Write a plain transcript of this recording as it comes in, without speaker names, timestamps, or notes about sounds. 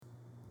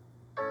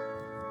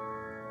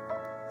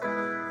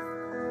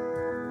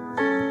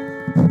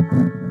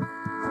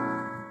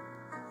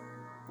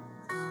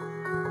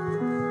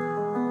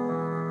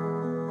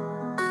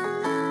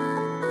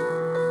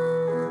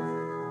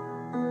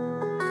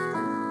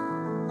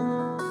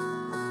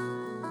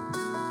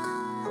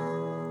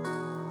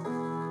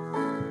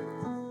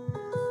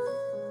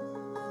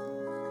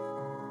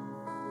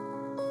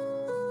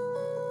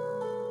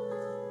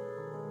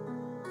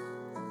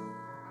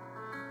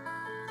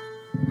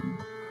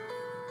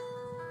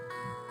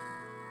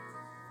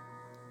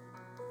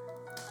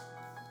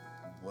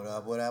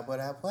up, what up, what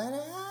up, what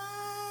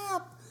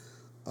up?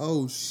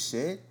 Oh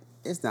shit,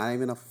 it's not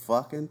even a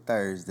fucking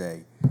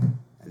Thursday.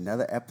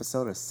 Another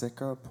episode of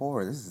Sick or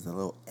Poor. This is a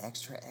little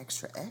extra.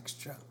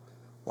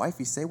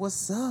 Wifey, say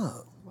what's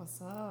up. What's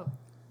up?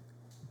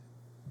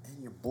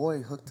 And your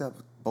boy hooked up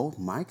both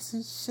mics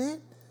and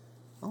shit?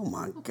 Oh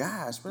my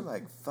gosh, we're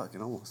like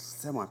fucking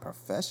almost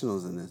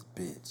semi-professionals in this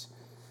bitch.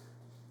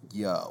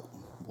 Yo,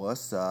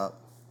 what's up?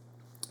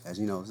 As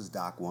you know, this is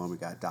Doc 1. We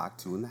got Doc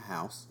 2 in the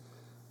house.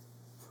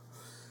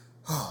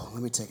 Oh,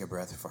 let me take a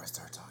breath before I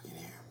start talking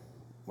here.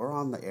 We're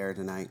on the air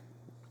tonight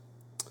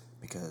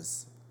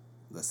because,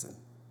 listen,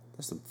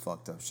 there's some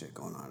fucked up shit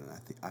going on, and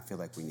I feel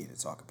like we need to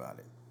talk about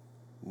it.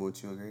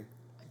 Wouldn't you agree?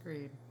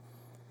 Agreed.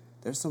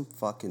 There's some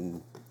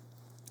fucking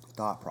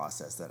thought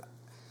process that,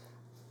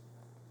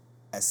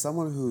 as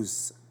someone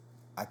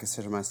I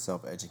consider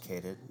myself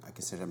educated, I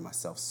consider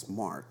myself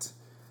smart,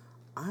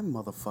 I'm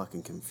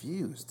motherfucking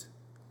confused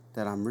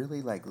that I'm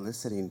really like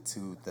listening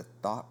to the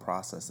thought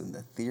process and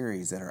the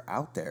theories that are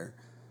out there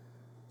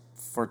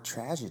for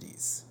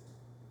tragedies.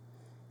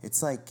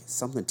 It's like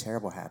something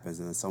terrible happens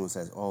and then someone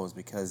says, oh, it's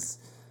because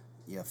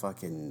you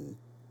fucking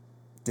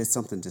did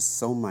something just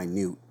so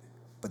minute,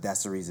 but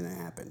that's the reason it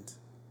happened.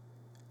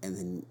 And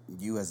then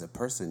you as a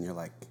person, you're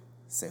like,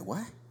 say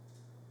what?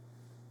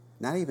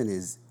 Not even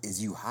is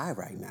you high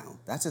right now.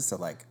 That's just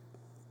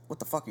what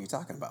the fuck are you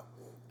talking about?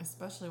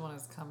 Especially when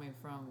it's coming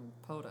from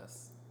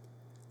POTUS.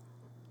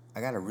 I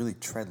gotta really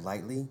tread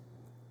lightly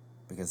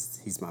because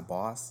he's my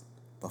boss,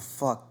 but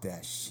fuck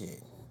that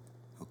shit,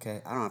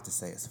 okay? I don't have to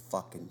say his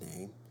fucking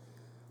name.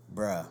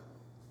 Bruh,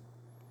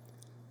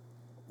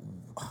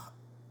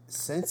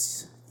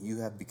 since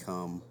you have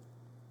become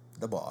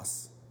the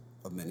boss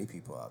of many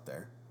people out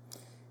there,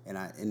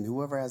 and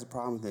whoever has a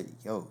problem with it,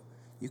 yo,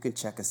 you can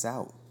check us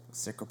out,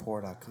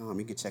 sickreport.com.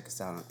 You can check us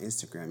out on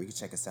Instagram. You can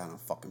check us out on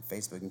fucking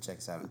Facebook. You can check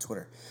us out on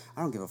Twitter.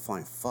 I don't give a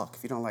flying fuck.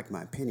 If you don't like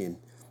my opinion,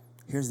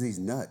 here's these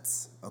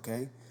nuts,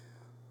 okay?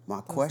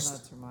 Those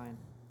nuts are mine.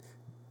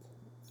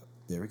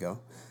 There we go.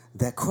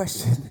 That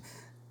question,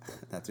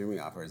 that threw me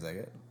off for a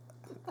second.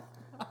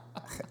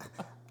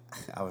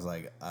 I was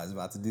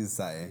about to do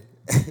something.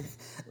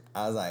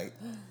 I was like,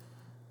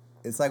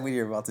 it's like when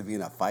you're about to be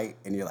in a fight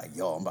and you're like,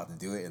 yo, I'm about to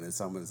do it. And then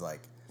someone's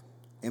like,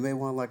 anybody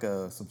want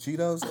some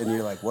Cheetos? And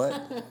you're like, what?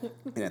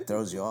 And it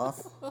throws you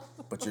off.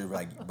 But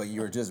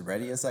you were just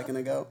ready a second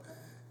ago.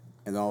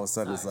 And all of a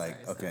sudden sorry.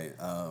 Okay.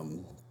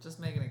 Just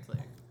making it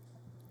clear.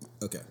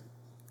 Okay.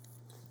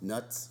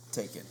 Nuts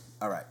taken.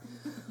 All right.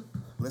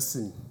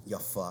 Listen, you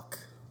fuck.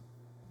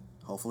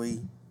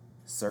 Hopefully,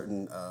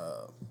 certain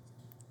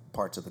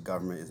parts of the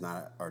government is not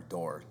at our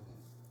door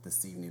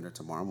this evening or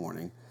tomorrow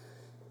morning.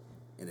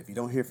 And if you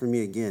don't hear from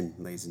me again,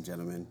 ladies and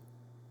gentlemen,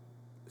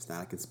 it's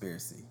not a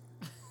conspiracy.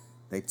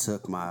 They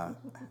took my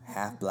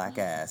half-black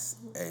ass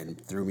and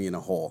threw me in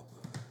a hole,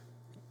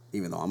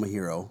 even though I'm a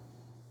hero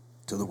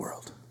to the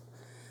world.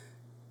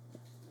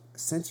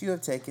 Since you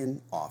have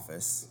taken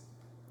office,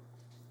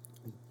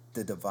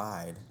 the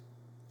divide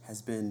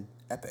has been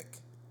epic.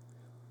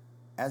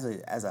 As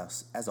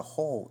a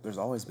whole, there's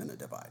always been a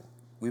divide.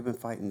 We've been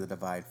fighting the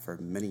divide for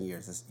many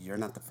years. You're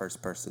not the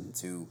first person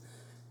to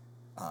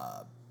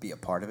be a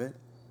part of it.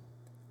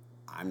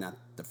 I'm not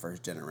the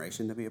first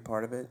generation to be a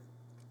part of it.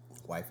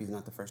 Wifey's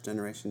not the first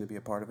generation to be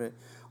a part of it.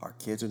 Our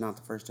kids are not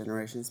the first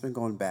generation. It's been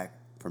going back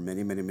for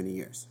many, many, many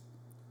years.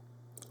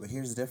 But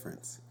here's the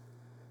difference.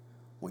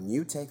 When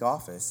you take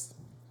office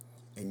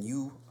and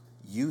you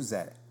use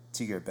that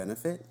to your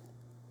benefit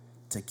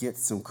to get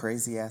some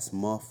crazy-ass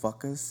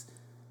motherfuckers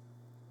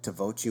to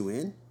vote you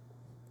in,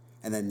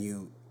 and then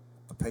you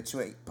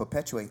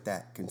perpetuate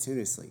that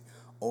continuously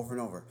over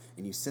and over,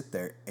 and you sit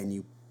there and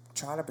you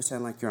try to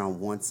pretend like you're on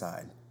one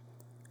side,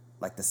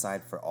 like the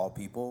side for all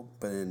people,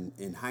 but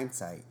in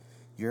hindsight,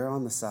 you're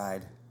on the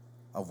side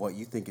of what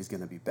you think is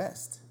going to be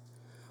best.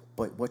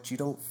 But what you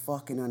don't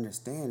fucking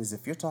understand is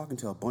if you're talking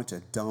to a bunch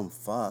of dumb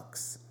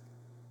fucks,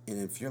 and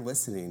if you're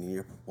listening and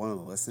you're one of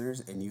the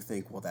listeners and you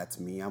think, well, that's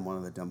me, I'm one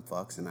of the dumb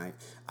fucks, and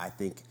I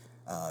think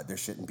there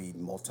shouldn't be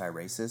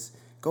multi-races,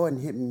 go ahead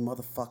and hit me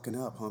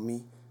motherfucking up,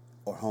 homie,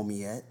 or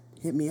homiette.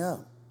 Hit me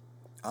up.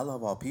 I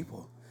love all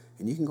people.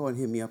 And you can go and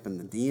hit me up in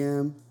the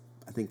DM.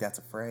 I think that's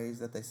a phrase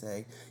that they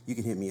say. You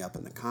can hit me up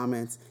in the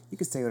comments. You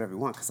can say whatever you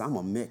want because I'm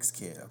a mixed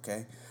kid,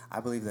 okay? I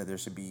believe that there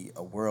should be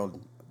a world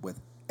with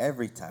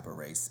every type of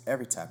race,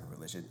 every type of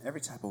religion,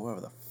 every type of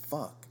whatever the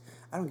fuck.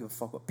 I don't give a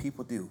fuck what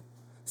people do.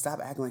 Stop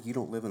acting like you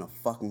don't live in a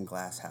fucking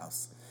glass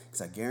house.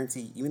 Because I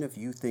guarantee, even if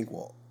you think,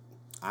 well,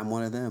 I'm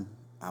one of them,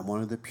 I'm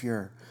one of the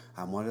pure,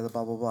 I'm one of the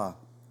blah, blah, blah.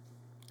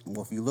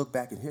 Well, if you look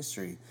back in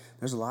history,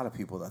 there's a lot of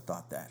people that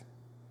thought that.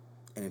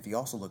 And if you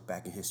also look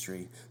back in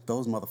history,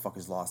 those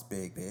motherfuckers lost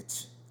big,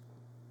 bitch.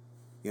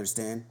 You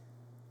understand?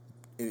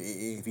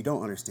 If you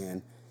don't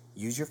understand,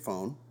 use your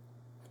phone,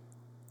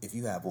 if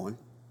you have one.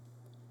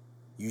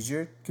 Use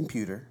your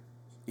computer,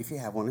 if you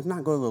have one. If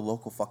not, go to the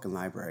local fucking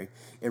library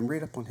and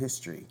read up on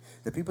history.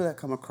 The people that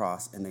come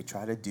across and they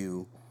try to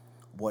do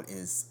what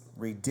is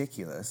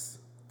ridiculous,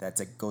 that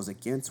goes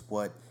against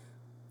what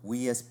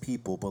we as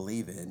people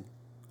believe in,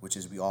 which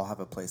is we all have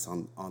a place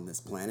on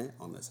this planet,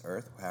 on this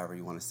earth, however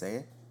you want to say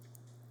it,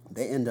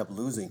 they end up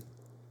losing.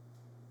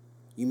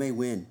 You may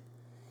win.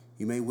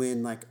 You may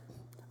win like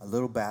a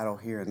little battle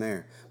here and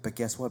there. But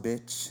guess what,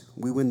 bitch?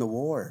 We win the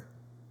war.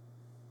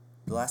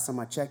 The last time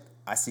I checked,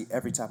 I see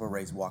every type of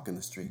race walking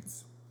the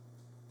streets.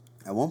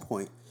 At one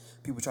point,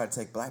 people tried to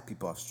take black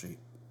people off the street.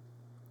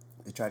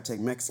 They tried to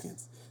take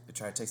Mexicans. They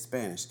tried to take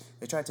Spanish.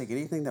 They tried to take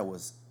anything that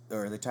was,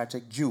 or they tried to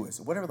take Jewish,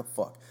 whatever the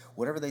fuck.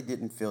 Whatever they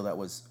didn't feel that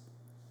was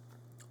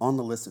on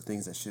the list of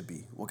things that should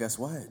be. Well, guess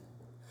what?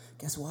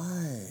 Guess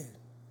what?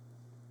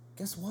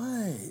 Guess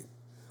what?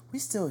 We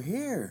still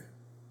here.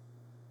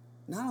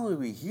 Not only are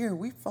we here,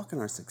 we fucking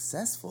are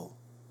successful.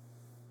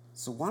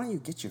 So why don't you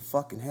get your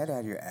fucking head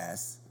out of your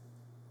ass,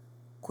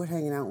 quit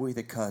hanging out with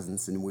your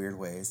cousins in weird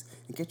ways,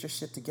 and get your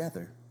shit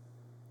together.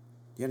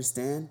 You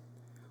understand?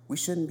 We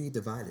shouldn't be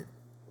divided.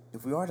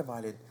 If we are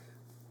divided,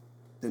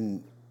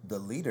 then the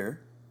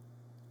leader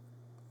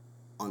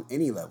on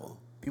any level,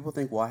 people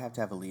think, well, I have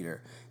to have a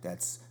leader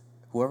that's,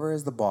 whoever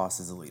is the boss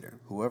is a leader.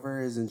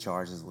 Whoever is in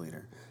charge is a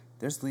leader.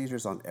 There's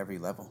leaders on every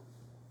level.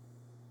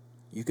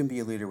 You can be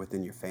a leader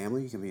within your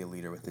family. You can be a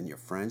leader within your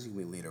friends. You can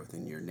be a leader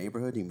within your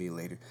neighborhood. You can be a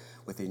leader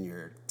within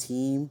your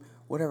team.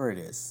 Whatever it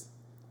is,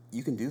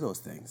 you can do those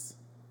things.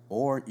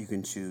 Or you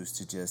can choose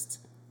to just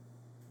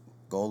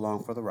go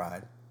along for the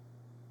ride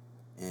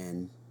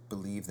and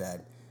believe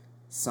that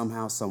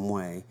somehow, some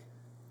way,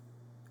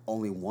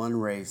 only one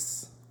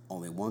race,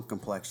 only one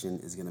complexion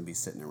is going to be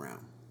sitting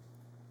around.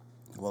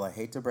 Well, I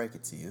hate to break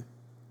it to you.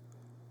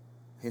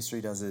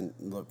 History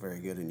doesn't look very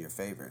good in your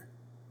favor.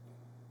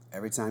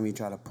 Every time you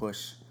try to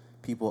push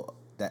people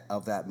that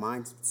of that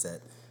mindset,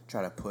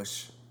 try to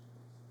push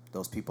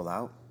those people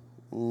out,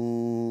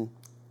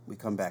 we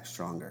come back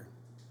stronger.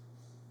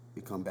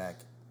 We come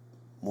back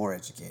more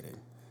educated.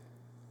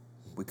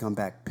 We come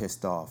back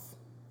pissed off.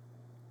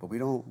 But we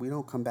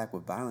don't come back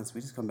with violence.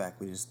 We just come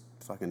back, we just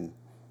fucking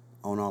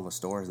own all the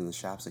stores and the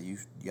shops that you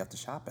have to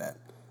shop at.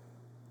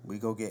 We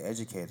go get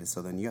educated,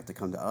 so then you have to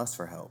come to us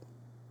for help.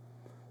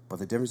 But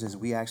the difference is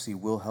we actually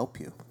will help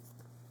you.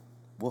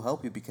 We'll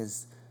help you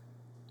because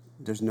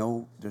there's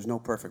no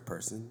perfect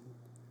person.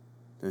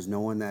 There's no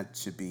one that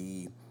should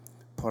be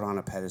put on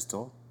a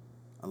pedestal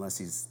unless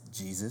he's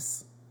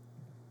Jesus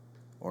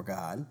or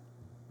God.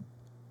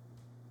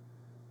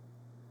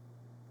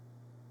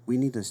 We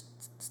need to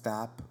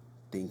stop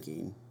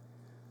thinking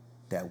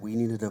that we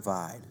need to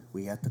divide.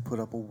 We have to put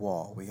up a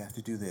wall. We have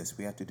to do this.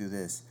 We have to do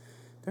this.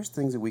 There's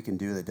things that we can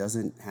do that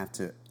doesn't have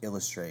to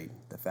illustrate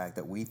the fact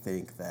that we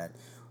think that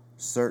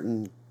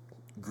certain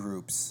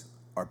groups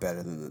are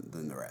better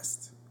than the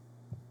rest.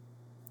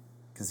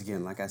 Because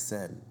again, like I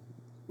said,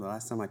 the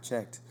last time I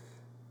checked,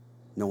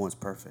 no one's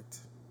perfect.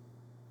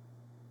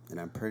 And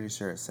I'm pretty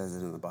sure it says it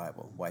in the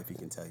Bible. Wifey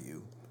can tell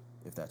you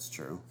if that's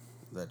true.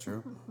 Is that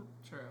true?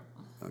 True.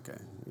 Okay.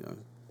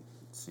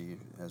 She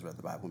has read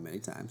the Bible many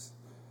times.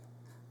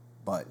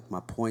 But my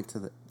point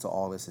to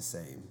all this is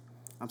saying,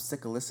 I'm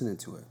sick of listening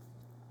to it.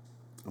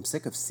 I'm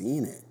sick of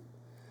seeing it.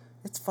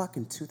 It's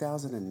fucking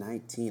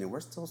 2019 and we're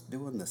still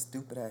doing the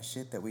stupid ass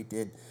shit that we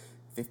did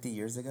 50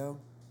 years ago,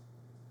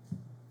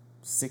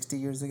 60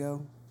 years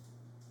ago.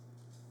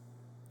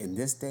 In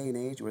this day and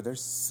age where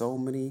there's so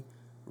many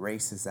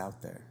races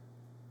out there.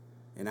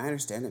 And I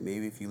understand that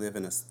maybe if you live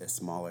in a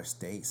smaller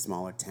state,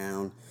 smaller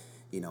town,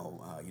 you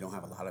don't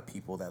have a lot of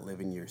people that live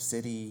in your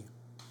city,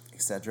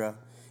 etc.,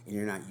 and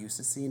you're not used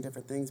to seeing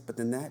different things, but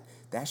then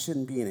that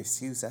shouldn't be an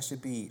excuse. That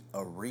should be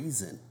a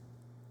reason.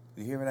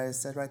 You hear what I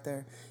just said right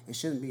there? It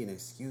shouldn't be an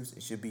excuse.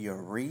 It should be a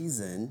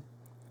reason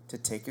to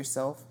take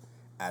yourself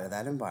out of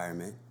that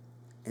environment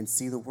and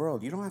see the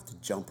world. You don't have to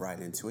jump right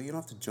into it. You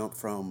don't have to jump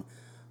from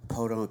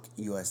Podunk,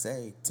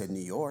 USA to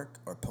New York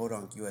or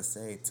Podunk,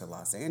 USA to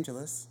Los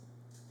Angeles.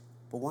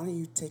 But why don't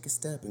you take a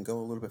step and go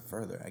a little bit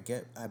further?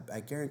 I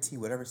guarantee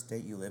whatever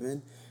state you live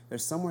in,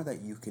 there's somewhere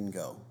that you can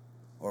go.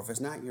 Or if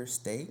it's not your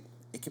state,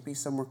 it could be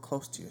somewhere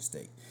close to your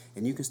state.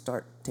 And you can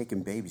start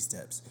taking baby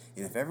steps.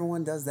 And if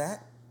everyone does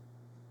that,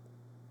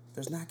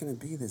 there's not going to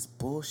be this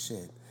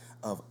bullshit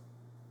of,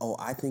 oh,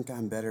 I think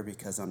I'm better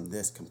because I'm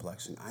this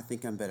complexion. I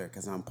think I'm better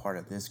because I'm part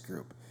of this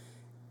group.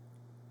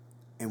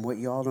 And what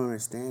y'all don't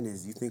understand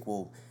is you think,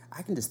 well,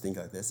 I can just think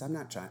like this. I'm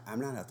not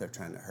out there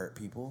trying to hurt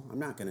people. I'm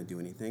not going to do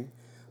anything.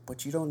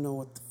 But you don't know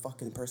what the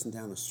fucking person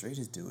down the street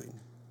is doing.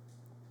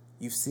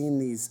 You've seen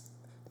these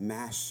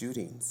mass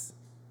shootings.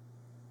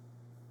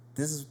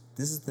 This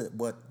is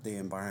what the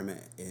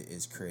environment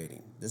is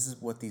creating. This is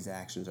what these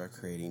actions are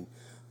creating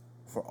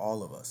for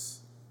all of us.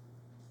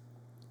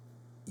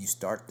 You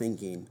start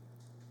thinking,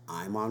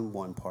 I'm on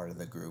one part of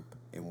the group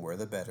and we're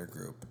the better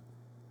group.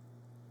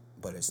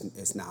 But it's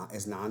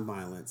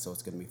nonviolent, so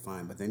it's gonna be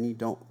fine. But then you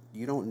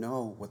don't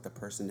know what the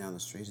person down the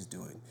street is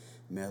doing,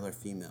 male or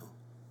female.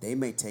 They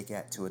may take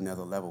that to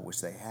another level,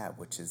 which they have,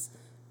 which is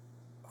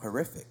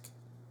horrific.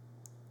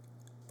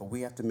 But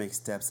we have to make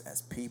steps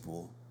as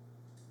people,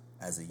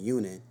 as a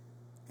unit,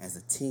 as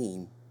a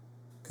team,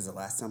 because the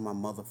last time I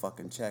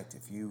motherfucking checked,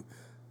 if you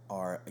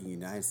are a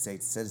United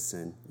States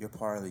citizen, you're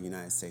part of the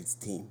United States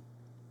team.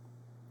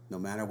 No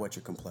matter what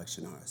your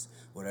complexion is,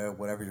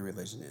 whatever your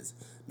religion is,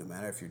 no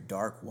matter if you're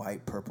dark,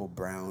 white, purple,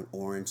 brown,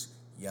 orange,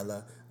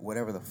 yellow,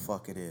 whatever the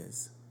fuck it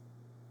is.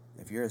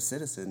 If you're a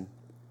citizen,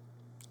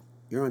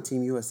 you're on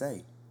Team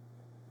USA.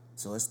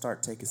 So let's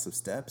start taking some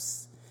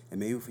steps. And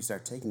maybe if we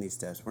start taking these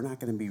steps, we're not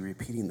going to be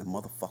repeating the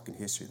motherfucking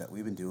history that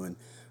we've been doing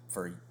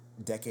for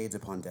decades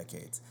upon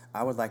decades.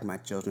 I would like my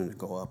children to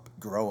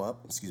grow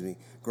up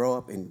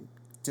and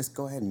just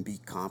go ahead and be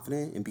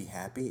confident and be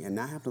happy and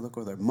not have to look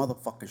over their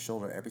motherfucking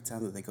shoulder every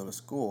time that they go to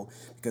school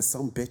because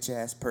some bitch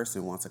ass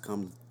person wants to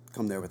come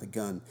there with a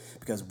gun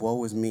because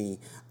woe is me,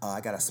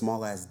 I got a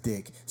small ass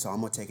dick, so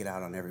I'm going to take it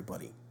out on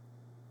everybody.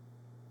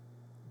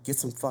 Get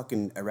some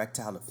fucking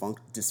erectile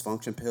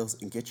dysfunction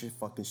pills and get your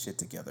fucking shit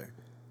together.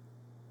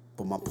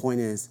 But my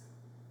point is,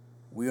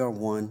 we are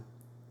one.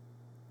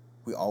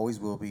 We always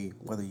will be.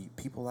 Whether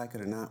people like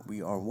it or not,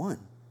 we are one.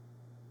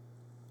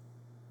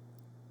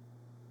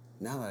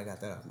 Now that I got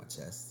that off my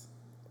chest,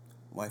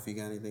 wife, you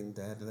got anything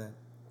to add to that?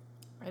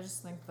 I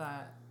just think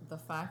that the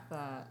fact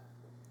that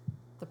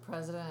the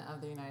President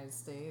of the United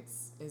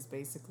States is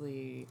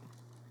basically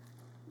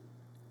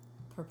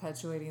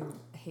perpetuating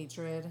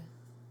hatred.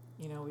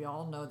 You know, we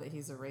all know that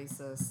he's a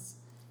racist.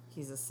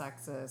 He's a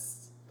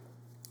sexist.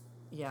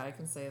 Yeah, I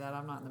can say that.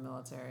 I'm not in the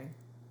military.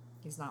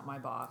 He's not my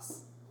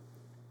boss.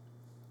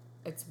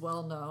 It's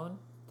well known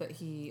that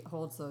he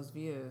holds those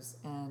views.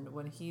 And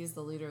when he's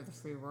the leader of the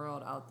free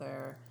world out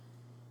there,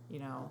 you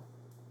know,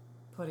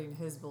 putting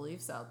his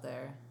beliefs out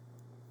there,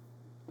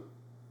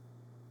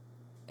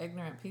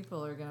 ignorant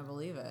people are going to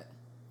believe it.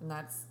 And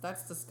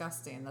that's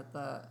disgusting that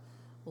the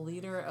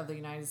leader of the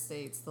United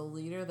States, the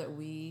leader that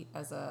we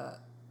as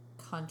a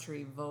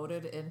country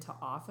voted into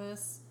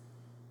office,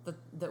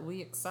 that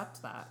we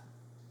accept that.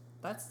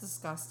 That's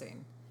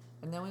disgusting.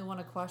 And then we want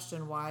to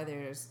question why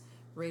there's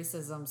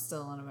racism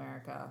still in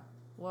America.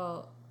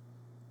 Well,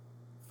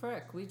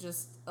 frick, we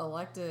just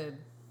elected...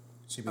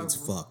 She means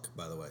fuck,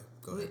 by the way.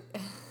 Go ahead.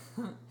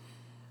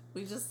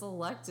 We just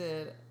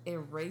elected a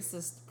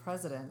racist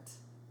president.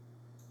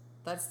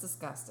 That's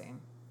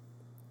disgusting.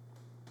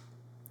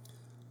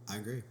 I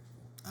agree.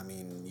 I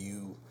mean,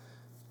 you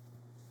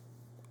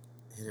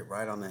hit it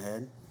right on the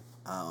head.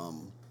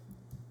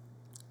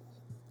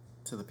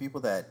 To the people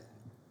that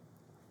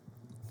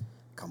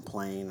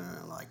complain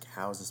or like,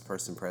 how is this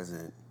person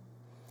president?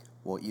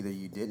 Well, either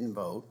you didn't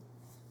vote,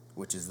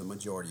 which is the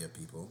majority of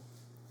people,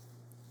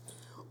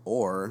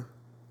 or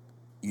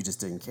you just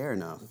didn't care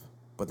enough.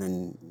 But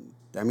then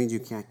that means you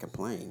can't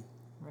complain.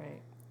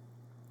 Right.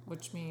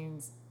 Which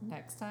means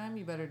next time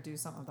you better do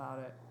something about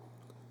it.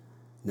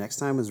 Next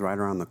time is right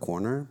around the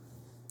corner,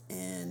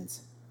 and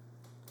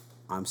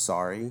I'm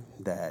sorry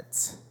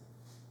that...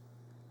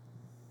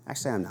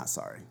 Actually, I'm not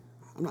sorry.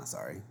 I'm not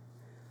sorry.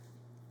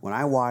 When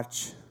I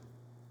watch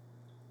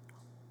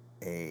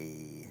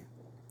a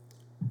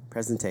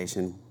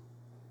presentation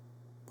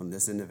when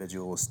this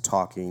individual was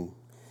talking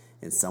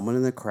and someone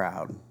in the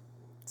crowd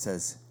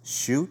says,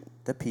 shoot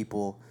the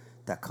people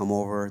that come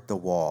over the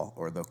wall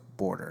or the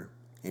border,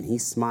 and he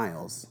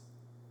smiles,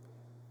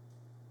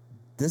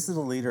 this is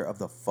the leader of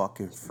the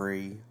fucking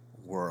free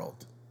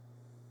world.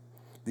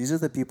 These are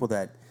the people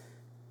that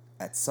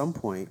at some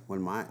point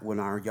when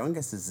our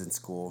youngest is in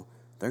school,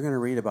 they're going to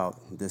read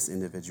about this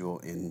individual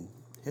in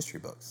history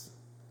books.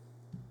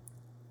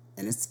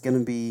 And it's going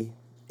to be,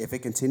 if it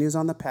continues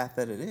on the path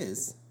that it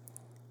is,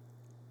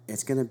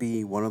 it's going to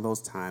be one of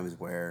those times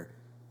where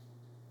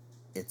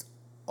it's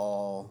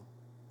all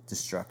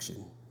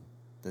destruction.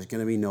 There's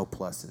going to be no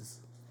pluses.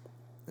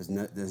 There's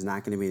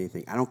not going to be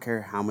anything. I don't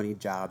care how many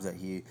jobs that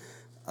he,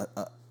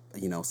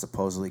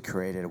 supposedly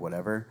created or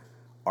whatever.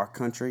 Our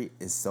country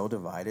is so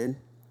divided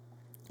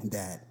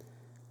that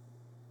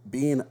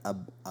being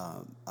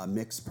a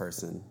mixed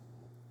person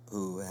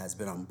who has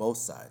been on both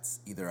sides,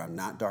 either I'm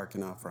not dark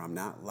enough or I'm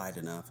not light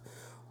enough,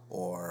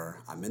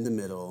 or I'm in the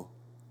middle,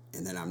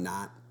 and then I'm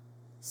not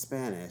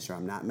Spanish or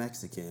I'm not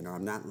Mexican or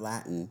I'm not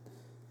Latin.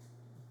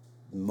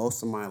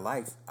 Most of my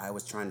life, I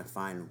was trying to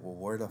find, well,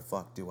 where the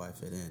fuck do I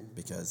fit in?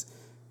 Because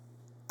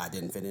I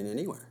didn't fit in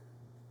anywhere.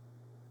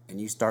 And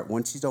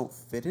once you don't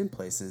fit in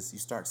places, you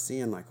start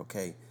seeing like,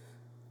 okay,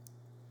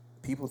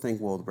 people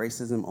think, well,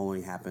 racism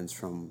only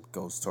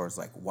goes towards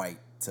like white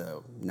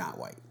to not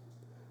white.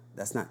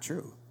 That's not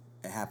true.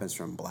 It happens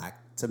from black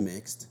to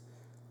mixed,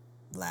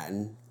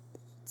 Latin,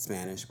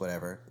 Spanish,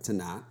 whatever, to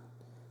not,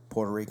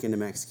 Puerto Rican to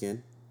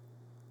Mexican,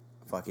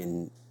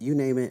 fucking, you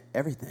name it,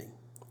 everything.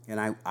 And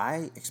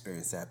I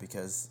experienced that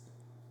because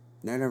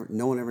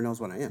no one ever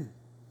knows what I am.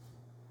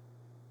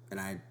 And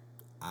I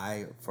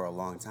for a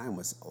long time,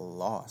 was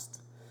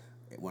lost.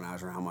 When I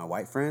was around my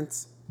white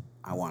friends,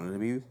 I wanted to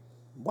be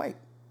white.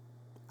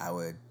 I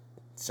would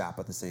shop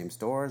at the same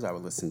stores. I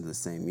would listen to the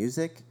same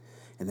music.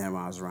 And then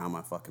when I was around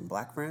my fucking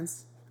black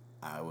friends,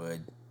 I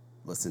would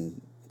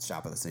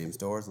shop at the same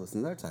stores,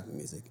 listen to their type of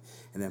music.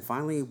 And then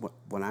finally,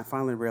 when I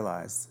finally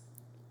realized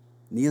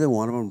neither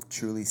one of them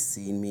truly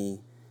seen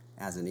me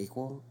as an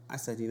equal, I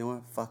said, you know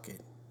what? Fuck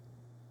it.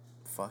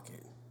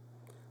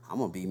 I'm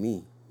going to be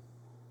me.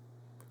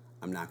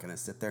 I'm not going to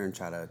sit there and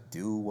try to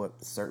do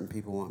what certain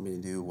people want me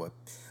to do,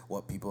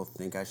 what people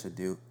think I should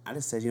do. I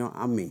just said,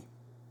 I'm me.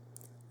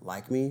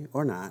 Like me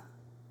or not,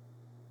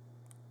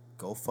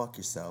 go fuck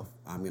yourself.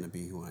 I'm going to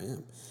be who I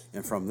am.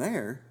 And from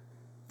there,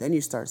 then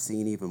you start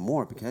seeing even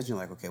more because you're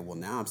like, okay, well,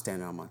 now I'm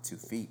standing on my 2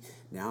 feet.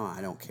 Now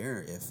I don't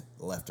care if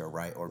left or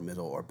right or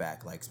middle or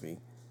back likes me.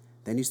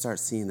 Then you start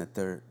seeing that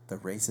the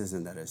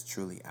racism that is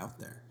truly out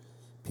there.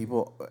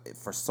 People,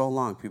 for so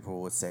long,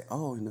 people would say,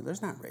 oh,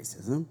 there's not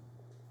racism.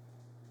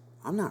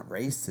 I'm not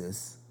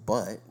racist,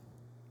 but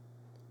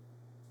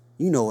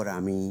you know what I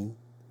mean.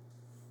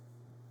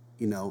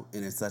 And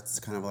that's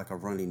kind of like a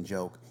running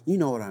joke. You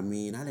know what I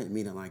mean. I didn't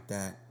mean it like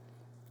that.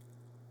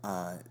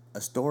 A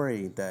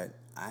story that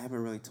I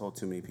haven't really told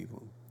too many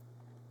people.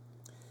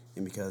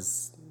 And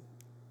because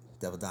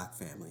Devil Doc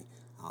family,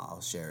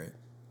 I'll share it.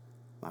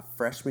 My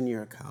freshman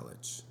year of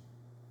college,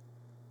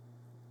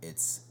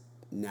 it's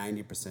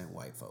 90%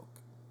 white folk.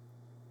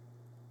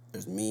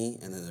 There's me,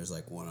 and then there's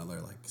like one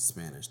other like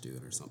Spanish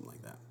dude or something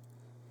like that.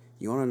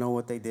 You want to know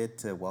what they did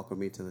to welcome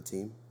me to the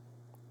team?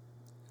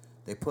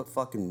 They put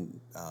fucking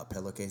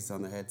pillowcases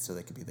on their head so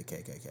they could be the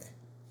KKK.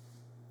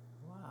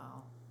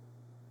 Wow.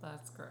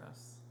 That's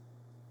gross.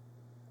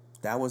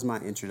 That was my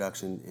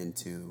introduction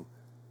into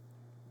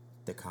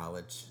the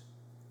college.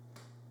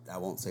 I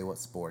won't say what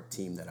sport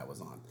team that I was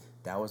on.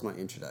 That was my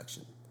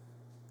introduction.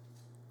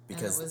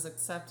 Because and it was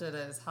accepted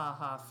as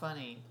ha-ha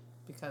funny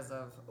because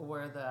of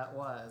where that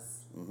was.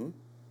 Mm-hmm.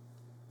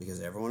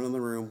 Because everyone in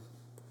the room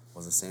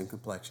was the same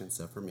complexion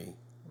except for me.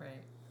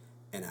 Right.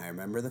 And I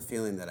remember the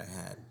feeling that I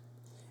had.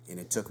 And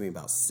it took me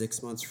about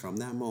 6 months from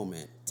that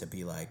moment to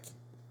be like,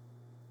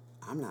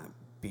 I'm not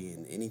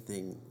being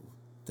anything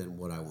than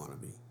what I want to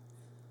be.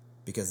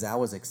 Because that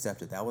was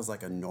accepted. That was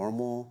like a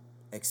normal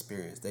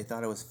experience. They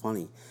thought it was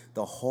funny.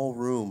 The whole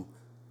room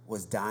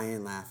was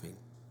dying laughing.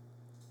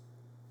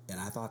 And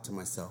I thought to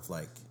myself,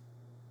 like,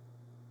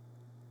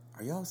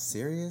 are y'all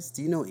serious?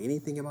 Do you know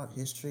anything about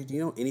history? Do you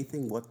know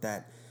anything what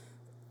that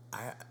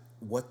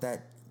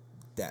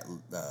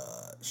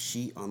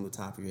sheet on the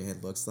top of your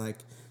head looks like?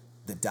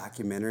 The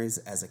documentaries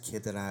as a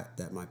kid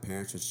that my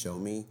parents would show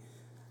me,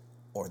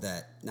 or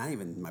that not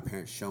even my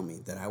parents show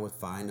me, that I would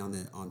find on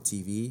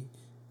TV,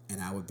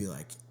 and I would be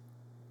like,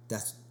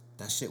 that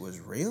shit was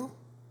real?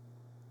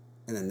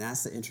 And then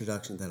that's the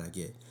introduction that I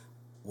get.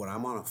 When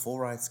I'm on a full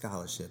ride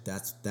scholarship,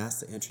 that's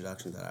the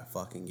introduction that I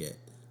fucking get.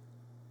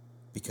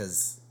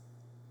 Because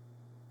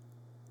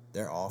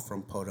they're all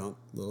from podunk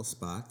little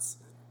spots,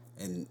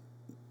 and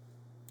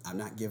I'm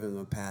not giving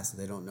them a pass that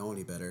they don't know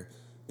any better.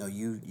 No,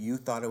 you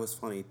thought it was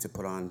funny to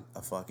put on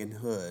a fucking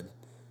hood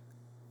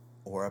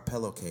or a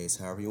pillowcase,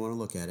 however you want to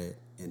look at it,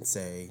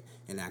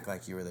 and act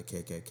like you were the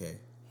KKK.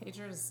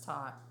 Hatred is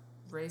taught.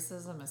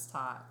 Racism is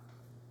taught.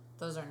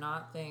 Those are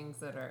not things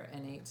that are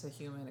innate to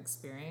human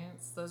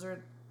experience. Those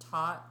are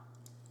taught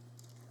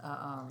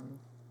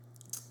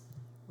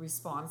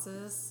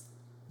responses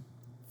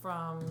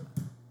from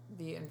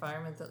the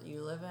environment that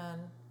you live in,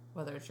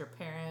 whether it's your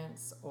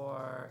parents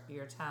or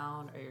your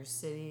town or your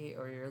city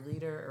or your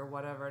leader or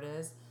whatever it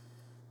is.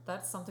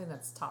 That's something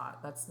that's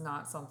taught. That's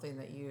not something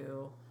that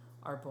you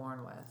are born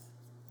with.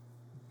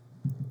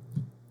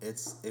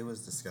 It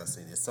was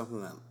disgusting. It's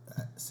something that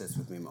sits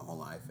with me my whole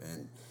life,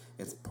 and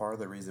it's part of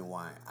the reason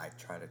why I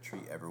try to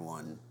treat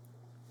everyone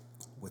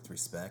with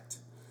respect.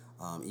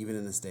 Even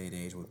in this day and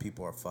age when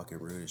people are fucking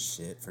rude as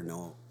shit for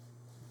no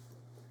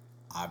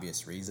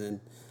obvious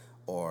reason,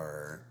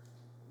 or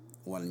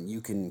when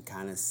you can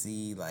kind of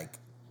see like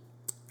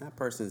that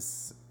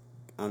person's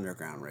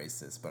underground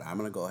racist, but I'm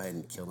gonna go ahead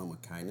and kill them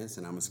with kindness,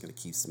 and I'm just gonna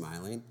keep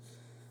smiling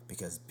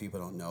because people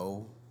don't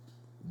know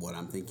what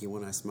I'm thinking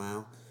when I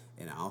smile.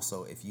 And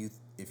also, if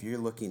you're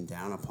looking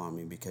down upon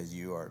me because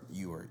you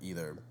were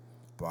either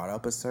brought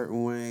up a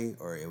certain way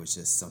or it was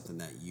just something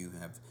that you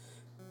have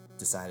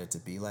decided to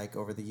be like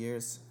over the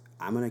years,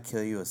 I'm gonna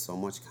kill you with so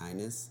much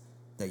kindness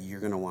that you're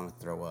gonna want to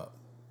throw up,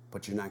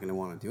 but you're not gonna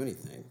want to do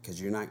anything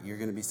because you're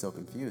gonna be so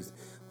confused.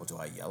 Well, do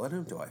I yell at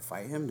him? Do I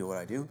fight him? Do what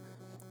I do?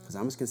 Because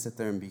I'm just gonna sit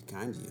there and be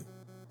kind to you.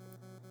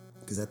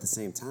 Because at the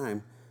same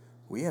time,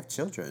 we have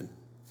children.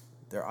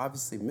 They're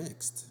obviously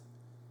mixed,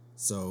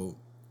 so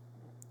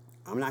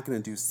I'm not gonna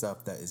do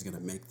stuff that is gonna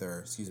make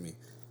their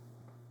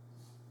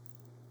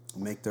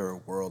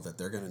world that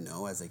they're gonna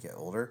know as they get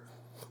older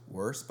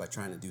worse by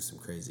trying to do some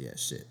crazy ass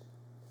shit.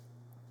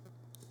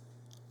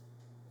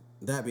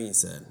 That being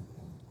said,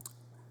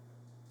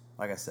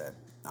 like I said,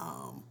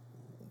 I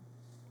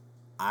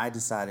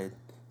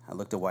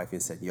looked at wifey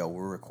and said, yo,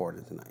 we're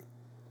recording tonight.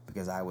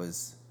 Because I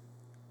was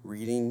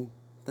reading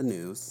the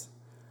news.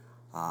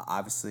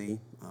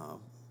 Obviously,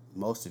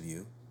 most of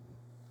you,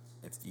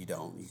 if you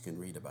don't, you can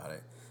read about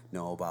it,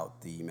 know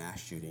about the mass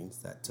shootings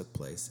that took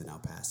place in El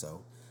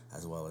Paso,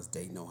 as well as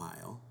Dayton,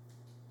 Ohio.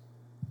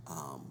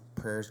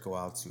 Prayers go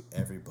out to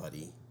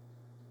everybody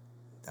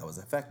that was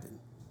affected,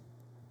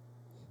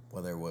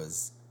 whether it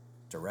was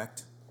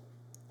direct,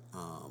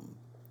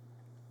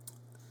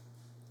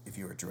 if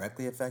you were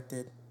directly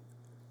affected,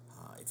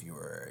 if you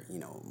were,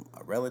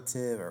 a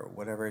relative or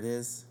whatever it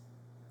is.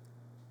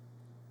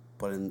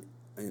 But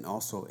and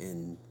also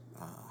in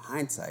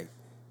hindsight,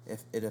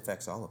 if it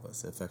affects all of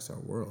us. It affects our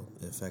world.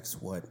 It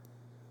affects what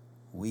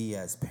we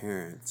as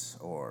parents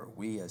or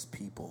we as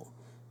people.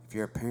 If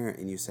you're a parent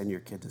and you send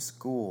your kid to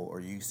school or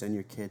you send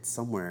your kid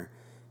somewhere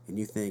and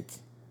you think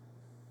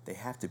they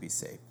have to be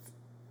safe,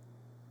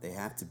 they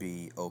have to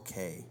be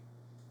okay,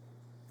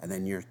 and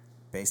then you're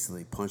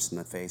basically punched in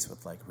the face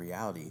with like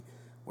reality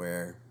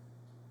where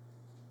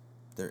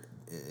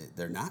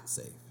they're not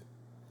safe.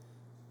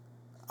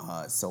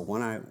 So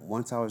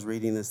once I was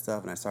reading this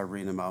stuff and I started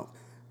reading about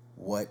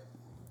what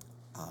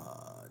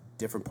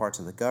different parts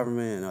of the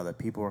government and other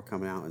people were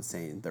coming out and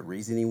saying the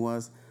reasoning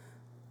was,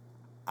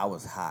 I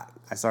was hot.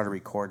 I started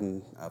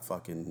recording a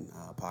fucking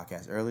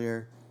podcast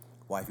earlier.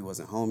 Wifey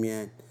wasn't home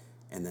yet,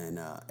 and then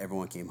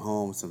everyone came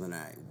home. So then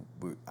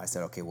I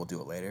said, okay, we'll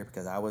do it later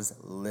because I was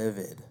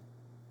livid.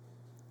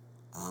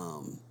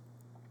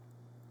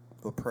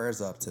 But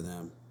prayers up to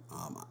them.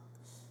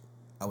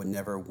 I would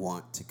never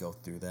want to go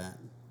through that.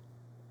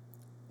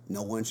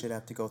 No one should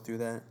have to go through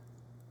that.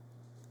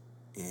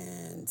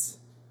 And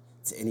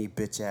to any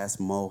bitch-ass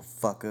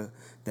motherfucker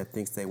that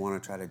thinks they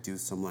want to try to do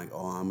something like,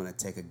 oh, I'm going to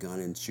take a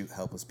gun and shoot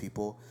helpless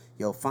people.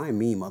 Yo, find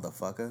me,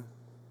 motherfucker.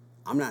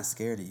 I'm not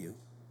scared of you.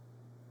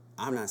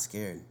 I'm not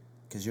scared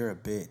because you're a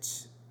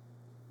bitch.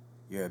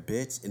 You're a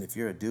bitch, and if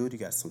you're a dude, you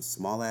got some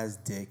small-ass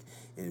dick,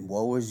 and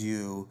woe is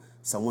you,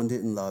 someone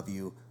didn't love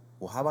you.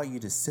 Well, how about you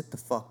just sit the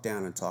fuck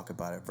down and talk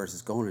about it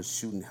versus going and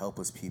shooting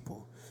helpless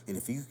people? And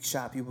if you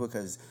shot people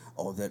because,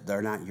 oh,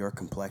 they're not your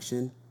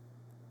complexion,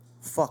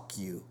 fuck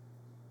you.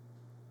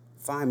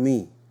 Find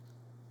me.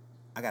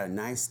 I got a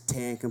nice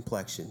tan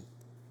complexion.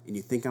 And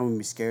you think I'm going to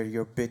be scared of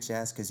your bitch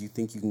ass because you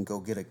think you can go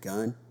get a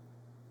gun?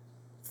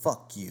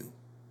 Fuck you.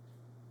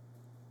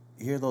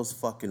 You hear those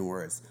fucking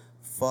words.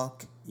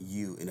 Fuck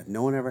you. And if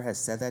no one ever has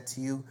said that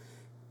to you,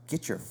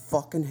 get your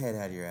fucking head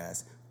out of your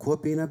ass.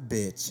 Quit being a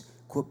bitch.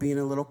 Quit being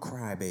a little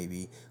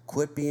crybaby.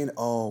 Quit being,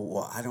 oh,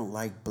 well, I don't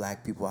like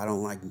black people. I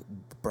don't like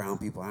brown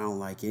people. I don't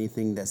like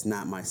anything that's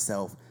not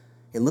myself.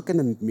 And look in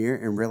the mirror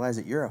and realize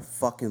that you're a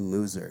fucking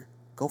loser.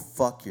 Go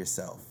fuck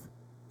yourself.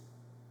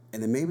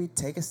 And then maybe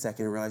take a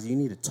second and realize you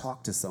need to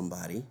talk to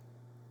somebody.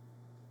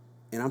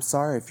 And I'm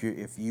sorry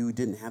if you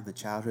didn't have the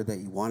childhood that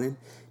you wanted.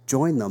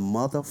 Join the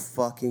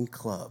motherfucking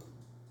club.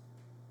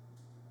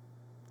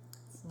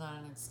 It's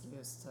not an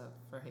excuse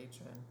for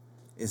hatred.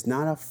 It's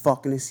not a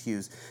fucking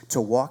excuse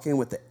to walk in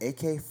with the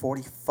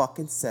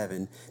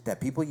AK-47 that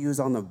people use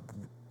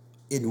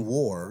in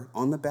war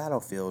on the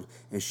battlefield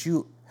and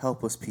shoot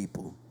helpless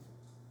people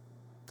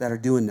that are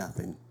doing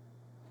nothing,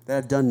 that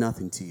have done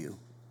nothing to you,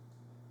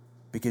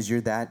 because they're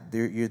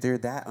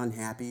that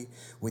unhappy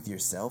with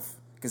yourself.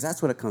 Because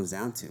that's what it comes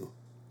down to.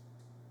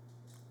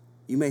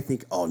 You may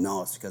think, oh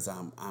no, it's because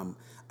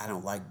I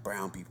don't like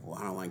brown people.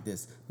 I don't like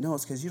this. No,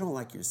 it's because you don't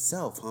like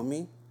yourself,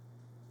 homie,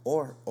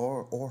 or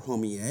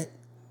homiette.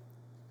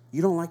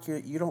 You don't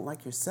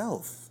like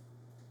yourself.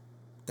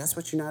 That's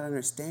what you're not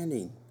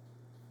understanding.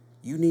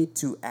 You need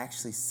to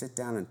actually sit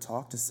down and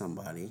talk to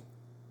somebody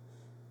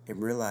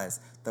and realize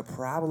the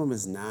problem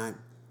is not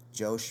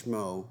Joe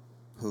Schmo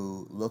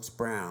who looks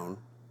brown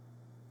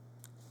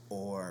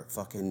or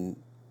fucking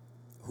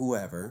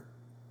whoever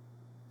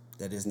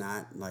that is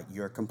not like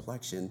your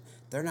complexion.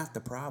 They're not the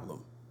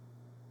problem.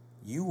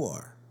 You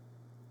are.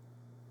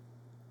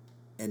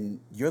 And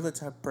you're the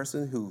type of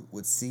person who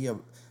would see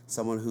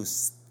someone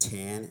who's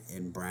tan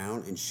and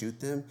brown and shoot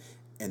them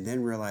and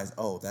then realize,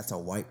 oh, that's a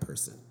white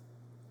person.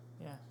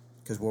 Yeah.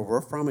 Because where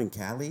we're from in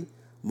Cali,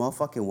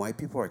 motherfucking white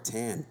people are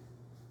tan.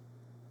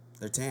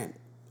 They're tan.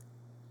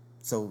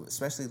 So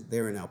especially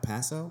there in El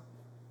Paso,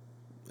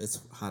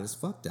 it's hot as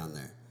fuck down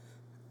there.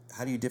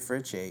 How do you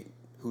differentiate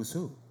who's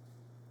who?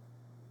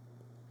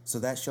 So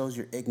that shows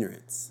your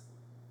ignorance.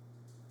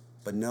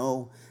 But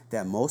know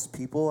that most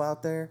people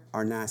out there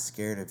are not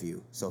scared of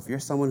you. So if you're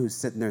someone who's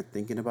sitting there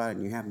thinking about it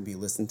and you happen to be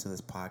listening to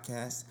this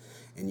podcast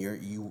and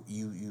you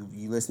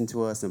listen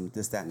to us and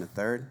this, that, and the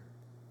third,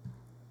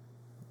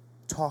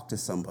 talk to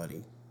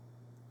somebody.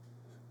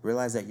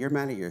 Realize that you're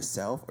mad at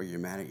yourself, or you're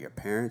mad at your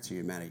parents, or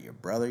you're mad at your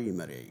brother, you're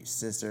mad at your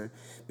sister,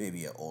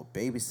 maybe an old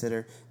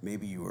babysitter,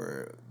 maybe you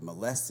were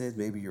molested,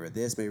 maybe you were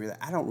this, maybe that.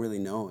 I don't really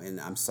know, and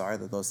I'm sorry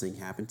that those things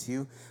happened to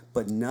you,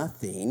 but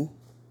nothing,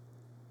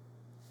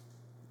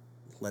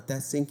 let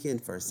that sink in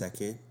for a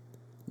second,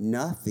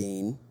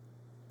 nothing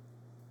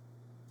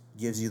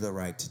gives you the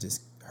right to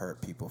just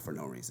hurt people for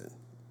no reason.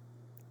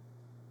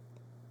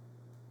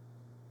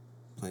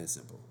 Plain and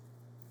simple.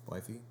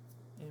 Wifey?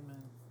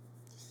 Amen.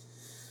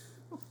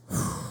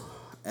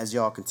 As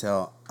y'all can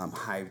tell, I'm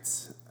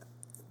hyped.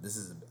 This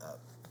is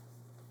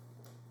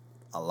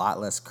a lot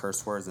less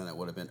curse words than it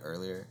would have been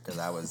earlier because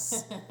I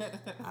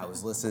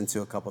was listening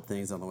to a couple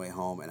things on the way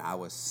home and I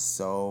was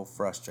so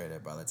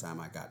frustrated by the time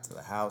I got to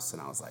the house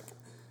and I was like,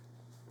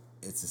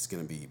 it's just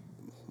gonna be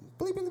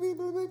bleep, bleep, bleep,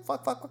 bleep, bleep,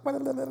 fuck, blah, blah,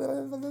 blah,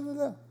 blah, blah,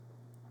 blah.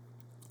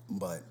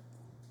 But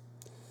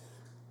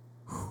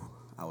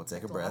I will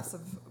take a breath. Glass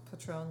of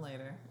Patron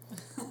later.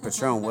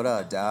 Patron, what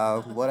up,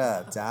 dog? What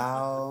up,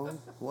 dog?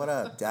 What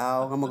up,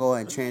 dog? I'm gonna go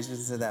ahead and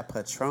transition to that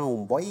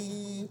Patron,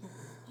 boy.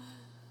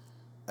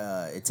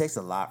 It takes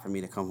a lot for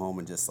me to come home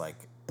and just like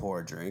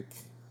pour a drink,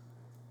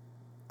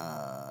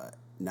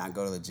 not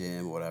go to the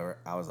gym, whatever.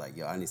 I was like,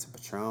 yo, I need some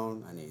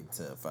Patron. I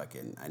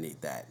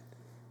need that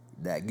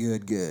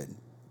good.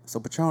 So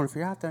Patron, if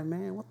you're out there,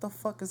 man, what the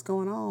fuck is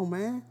going on,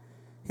 man?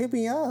 Hit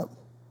me up.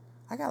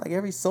 I got like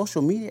every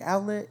social media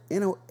outlet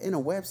in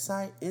a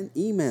website and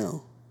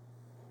email.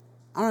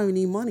 I don't even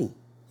need money.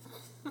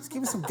 Just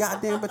give me some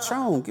goddamn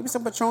Patron. Give me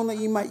some Patron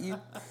that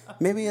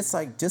maybe it's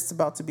like just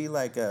about to be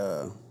like,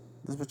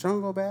 does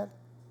Patron go bad?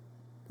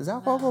 Does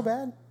alcohol go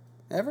bad?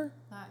 Ever?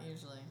 Not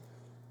usually.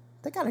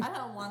 They gotta. I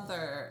don't want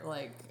their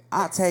like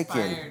I'll take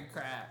expired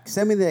crap.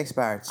 Send me the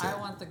expired shit. I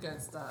want the good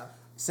stuff.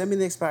 Send me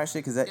the expired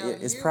shit because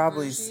it's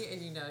probably. Bougie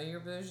and you know you're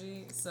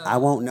bougie, so I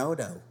won't know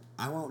though.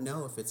 I won't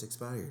know if it's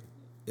expired.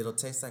 It'll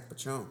taste like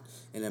Patron,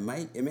 and it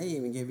may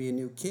even give you a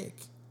new kick.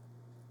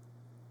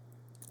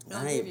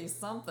 It'll give you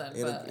something,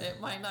 but it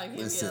might not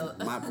give you.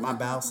 my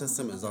bowel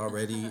system is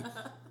already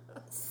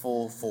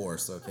full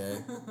force.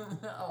 Okay.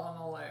 Oh,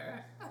 I'm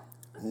aware.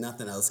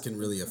 Nothing else can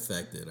really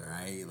affect it. All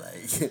right,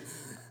 like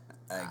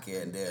I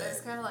can't do it.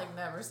 It's kind of like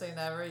never say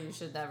never. You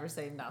should never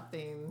say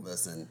nothing.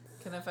 Listen.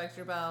 Can affect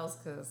your bowels,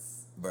 cause.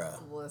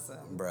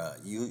 Bruh,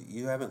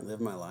 you haven't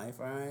lived my life,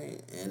 all right?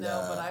 And,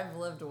 no, but I've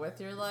lived with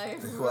your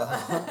life. Well,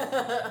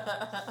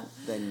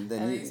 then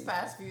and these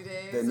past few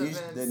days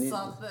have been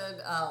something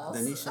else.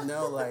 Then you should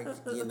know, like,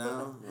 you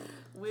know.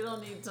 We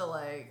don't need to,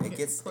 like,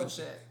 push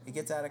it. It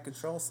gets out of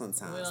control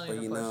sometimes. We don't but,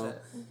 need to push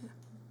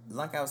it.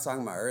 Like I was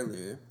talking about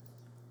earlier,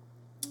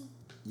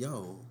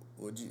 yo,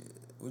 would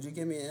you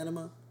give me an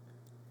enema?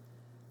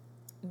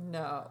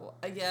 No.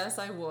 Yes,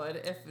 I would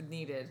if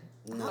needed.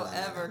 No,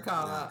 However,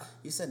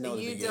 you said no to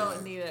begin you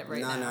don't need it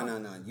right now.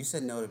 No. You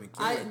said no to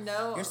begin.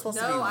 You're supposed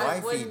to be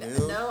wifey,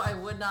 dude. No, I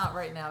would not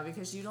right now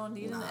because you don't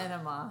need an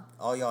enema.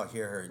 All y'all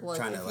hear her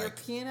trying to if you're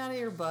peeing out of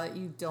your butt,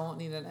 you don't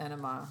need an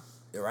enema.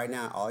 Right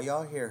now, all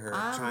y'all hear her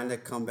trying to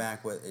come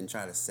back with and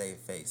try to save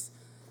face.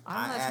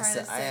 I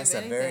asked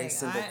a very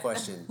simple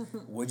question.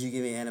 Would you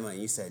give me an enema?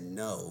 And you said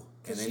no.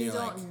 Because you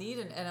don't need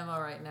an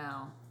enema right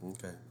now.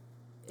 Okay.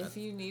 If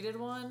you needed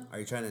one. Are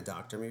you trying to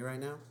doctor me right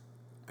now?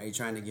 Are you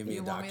trying to give me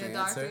a doctor answer? You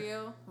want me to doctor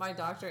you? My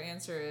doctor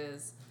answer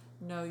is,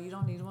 no, you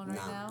don't need one right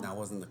now. That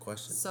wasn't the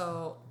question.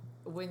 So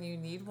when you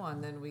need one,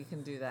 then we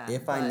can do that.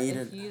 If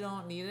you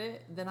don't need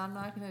it, then I'm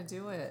not going to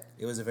do it.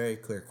 It was a very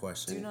clear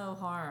question. Do no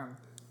harm.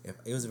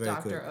 It was a very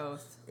Doctor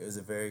Oath. It was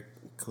a very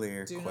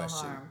clear question. Do no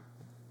harm.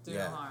 Do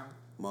no harm.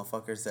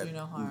 Motherfuckers that do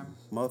no harm.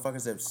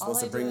 Motherfuckers that are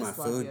supposed to bring my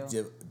food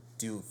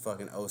do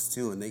fucking oaths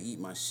too, and they eat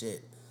my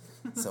shit.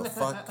 So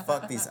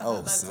fuck these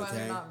oaths, That's why okay?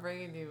 they're not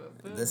bringing you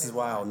food. This is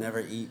why I'll never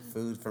eat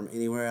food from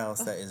anywhere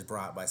else that is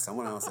brought by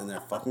someone else in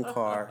their fucking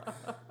car.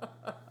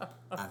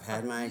 I've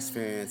had my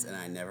experience, and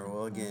I never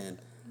will again.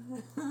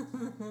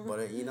 But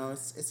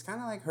it's kind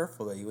of like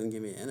hurtful that you wouldn't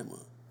give me an enema.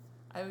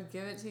 I would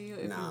give it to you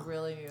if you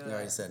really needed it. You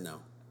already said no.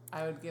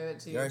 I would give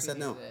it to you. You already said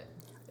no.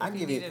 If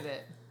you needed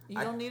it. You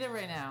don't need it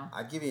right now.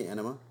 I'd give you an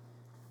enema.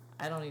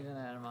 I don't need an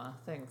enema.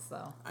 Thanks,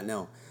 though. I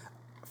know.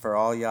 For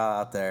all y'all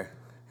out there,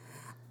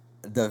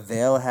 the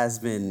veil has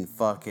been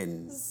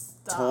fucking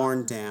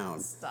torn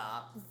down.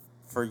 Stop.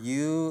 For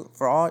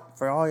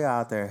all y'all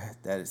out there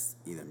that is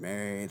either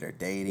married or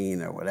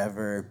dating or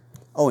whatever.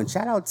 Oh, and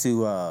shout out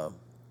to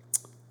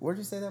where'd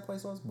you say that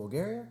place was?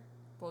 Bulgaria?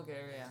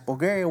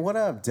 Bulgaria, what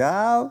up,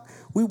 dog?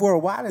 We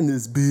worldwide in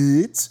this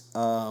bitch.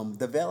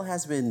 The veil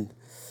has been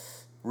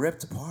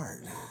ripped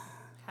apart.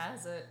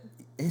 Has it?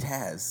 It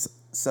has.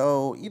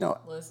 So,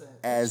 listen,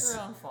 it's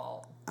your own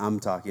fault. I'm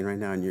talking right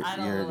now, and you're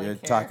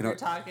talking. You're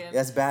talking.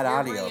 That's bad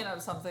audio. You're bringing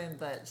up something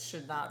that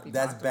should not be.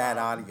 That's bad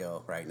about.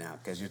 audio right now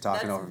because you're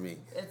talking over me.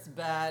 It's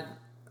bad,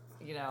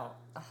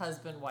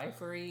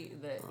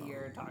 husband-wifery that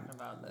you're talking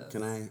about this.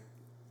 Can I?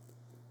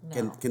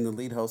 No. Can the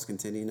lead host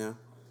continue now?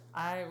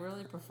 I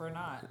really prefer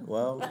not.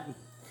 Well,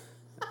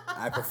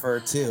 I prefer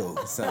too.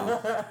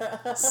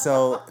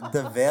 So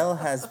the veil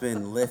has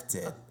been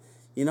lifted.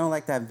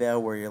 Like that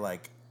veil where you're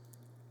like,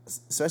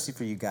 especially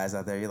for you guys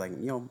out there, you're like,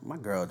 my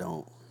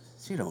girl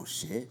she don't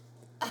shit.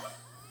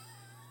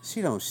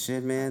 She don't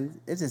shit,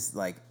 man. It just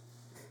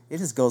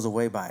goes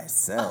away by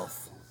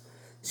itself.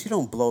 She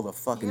don't blow the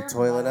fucking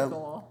toilet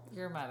up.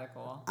 You're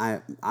medical.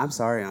 I'm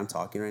sorry, I'm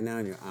talking right now,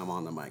 and I'm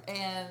on the mic.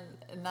 And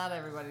not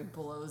everybody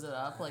blows it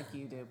up like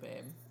you do,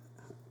 babe.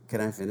 Can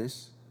I finish?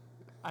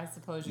 I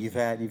suppose you've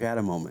had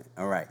a moment.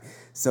 All right.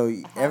 So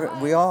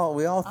we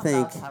all I'm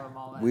think about to have a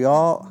moment.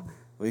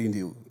 What do you do?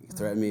 You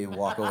threaten me to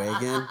walk away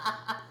again?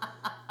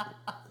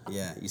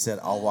 Yeah, you said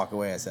I'll walk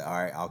away. I said,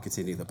 all right, I'll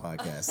continue the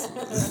podcast.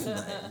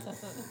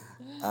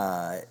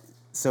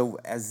 So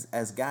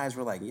as guys,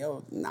 we're like,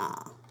 yo, nah,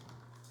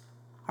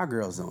 our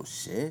girls don't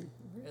shit.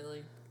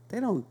 Really? They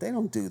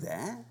don't do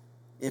that.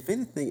 If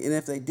anything, and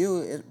if they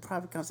do, it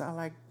probably comes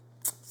out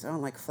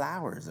sound like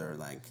flowers or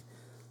like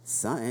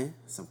something,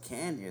 some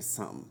candy or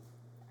something.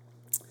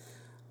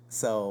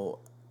 So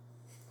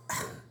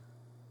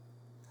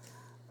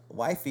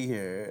wifey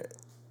here,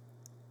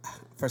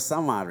 for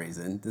some odd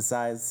reason,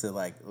 decides to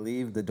like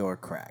leave the door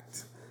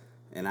cracked.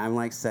 And I'm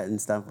like setting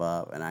stuff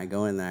up, and I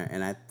go in there,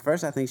 and at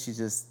first I think she's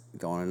just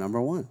going to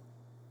number one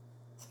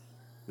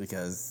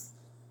because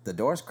the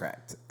door's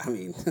cracked. I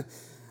mean,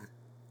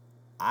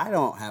 I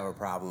don't have a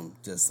problem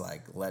just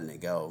like letting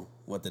it go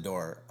with the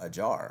door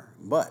ajar,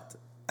 but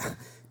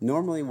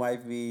normally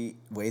wifey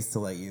waits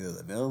till like either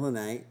the middle of the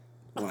night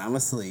when I'm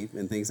asleep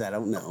and things I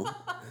don't know,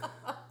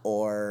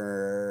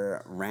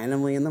 or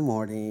randomly in the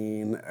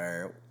morning,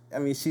 or I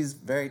mean, she's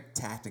very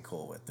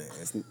tactical with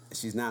it.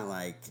 She's not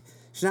like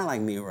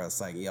me where it's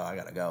like, yo, I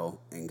gotta go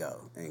and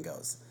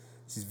goes.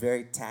 She's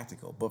very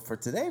tactical. But for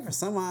today, for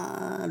some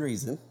odd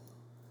reason,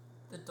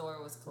 the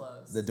door was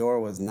closed. the door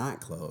was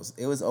not closed.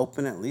 It was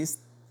open at least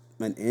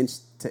an inch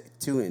to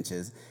 2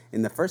 inches.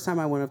 And the first time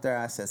I went up there,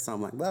 I said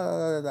something like, blah,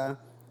 blah, blah, blah,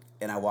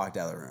 and I walked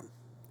out of the room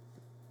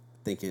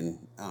thinking,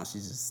 oh,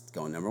 she's just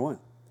going number one.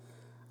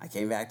 I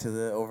came back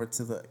over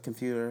to the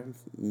computer,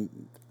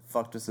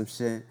 fucked with some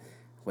shit,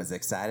 was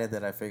excited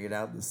that I figured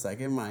out the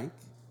second mic,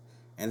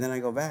 and then I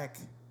go back.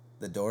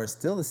 The door is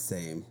still the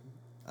same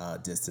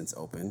distance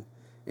open,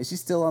 and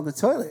she's still on the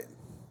toilet.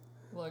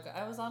 Look,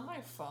 I was on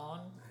my phone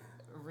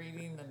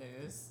reading the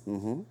news.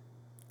 Mm-hmm.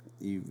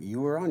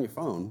 You were on your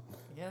phone.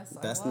 Yes,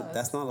 I was.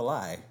 That's not a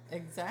lie.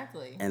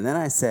 Exactly. And then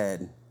I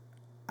said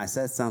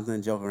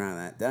something joking around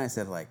that. Then I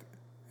said like,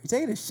 "You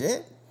taking a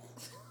shit?"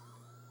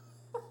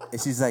 And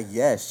she's like,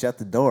 "Yes, shut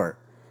the door."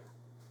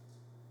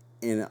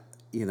 And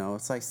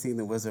it's like seeing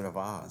the Wizard of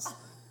Oz,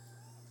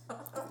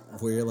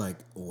 where you're like,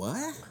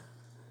 "What?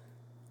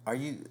 Are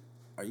you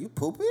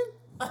pooping?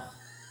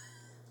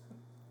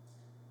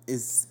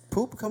 Is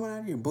poop coming out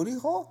of your booty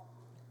hole?"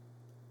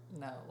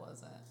 No, it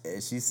wasn't.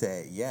 And she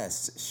said,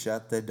 "Yes,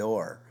 shut the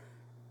door."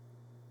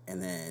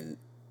 And then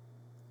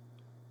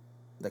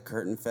the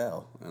curtain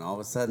fell, and all of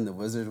a sudden the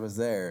wizard was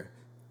there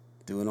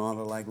doing all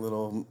the like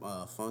little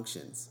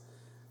functions.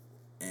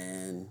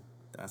 And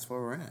that's where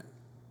we're at.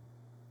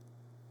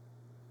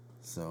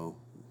 So,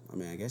 I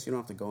mean, I guess you don't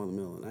have to go in the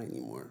middle of the night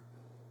anymore.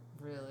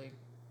 Really?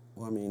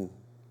 Well, I mean,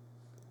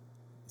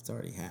 it's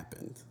already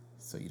happened.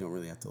 So you don't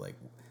really have to like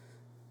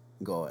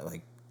go at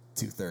like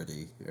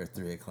 2:30 or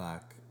 3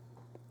 o'clock.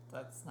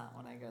 That's not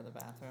when I go to the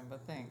bathroom,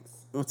 but thanks.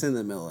 Well, it's in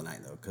the middle of the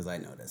night though, because I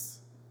notice.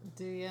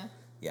 Do you?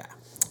 Yeah.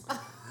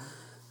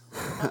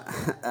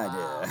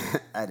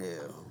 I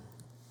do.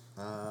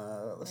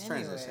 Let's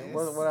transition.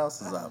 Anyways. What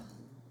else is up?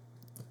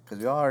 Because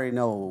we already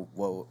know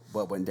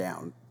what went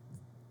down.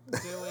 Do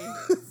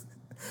we?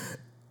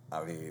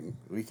 I mean,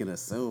 we can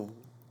assume.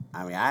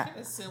 I mean, You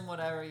can assume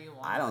whatever you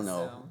want. I don't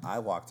know. Assume. I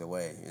walked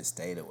away and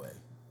stayed away.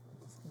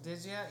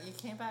 Did you? You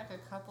came back a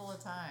couple of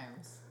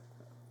times.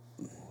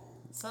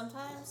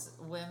 Sometimes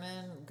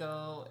women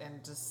go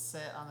and just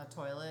sit on the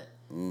toilet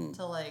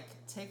to like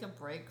take a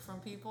break from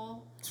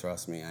people.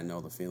 Trust me, I know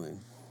the feeling.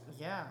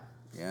 Yeah.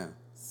 Yeah.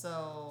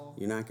 So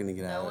You're not gonna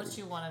get out. know of what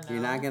you want to know.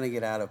 You're not gonna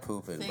get out of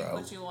pooping, think bro.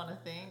 what you want to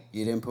think.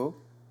 You didn't poop?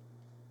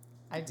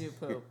 I do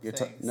poop.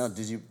 No,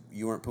 did you?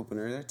 You weren't pooping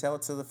earlier. Tell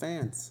it to the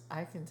fans.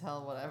 I can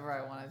tell whatever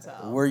I want to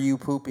tell. Were you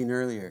pooping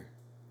earlier?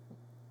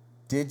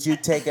 Did you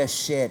take a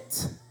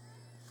shit?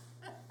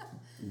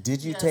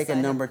 Did you Yes, take a I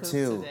had number poop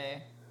 2?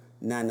 Today.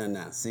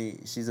 No. See,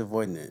 she's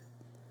avoiding it.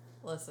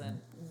 Listen,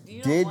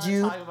 you Did don't want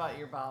you? to talk about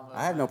your bowel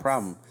movements. I have no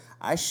problem.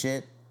 I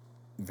shit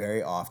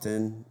very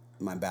often.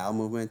 My bowel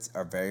movements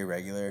are very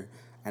regular,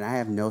 and I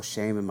have no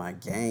shame in my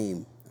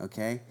game.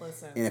 Okay.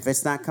 Listen. And if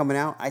it's not coming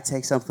out, I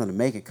take something to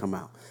make it come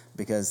out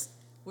because.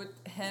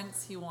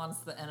 Hence, he wants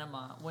the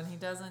enema when he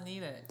doesn't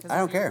need it. I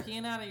don't care. If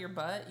you're peeing out of your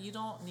butt, you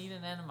don't need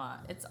an enema.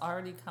 It's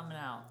already coming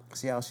out.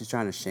 See how she's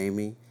trying to shame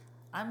me?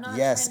 I'm not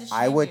Yes, trying to shame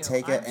I would you.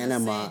 take I'm an just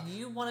enema. saying,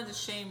 you wanted to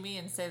shame me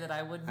and say that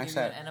I wouldn't give you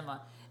an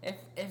enema.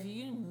 If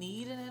you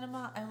need an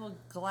enema, I will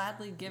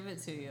gladly give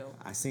it to you.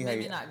 I see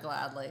Maybe how you, not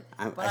gladly,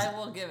 but I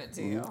will give it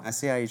to you. I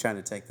see how you're trying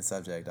to take the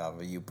subject off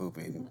of you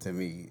pooping to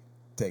me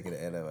taking an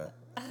enema.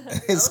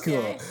 It's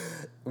Okay.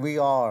 cool. We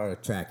all are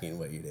tracking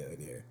what you're doing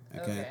here.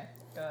 Okay.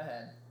 Go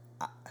ahead.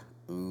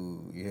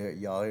 Ooh,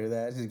 y'all hear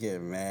that? She's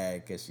getting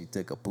mad because she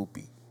took a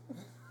poopy.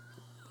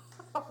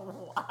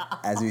 Wow.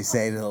 As we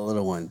say to the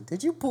little one,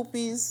 did you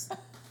poopies?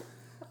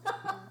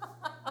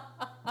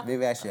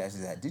 Maybe I should ask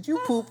you that. Did you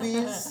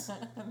poopies?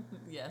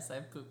 Yes, I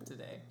pooped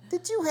today.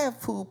 Did you have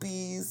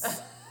poopies?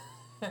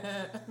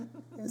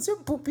 Is there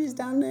poopies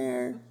down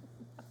there?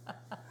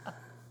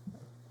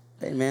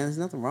 Hey man, there's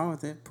nothing wrong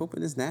with it.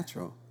 Pooping is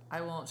natural.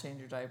 I won't change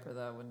your diaper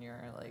though when you're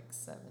like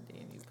 70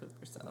 and you poop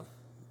yourself.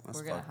 That's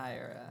We're gonna fucked-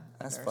 hire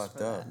a That's nurse fucked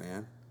for up, that.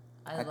 man.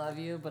 I love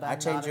you, but I I'm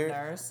change not your- a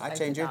nurse. I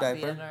change your cannot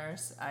be diaper. a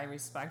nurse. I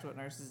respect what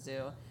nurses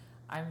do.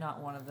 I'm not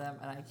one of them,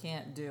 and I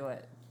can't do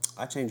it.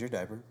 I change your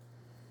diaper.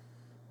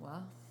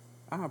 Well,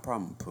 I don't have a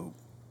problem with poop.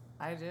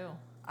 I do.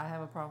 I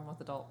have a problem with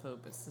adult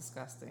poop. It's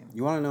disgusting.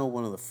 You want to know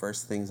one of the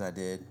first things I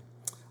did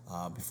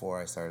before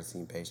I started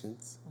seeing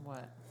patients?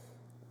 What?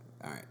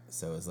 All right,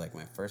 so it was like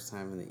my first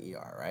time in the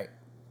ER, right?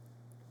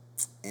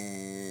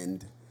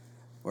 And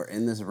we're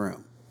in this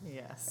room,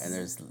 Yes. and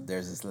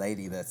there's this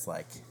lady that's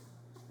like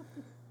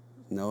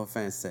No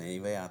offense to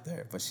anybody out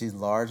there, but she's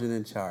large and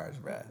in charge,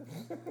 bruh.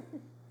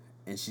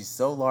 And she's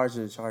so large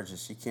and in charge that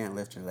she can't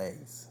lift her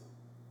legs.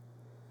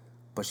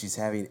 But she's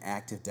having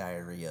active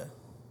diarrhea,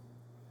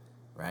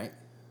 right?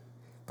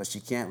 But she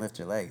can't lift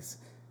her legs.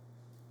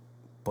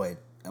 But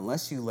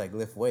unless you like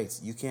lift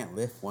weights, you can't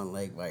lift one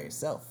leg by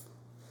yourself.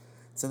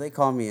 So they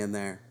call me in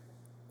there,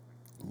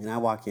 and I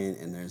walk in,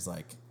 and there's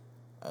like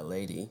a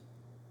lady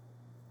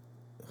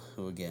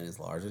who again is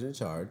larger than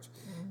charge,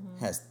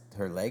 has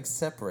her legs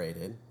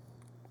separated.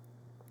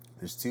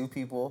 There's two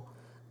people.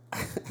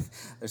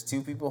 There's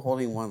two people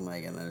holding one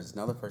leg, and there's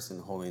another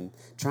person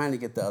trying to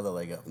get the other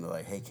leg up, and they're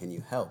like, "Hey, can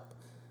you help?"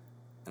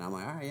 And I'm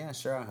like, "All right, yeah,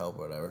 sure, I'll help,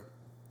 whatever."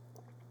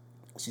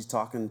 She's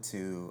talking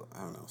to,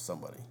 I don't know,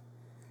 somebody.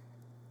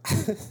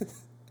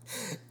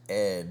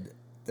 And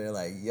they're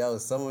like, "Yo,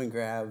 someone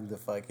grab the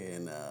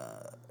fucking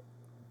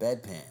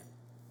bedpan."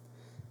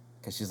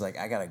 Because she's like,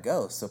 "I gotta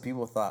go." So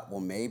people thought, well,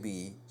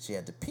 maybe she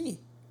had to pee.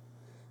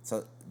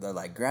 So they're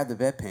like, "Grab the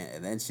bedpan."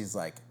 And then she's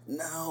like,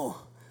 "No,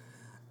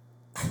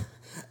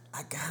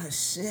 I gotta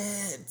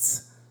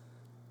shit.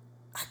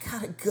 I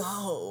gotta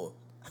go."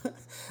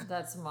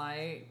 That's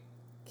my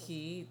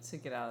key to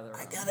get out of the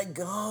room. "I gotta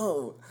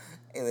go."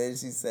 And then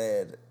she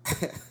said,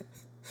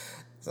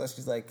 so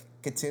she's like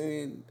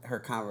continuing her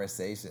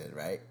conversation,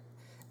 right?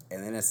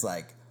 And then it's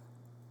like,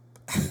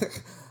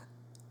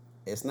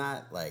 it's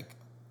not like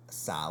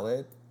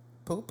solid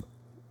poop.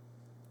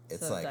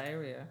 It's so like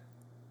diarrhea.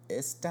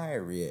 It's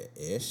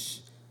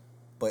diarrhea-ish.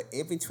 But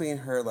in between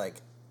her,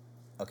 like,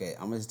 okay,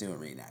 I'm just doing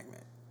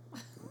reenactment.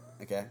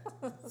 Okay?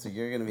 So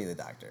you're going to be the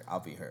doctor. I'll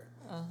be her.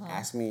 Uh-huh.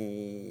 Ask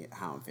me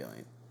how I'm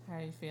feeling. How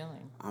are you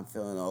feeling? I'm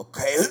feeling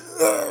okay.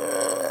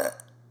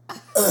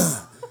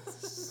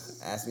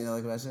 Ask me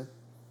another question.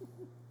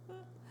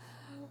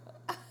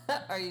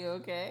 Are you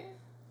okay?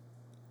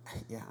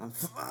 Yeah, I'm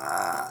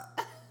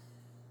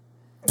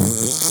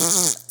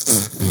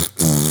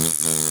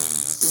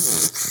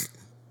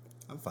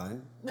I'm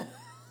fine. Can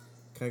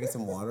I get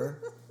some water?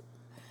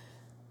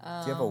 Do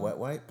you have a wet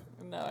wipe?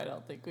 No, I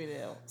don't think we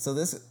do. So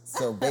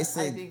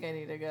basically, I think I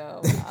need to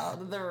go out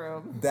of the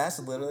room. That's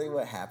literally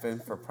what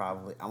happened for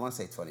probably, I want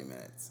to say 20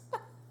 minutes.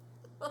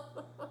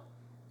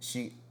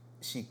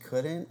 She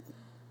couldn't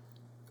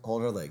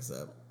hold her legs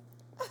up.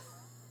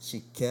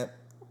 She kept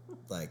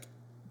like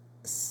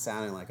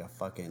sounding like a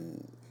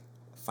fucking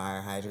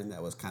fire hydrant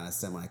that was kind of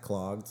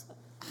semi-clogged,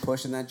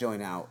 pushing that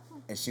joint out,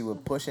 and she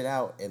would push it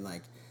out and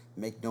like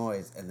make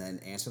noise and then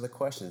answer the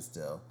question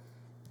still.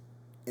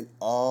 And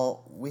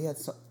we had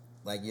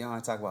like, you know how I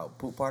talk about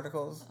poop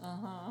particles?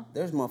 Uh-huh.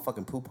 There's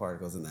motherfucking poop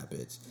particles in that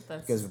bitch.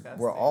 That's because disgusting.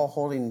 We're all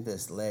holding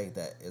this leg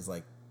that is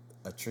like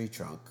a tree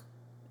trunk.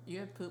 You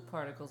had poop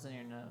particles in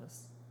your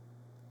nose.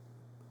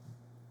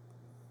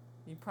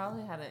 You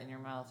probably had it in your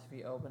mouth if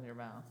you opened your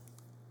mouth.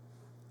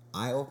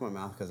 I opened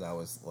my mouth because I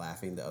was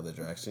laughing the other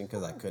direction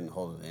because I couldn't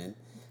hold it in.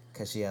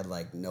 Because she had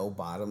like no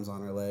bottoms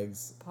on her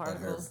legs.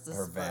 Particles and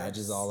her vag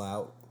is all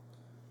out.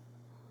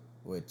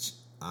 Which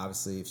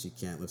obviously, if she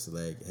can't lift the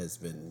leg, has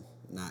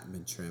not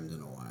been trimmed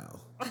in a while.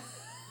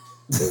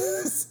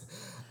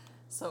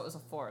 So it was a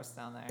forest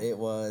down there. It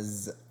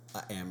was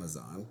an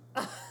Amazon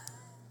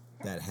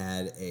that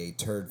had a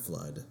turd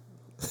flood.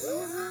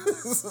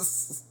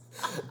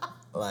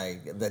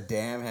 Like the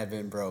dam had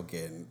been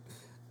broken.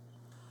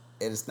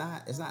 It's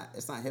not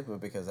HIPAA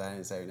because I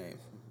didn't say her name,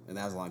 and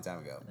that was a long time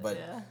ago. But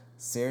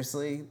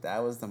seriously, that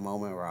was the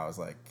moment where I was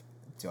like,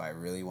 "Do I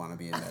really want to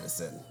be in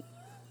medicine?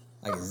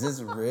 Like, is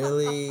this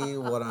really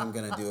what I'm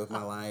gonna do with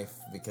my life?"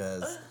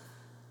 Because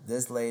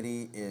this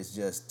lady is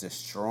just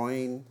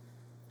destroying.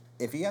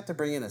 If you have to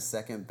bring in a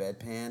second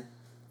bedpan,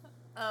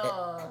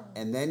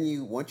 and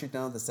then once you're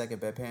done with the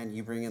second bedpan,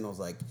 you bring in those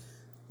like,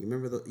 you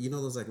remember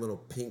those like little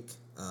pink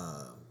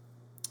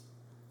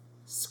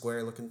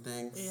square looking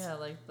things? Yeah,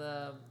 like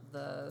the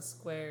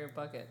square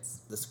buckets.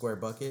 The square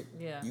bucket?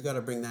 Yeah. You got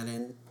to bring that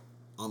in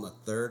on the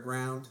third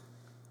round.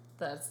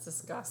 That's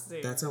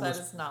disgusting. That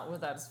is not what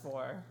that's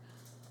for.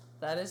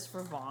 That is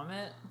for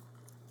vomit.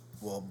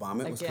 Well,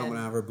 vomit was coming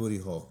out of her booty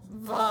hole.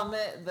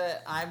 Vomit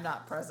that I'm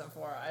not present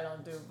for. I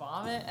don't do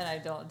vomit and I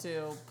don't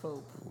do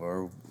poop.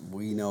 Or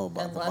we know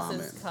about the vomit.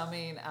 Unless it's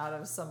coming out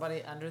of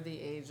somebody under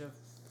the age of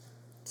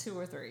 2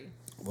 or 3.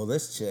 Well,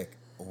 this chick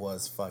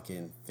was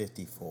fucking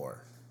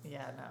 54.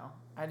 Yeah, no.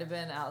 I'd have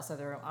been outside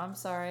the room. I'm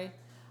sorry.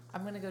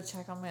 I'm going to go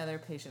check on my other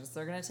patients.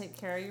 They're going to take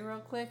care of you real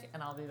quick,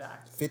 and I'll be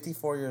back.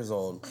 54 years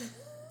old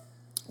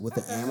with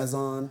the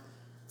Amazon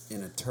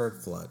in a turd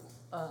flood.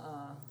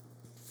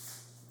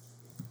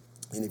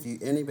 And if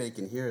anybody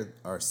can hear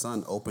our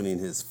son opening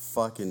his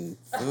fucking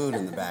food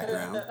in the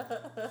background,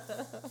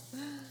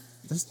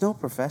 there's no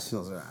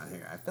professionals around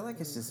here. I feel like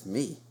it's just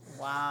me.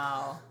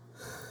 Wow.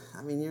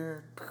 I mean,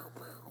 you're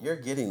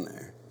getting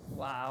there.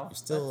 Wow.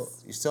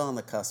 You're still on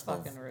the cusp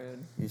of fucking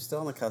rude. You're still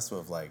on the cusp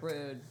of like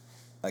rude.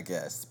 I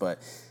guess. But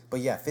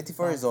yeah,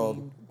 54 years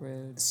old.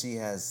 Rude.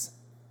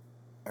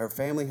 Her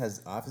family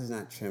has obviously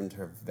not trimmed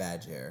her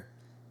vag hair.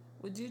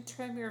 Would you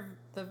trim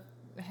the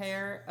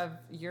hair of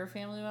your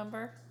family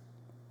member?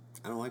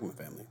 I don't like my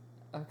family.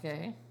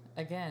 Okay.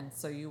 Again,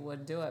 so you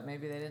wouldn't do it.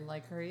 Maybe they didn't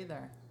like her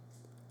either.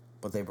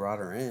 But they brought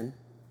her in.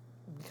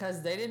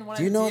 Because they didn't want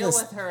Do to you know deal the-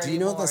 with her do you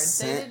know anymore. the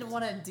scent- They didn't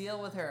want to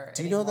deal with her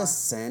Do you anymore. know the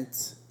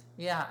scent?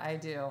 Yeah, I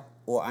do.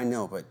 Well, I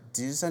know, but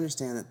do you just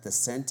understand that the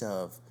scent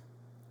of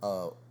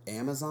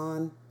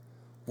Amazon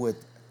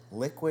with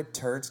liquid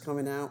turds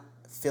coming out,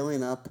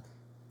 filling up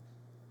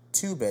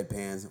 2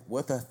 bedpans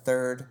with a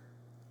 3rd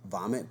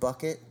vomit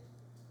bucket?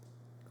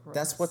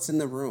 That's Gross. what's in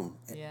the room.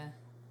 Yeah.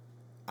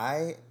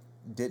 I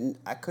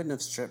couldn't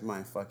have stripped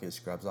my fucking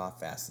scrubs off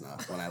fast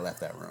enough when I left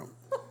that room.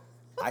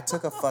 I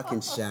took a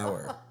fucking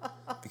shower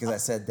because I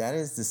said, that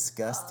is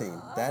disgusting.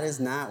 That is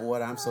not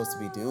what I'm supposed to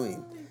be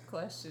doing. You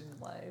questioned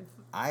life.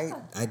 I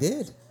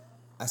did.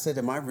 I said,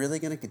 am I really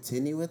going to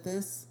continue with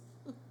this?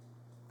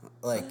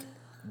 Like,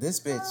 this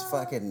bitch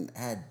fucking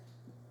had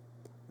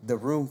the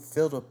room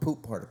filled with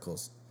poop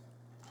particles.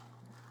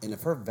 And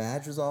if her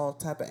vag was all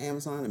type of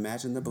Amazon,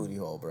 imagine the booty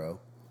hole, bro.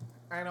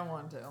 I don't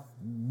want to.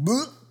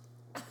 Boop.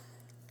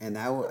 And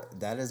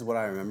that is what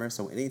I remember.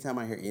 So anytime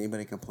I hear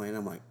anybody complain,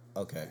 I'm like,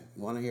 okay,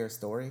 you want to hear a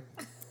story?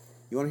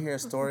 You want to hear a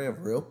story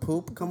of real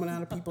poop coming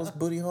out of people's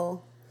booty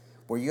hole?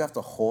 Where you have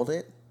to hold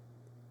it?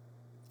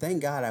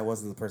 Thank God I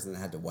wasn't the person that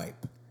had to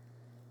wipe.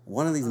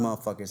 One of these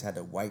motherfuckers had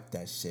to wipe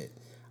that shit.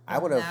 I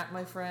would have. That,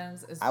 my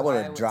friends, is I why would I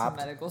have went dropped.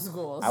 to medical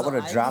school. I would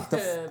have dropped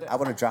could. I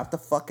would have dropped the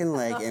fucking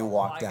leg and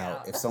walked Walk out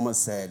out. if someone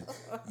said,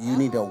 "You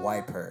need to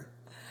wipe her.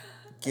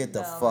 Get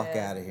the No, fuck man.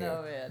 out of here."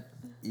 No,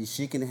 man.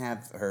 She can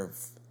have her.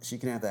 She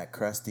can have that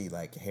crusty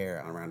like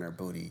hair around her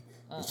booty,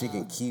 and she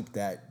can keep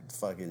that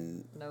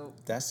fucking. Nope.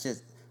 That's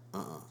just.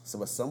 So,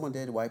 but someone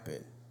did wipe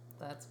it,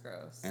 That's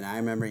gross. and I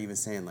remember even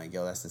saying like,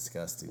 "Yo, that's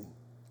disgusting."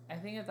 I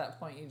think at that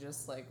point you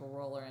just like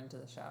roll her into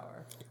the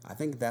shower. I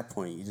think at that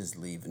point you just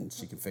leave and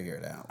she can figure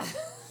it out.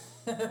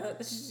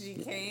 She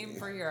came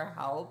for your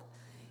help.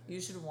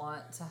 You should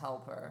want to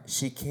help her.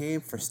 She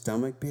came for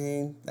stomach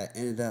pain that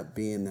ended up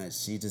being that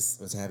she just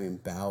was having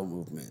bowel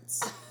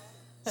movements.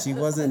 She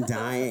wasn't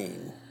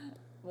dying.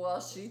 Well,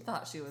 she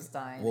thought she was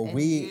dying. Well, and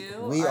we you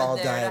all are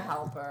there died. to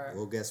help her.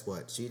 Well, guess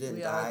what? She didn't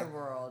We die. are the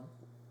world.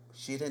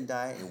 She didn't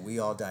die, and we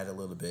all died a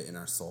little bit in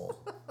our soul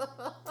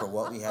for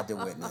what we had to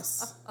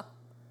witness.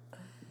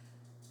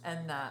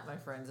 And that, my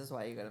friends, is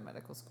why you go to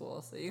medical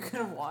school, so you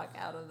can walk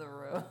out of the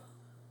room.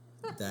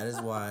 That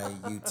is why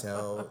you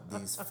tell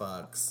these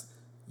fucks,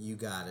 you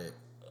got it.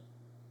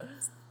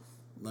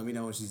 Let me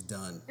know when she's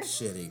done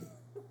shitting.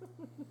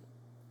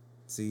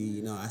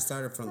 See, I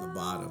started from the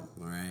bottom,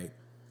 all right?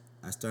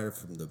 I started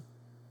from the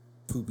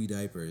poopy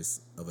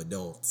diapers of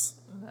adults.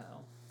 No.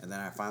 And then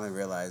I finally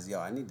realized, yo,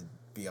 I need to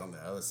be on the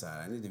other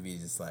side. I need to be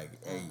just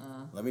like, hey,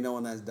 let me know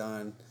when that's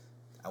done.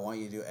 I want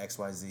you to do X,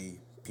 Y, Z.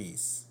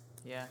 Peace.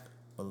 Yeah.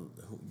 But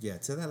yeah,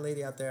 to that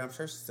lady out there, I'm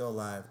sure she's still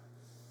alive.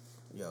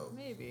 Yo,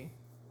 Maybe.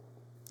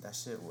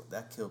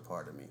 that killed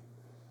part of me.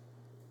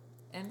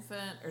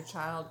 Infant or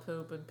child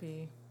poop and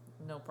pee,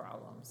 no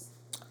problems.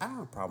 I don't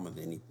have a problem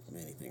with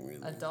anything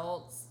really.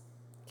 Adults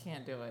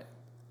can't do it.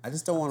 I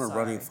just don't want a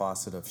running sorry.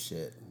 faucet of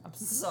shit. I'm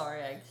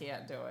sorry, I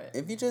can't do it.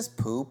 If you just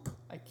poop,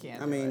 I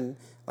can't. I mean,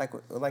 like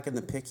in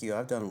the PICU,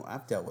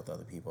 I've dealt with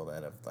other people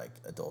that have like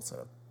adults that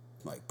have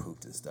like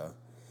pooped and stuff.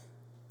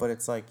 But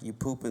it's like you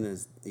poop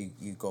and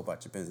you go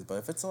about your business. But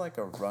if it's like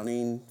a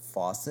running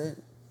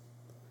faucet,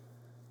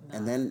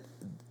 and then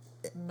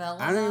melena,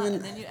 I don't even-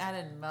 and then you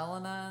added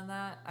melena in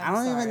that. I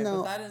don't even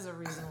know- But that is a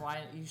reason why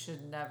you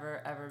should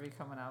never ever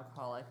become an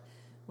alcoholic.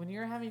 When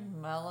you're having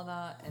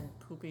melena and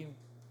pooping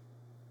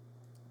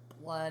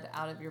blood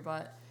out of your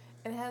butt,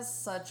 it has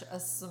such a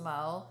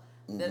smell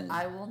that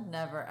I will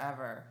never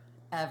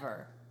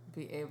ever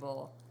be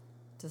able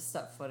to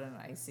step foot in an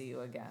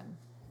ICU again.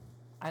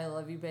 I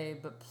love you, babe,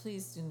 but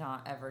please do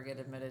not ever get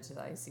admitted to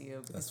the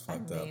ICU because I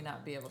fucked may up.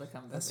 not be able to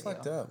come visit that's you.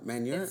 fucked up,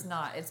 man. It's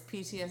not. It's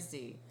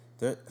PTSD.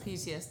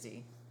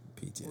 PTSD.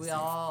 PTSD. We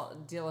all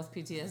deal with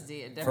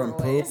PTSD in From different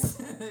poop?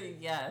 ways.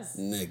 Yes.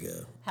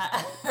 Nigga.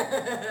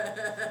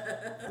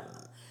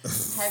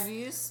 Have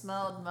you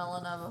smelled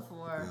melena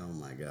before? Oh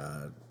my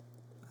god.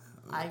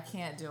 I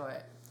can't do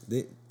it.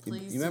 You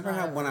Please remember do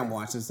how not when ever. I'm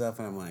watching stuff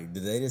and I'm like,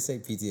 did they just say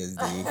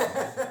PTSD?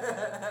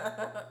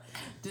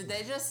 Did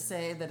they just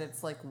say that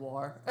it's like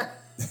war?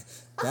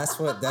 That's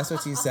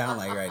what you sound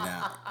like right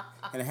now.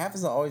 And it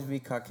happens to always be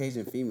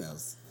Caucasian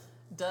females.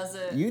 Does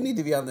it? You need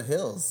to be on the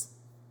hills.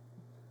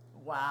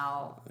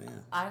 Wow. Yeah.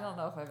 I don't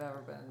know if I've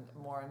ever been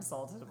more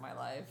insulted in my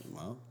life.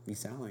 Well, you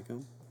sound like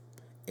them.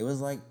 It was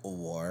like a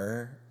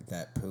war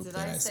that poop Did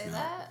that I I say smelled.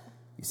 that?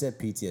 You said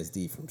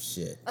PTSD from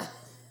shit.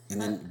 And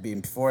then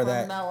before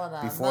that,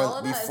 melena. before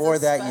Melena is before a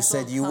that, you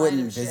special said you kind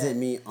wouldn't of visit shit.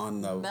 me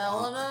on the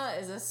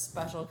Melena is a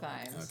special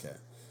kind. Okay,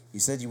 you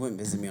said you wouldn't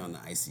visit me on the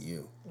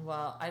ICU.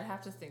 Well, I'd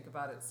have to think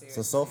about it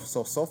seriously.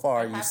 So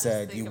far, I'd you have to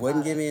said think you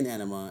wouldn't about give it. me an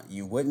enema.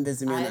 You wouldn't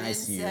visit me I in the didn't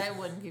ICU. say I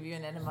wouldn't give you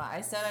an enema.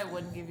 I said I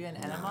wouldn't give you an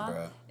enema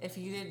bruh. if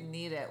you didn't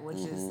need it, which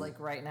is like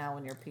right now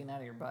when you're peeing out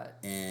of your butt.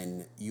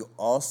 And you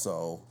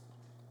also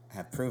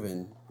have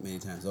proven many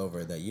times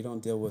over that you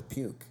don't deal with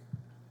puke.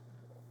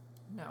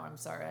 No, I'm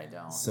sorry, I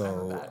don't. So-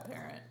 I'm a bad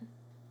parent.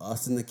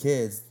 Us and the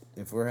kids,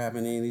 If we're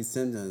having any of these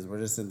symptoms,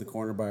 we're just in the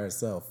corner by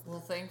ourselves.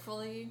 Well,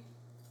 thankfully,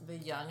 the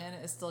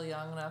youngin' is still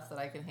young enough that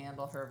I can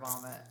handle her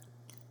vomit.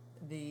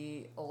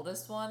 The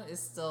oldest one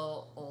is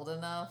still old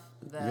enough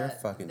that You're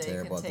fucking they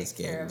terrible can at this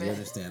take care game. of Do you it.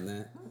 understand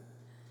that?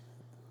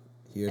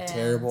 You're And-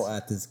 terrible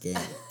at this game.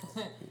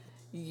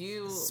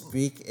 You,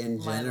 Speak in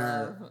my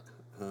general. love,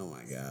 Oh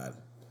my God.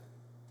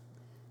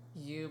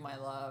 you, my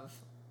love,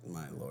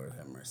 My Lord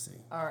have mercy.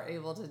 are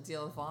able to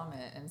deal with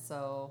vomit, and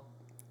so,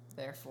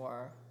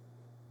 therefore,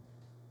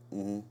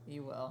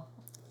 you will.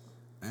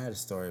 I had a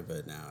story,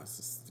 but now it's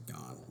just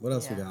gone. What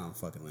else we Yeah. got on the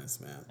fucking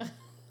list, man?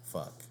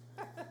 Fuck.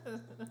 Why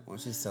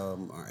don't you tell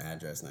them our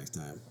address next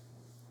time?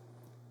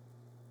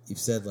 You've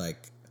said,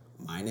 like,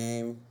 my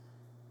name,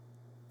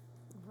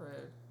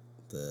 Rude.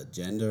 the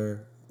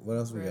gender. What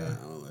else we got Right.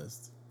 on the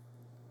list?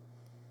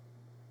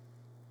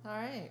 All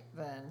right,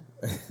 then.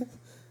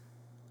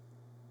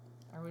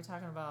 Are we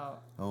talking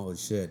about... Holy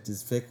shit.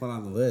 Just pick one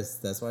on the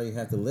list. That's why you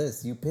have the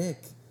list. You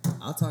pick.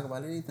 I'll talk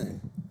about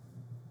anything.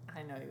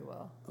 I know you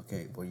will.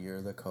 Okay, well,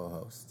 you're the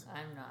co-host.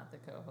 I'm not the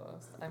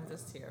co-host. I'm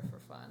just here for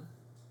fun.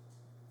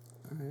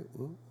 All right,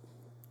 well,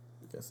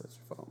 I guess that's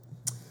your fault.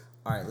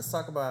 All right, let's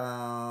talk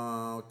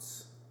about...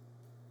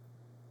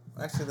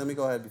 Actually, let me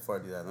go ahead before I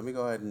do that. Let me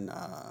go ahead and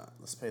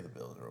let's pay the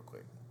bills real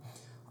quick.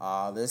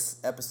 This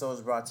episode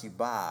is brought to you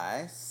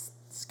by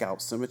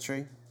Scalp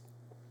Symmetry,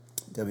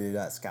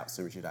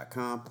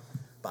 www.scalpsymmetry.com,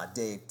 by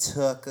Dave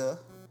Tucker,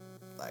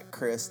 like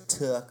Chris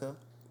Tucker,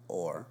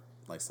 or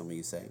like some of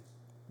you say,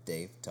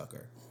 Dave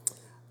Tucker.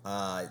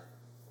 Like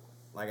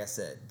I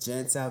said,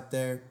 gents out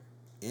there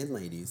and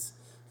ladies,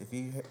 if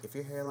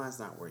your hairline's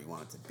not where you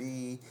want it to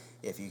be,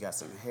 if you got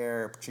some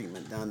hair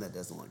treatment done that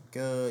doesn't look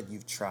good,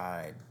 you've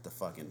tried the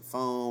fucking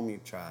foam,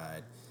 you've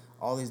tried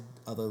all these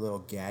other little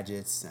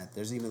gadgets.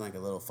 There's even like a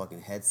little fucking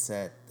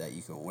headset that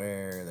you can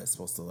wear that's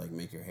supposed to like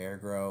make your hair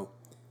grow.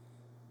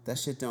 That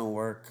shit don't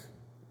work.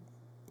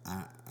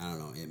 I don't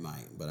know, it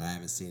might, but I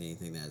haven't seen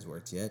anything that has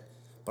worked yet.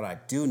 But I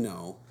do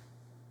know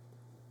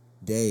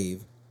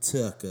Dave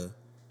Tucker,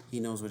 he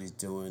knows what he's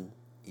doing.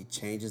 He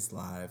changes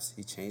lives.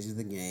 He changes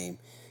the game.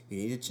 You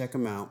need to check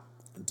him out,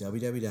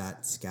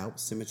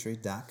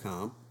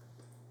 www.scalpsymmetry.com.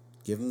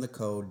 Give him the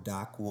code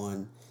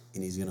DOC1,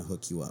 and he's going to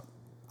hook you up.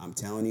 I'm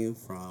telling you,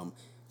 from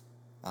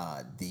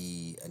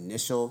the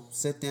initial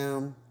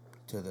sit-down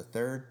to the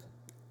third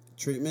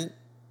treatment,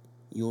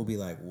 you will be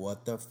like,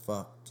 what the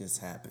fuck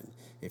just happened?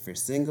 If you're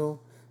single,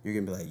 you're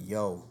going to be like,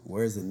 yo,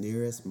 where's the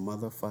nearest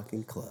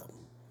motherfucking club?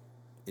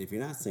 If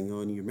you're not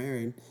single and you're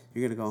married,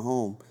 you're going to go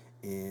home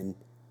and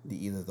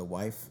either the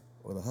wife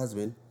or the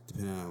husband,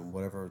 depending on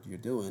whatever you're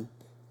doing,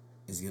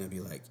 is going to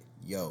be like,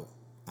 yo,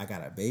 I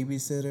got a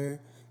babysitter.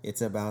 It's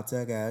about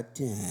to go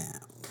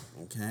down.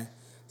 Okay?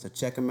 So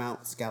check them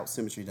out,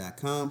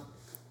 scalpsymmetry.com.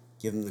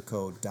 Give them the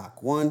code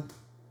DOC1.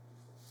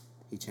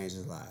 He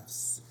changes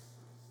lives.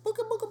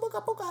 Booka, booka,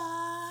 booka, booka.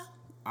 All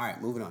right,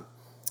 moving on.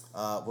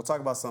 We'll talk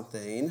about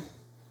something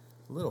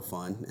a little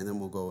fun, and then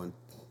we'll go and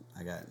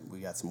we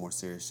got some more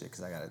serious shit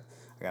because I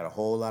got a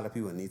whole lot of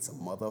people that need some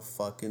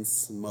motherfucking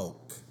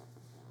smoke.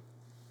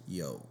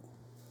 Yo,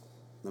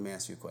 let me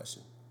ask you a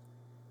question.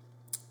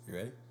 You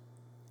ready?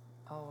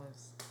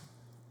 Always.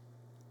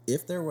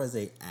 If there was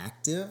a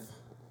active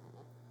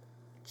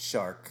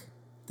shark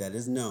that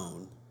is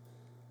known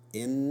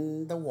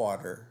in the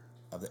water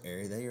of the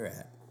area that you're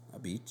at, a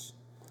beach,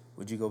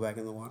 would you go back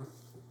in the water?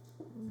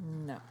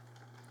 No.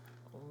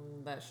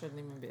 That shouldn't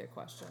even be a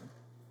question.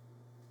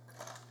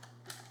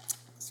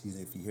 Excuse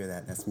me if you hear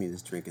that. That's me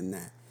just drinking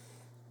that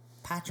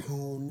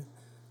Patron.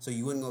 So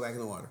you wouldn't go back in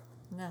the water?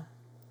 No.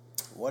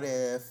 What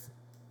if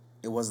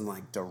it wasn't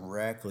like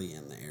directly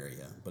in the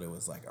area, but it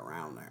was like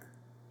around there?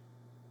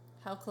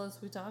 How close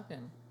we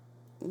talking?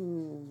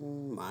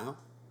 Mile?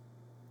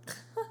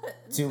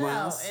 2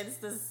 miles? No, it's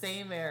the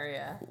same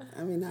area.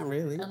 I mean, not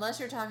really. Unless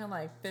you're talking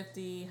like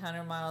 50,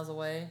 100 miles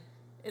away,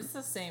 it's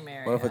the same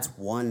area. What if it's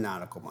 1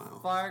 nautical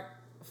mile?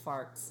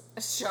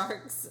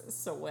 Sharks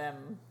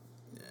swim.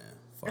 Yeah,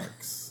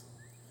 farks.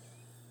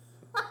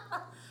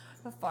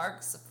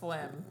 Farks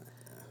swim.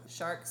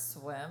 Sharks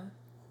swim.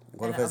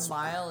 What And if it's a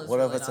mile is what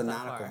really if it's a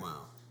not that nautical far.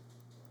 mile?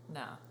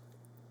 No.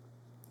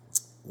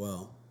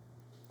 Well,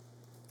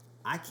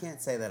 I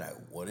can't say that I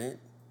wouldn't,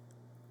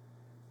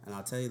 and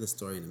I'll tell you the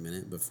story in a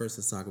minute. But first,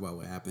 let's talk about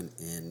what happened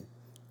in,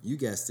 you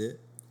guessed it,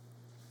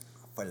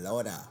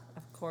 Florida.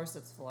 Of course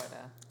it's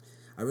Florida.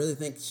 I really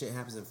think shit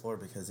happens in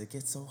Florida because it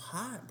gets so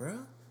hot, bro.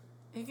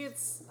 It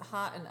gets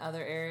hot in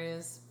other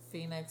areas.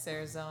 Phoenix,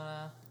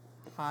 Arizona,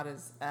 hot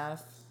as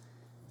F.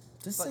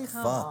 Just But say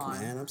come fuck, on.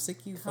 man. I'm sick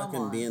of you Come fucking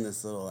on. being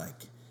this little, like,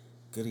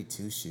 goody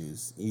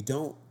two-shoes.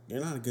 You're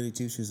not a goody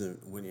two-shoes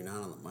when you're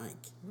not on the mic.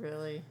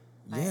 Really?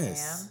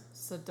 Yes. I am.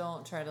 So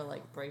don't try to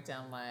like break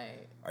down my...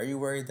 Are you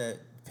worried that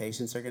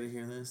patients are going to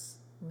hear this?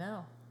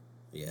 No,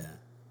 Yeah.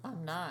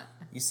 I'm not.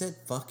 You said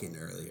fucking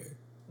earlier.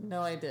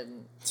 No, I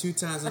didn't. 2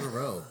 times in a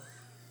row.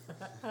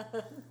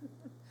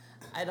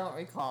 I don't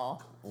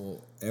recall.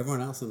 Well,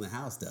 everyone else in the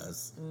house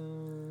does.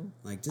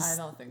 Like, just I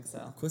don't think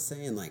so. quit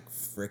saying like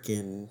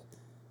frickin'.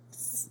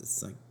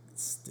 It's like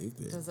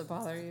stupid. Does it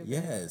bother you?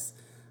 Yes.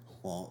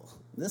 Well,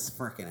 this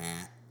freaking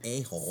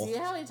a-hole. See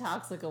how he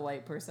talks like a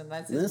white person?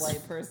 That's his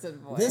white person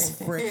voice. This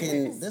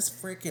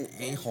freaking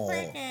a-hole.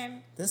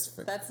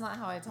 That's not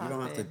how I talk. You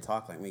don't have to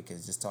talk like me,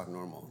 because just talk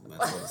normal.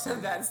 That's what it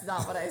sounds That's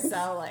not what I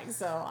sound like.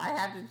 So I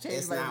have to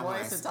change my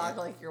voice to talk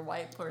like your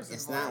white person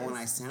It's voice. not when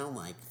I sound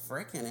like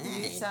freaking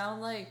A. You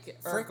sound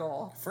like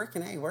Urkel.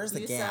 Freaking A. Where's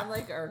the You Gap? sound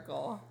like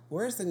Urkel.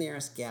 Where's the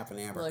nearest Gap in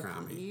Look,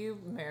 Abercrombie? you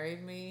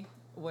married me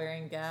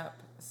wearing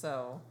Gap,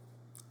 so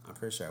I'm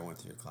pretty sure I went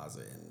through your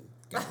closet and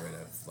got rid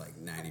of like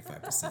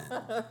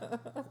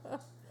 95%.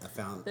 I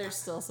found there's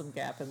still some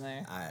Gap in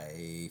there.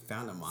 I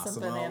found a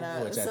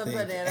Massimo, Some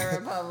Banana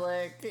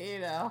Republic. You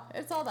know,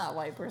 it's all that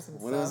white person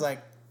when stuff. it was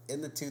like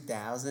in the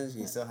 2000s,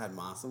 you still had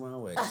Massimo,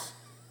 which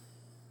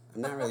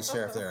I'm not really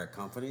sure if they're a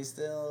company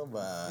still,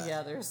 but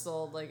yeah, they're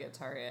sold like at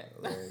Target.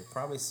 they're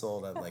probably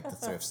sold at like the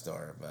thrift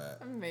store.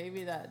 But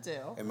Maybe that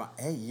too.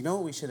 hey, you know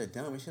what we should have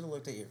done? We should have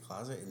looked at your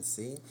closet and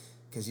seen,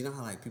 because you know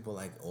how like people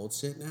like old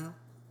shit now.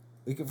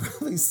 We could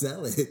probably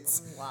sell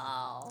it.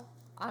 Wow.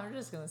 I'm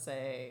just gonna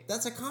say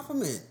That's a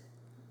compliment.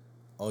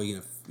 Oh,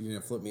 you're gonna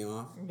flip me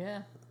off?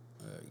 yeah.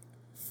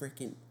 Frick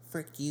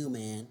you,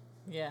 man.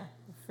 Yeah.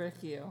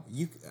 Frick you.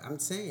 I'm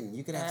saying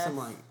you could have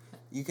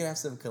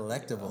some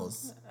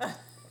collectibles. How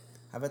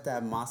about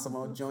that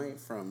Massimo joint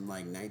from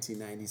like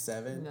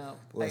 1997? No,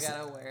 I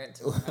gotta wear it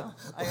tomorrow.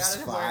 I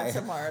gotta wear it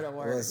tomorrow to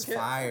work. It was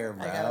fire,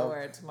 bro. I gotta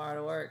wear it tomorrow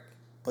to work.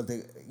 But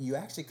you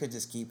actually could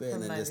just keep it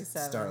From and then just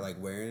 97. start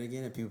like wearing it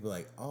again, and people be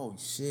like, "Oh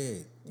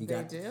shit, do.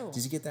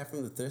 Did you get that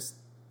from the thrift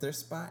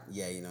spot?"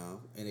 Yeah, you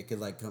know, and it could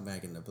like come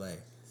back into play.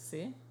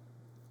 See?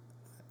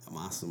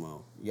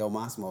 Massimo,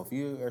 if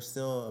you are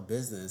still a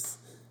business,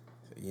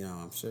 you know,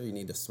 I'm sure you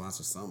need to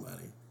sponsor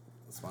somebody.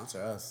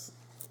 Sponsor us.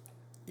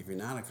 If you're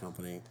not a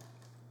company,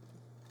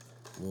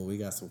 well, we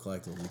got some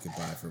collectibles you could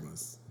buy from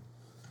us.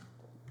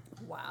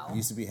 Wow. It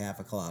used to be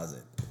half a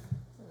closet.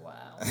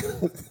 Wow.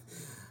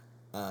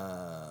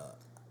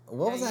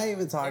 What was I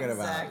even talking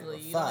about? Exactly.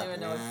 You don't even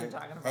know what you're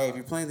talking about. Hey, if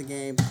you're playing the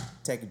game,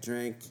 take a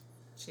drink.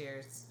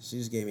 Cheers. She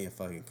just gave me a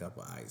fucking cup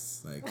of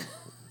ice. Like,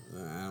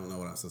 I don't know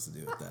what I'm supposed to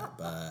do with that.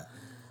 But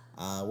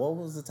what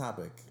was the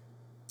topic?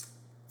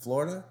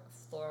 Florida?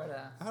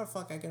 Florida. How the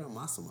fuck I get on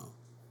Massimo?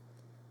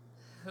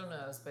 Who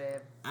knows,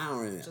 babe? I don't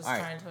really know. Just All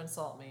trying to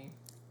insult me.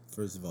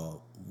 First of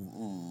all,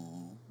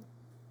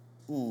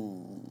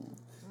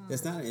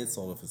 it's not an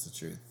insult if it's the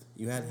truth.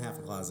 You had half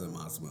a closet of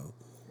Massimo.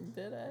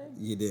 Did I?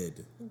 You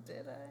did.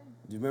 Did I?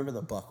 Do you remember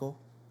the Buckle?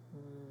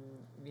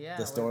 Yeah.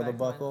 The store, the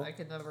Buckle? I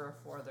could never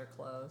afford their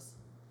clothes.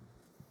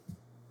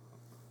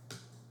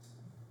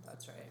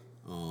 That's right.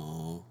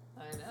 Oh,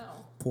 I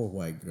know. poor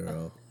white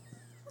girl.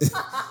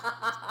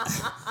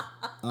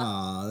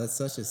 Aw, that's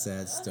such a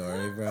sad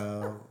story,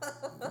 bro.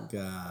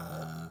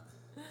 God.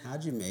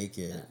 How'd you make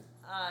it?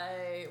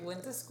 I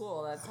went to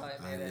school. That's how I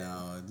made it. I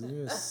know.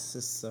 Dude, it's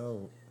just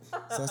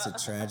such a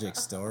tragic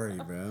story,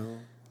 bro.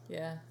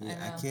 Yeah, I know.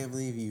 I can't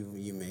believe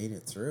you made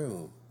it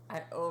through.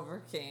 I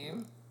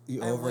overcame.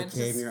 You I went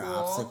to overcame your school.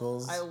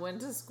 obstacles. I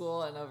went to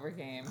school and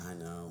overcame. I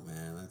know,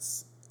 man.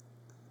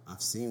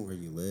 I've seen where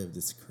you lived.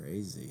 It's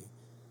crazy.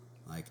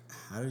 Like,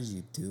 how did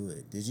you do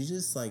it? Did you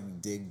just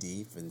like dig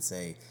deep and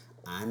say,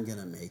 "I'm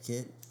gonna make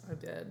it"? I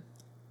did.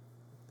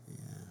 Yeah.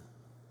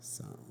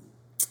 So.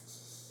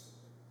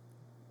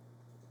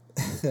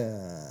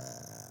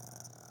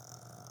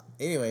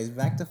 Anyways,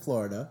 back to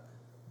Florida.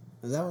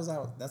 That's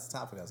the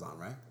topic I was on,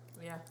 right?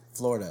 Yeah.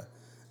 Florida.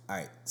 All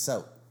right.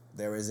 So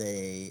there was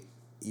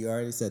you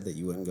already said that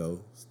you wouldn't go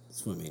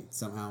swimming.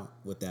 Somehow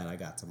with that, I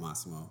got to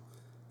Massimo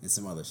and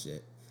some other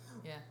shit.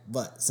 Yeah.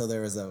 But so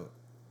there was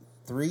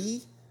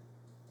 3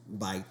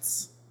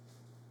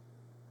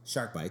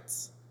 shark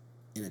bites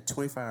in a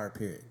 24-hour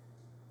period.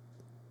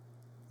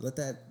 Let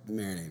that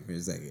marinate for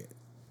a second.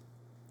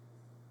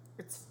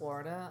 It's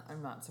Florida.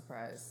 I'm not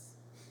surprised.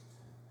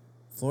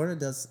 Florida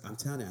does, I'm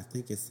telling you, I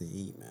think it's the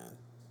heat, man.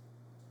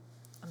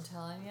 I'm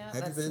telling you, Have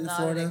that's you been to not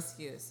Florda? an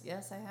excuse.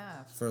 Yes, I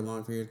have. For a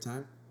long period of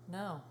time?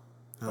 No.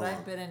 How But long?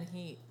 I've been in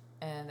heat,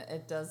 and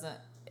it doesn't...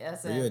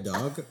 Are you a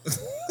dog?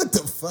 What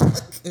the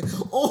fuck?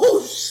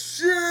 Oh,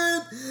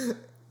 shit!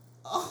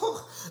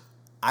 Oh.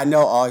 I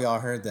know all y'all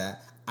heard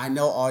that. I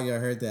know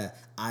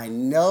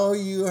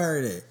you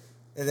heard it.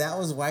 And that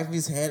was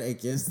Wifey's head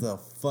against the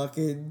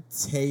fucking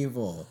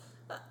table.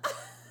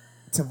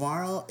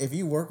 Tomorrow, if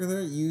you work with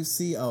her, you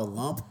see a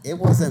lump. It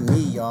wasn't me,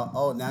 y'all.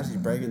 Oh, now she's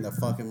breaking the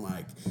fucking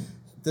mic.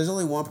 There's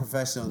only one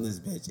professional in this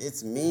bitch.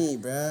 It's me,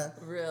 bruh.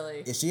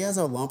 Really? If she has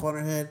a lump on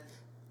her head,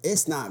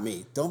 it's not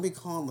me. Don't be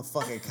calling the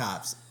fucking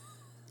cops.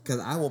 Because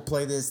I will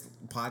play this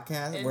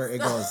podcast where it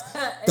goes,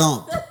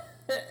 thump.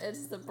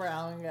 It's the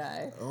brown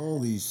guy.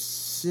 Holy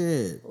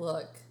shit.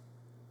 Look,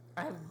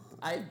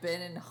 I've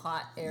been in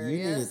hot areas.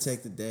 You need to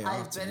take the day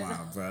off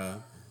tomorrow,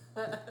 bruh.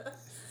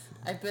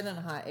 I've been in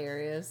hot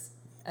areas,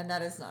 and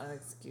that is not an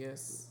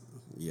excuse.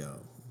 Yo.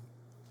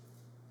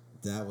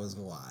 That was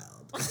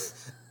wild.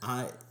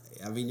 I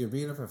mean, you're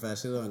being a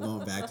professional and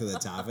going back to the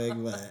topic,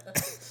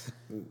 but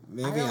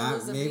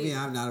maybe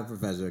I'm not a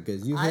professional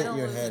because you hit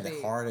your head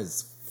hard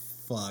as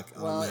fuck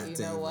on Well, that you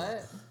table. know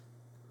what?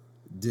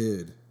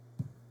 Dude.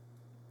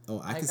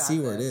 Oh, I can got see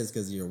where it this. is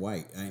because you're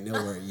white. I know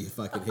where you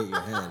fucking hit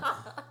your head.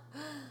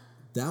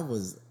 That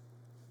was...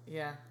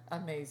 Yeah,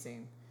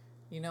 amazing.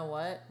 You know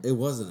what? It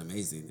wasn't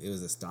amazing. It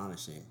was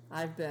astonishing.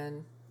 I've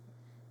been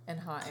in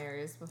hot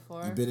areas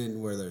before. You've been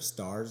in where there's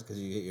stars because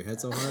you hit your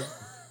head so hard?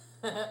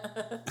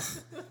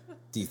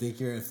 Do you think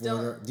you're in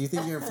Florida? Do you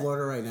think you're in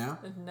Florida right now?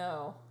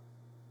 No.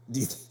 Do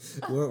you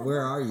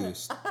where are you?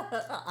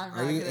 I'm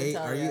Are not you gonna eight?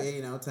 tell Are ya.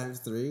 you A&O times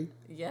 3?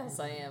 Yes,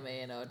 I am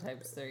A&O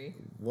times 3.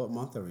 What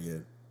month are we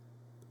in?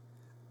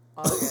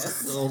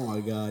 August. Oh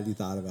my God! You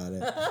thought about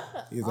it.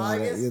 You thought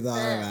it. You thought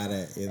 5th. about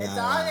it. You It's thought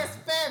about August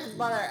 5th,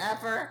 mother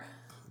effer. it.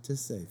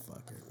 Just say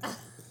fucker,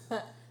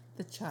 man.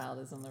 The child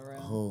is in the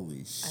room. Holy I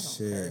don't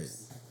shit!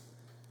 curse.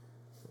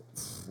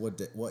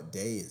 What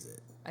day is it?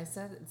 I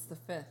said it's the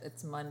 5th.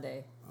 It's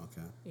Monday.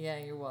 Okay, Yeah,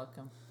 you're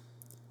welcome.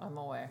 I'm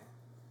aware.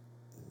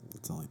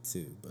 it's only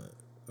 2, but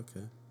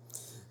okay.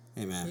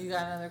 Hey man, You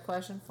got another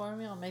question for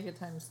me? I'll make it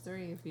times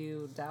 3 if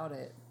you doubt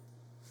it.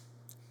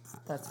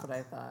 That's what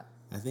I thought.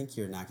 I think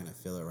you're not gonna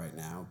feel it right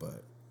now,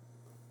 but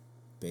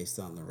based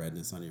on the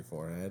redness on your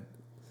forehead,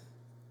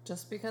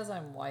 Just because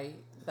I'm white,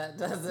 that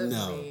doesn't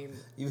no, mean.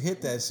 you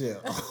hit that shit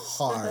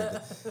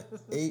hard.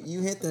 You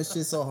hit that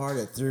shit so hard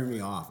it threw me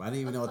off. I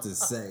didn't even know what to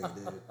say,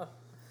 dude.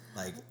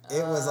 Like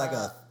it was like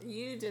a.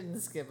 You didn't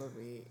skip a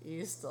beat.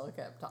 You still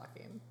kept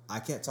talking. I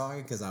kept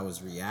talking because I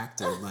was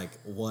reacting. Like,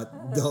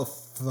 what the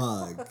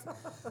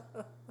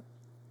fuck?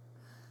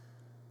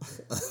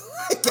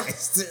 Like,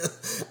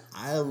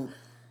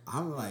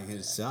 I'm like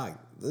in shock.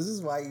 This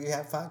is why you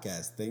have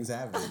podcasts. Things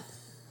happen.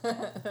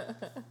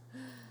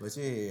 But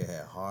you hit your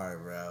head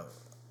hard, bro.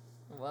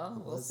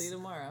 Well, we'll see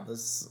tomorrow.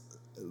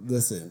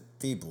 Listen,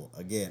 people.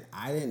 Again,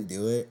 I didn't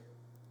do it.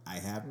 I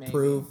have Maybe.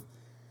 proof.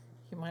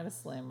 You might have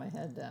slammed my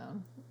head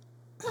down.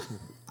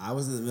 I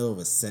was in the middle of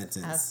a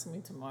sentence. Ask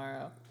me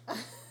tomorrow.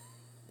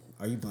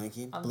 Are you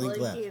blinking? I'm Blink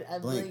blinking. left.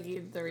 I'm Blink.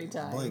 blinking 3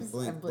 times. Blink. I'm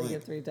blinking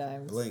Blink. 3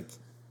 times. Blink.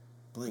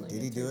 Blink.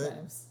 Did he Blinking do 3 it?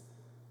 times.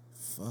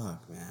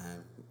 Fuck,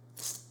 man.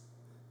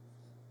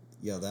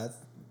 Yo,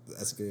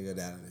 that's gonna go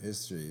down in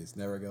history. It's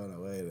never going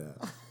away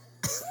now.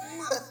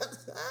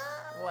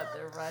 What,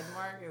 the red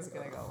mark is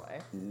gonna go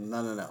away?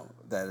 No.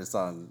 That it's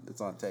on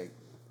tape.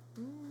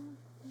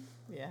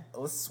 Yeah.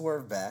 Let's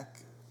swerve back.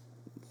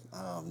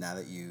 Now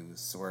that you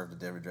swerved a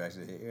different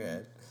direction to hit your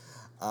head.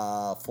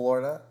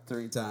 Florida,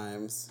 3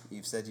 times.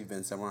 You've said you've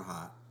been somewhere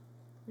hot.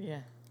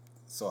 Yeah.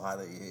 So hot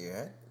that you hit your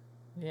head?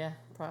 Yeah,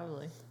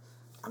 probably.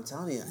 I'm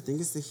telling you, I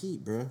think it's the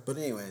heat, bro. But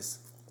anyways,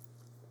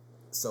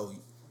 so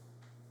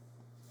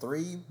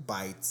 3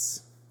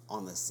 bites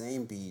on the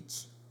same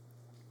beach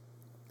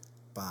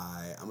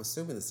by, I'm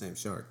assuming the same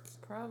shark.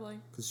 Probably.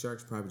 Because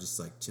sharks probably just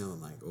like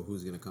chilling, like, oh,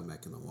 who's going to come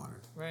back in the water?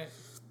 Right.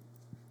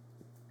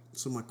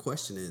 So my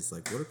question is,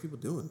 like, what are people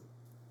doing?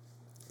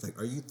 Like,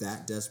 are you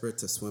that desperate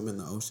to swim in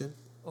the ocean?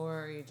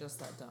 Or are you just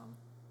that dumb?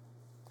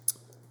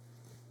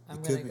 I'm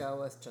It going could to be. go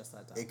with just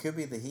that dumb. It could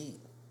be the heat.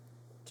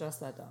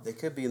 Just that dumb. They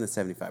could be in the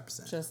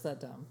 75%. Just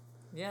that dumb.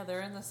 Yeah,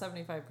 they're in the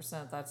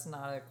 75%. That's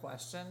not a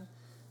question.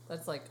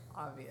 That's like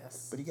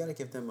obvious. But you got to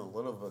give them a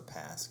little of a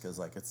pass because,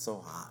 like, it's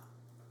so hot.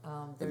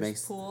 There's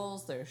makes-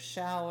 pools, there's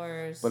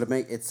showers. But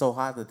it's so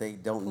hot that they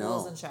don't pools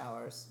know. and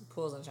showers.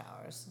 Pools and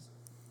showers.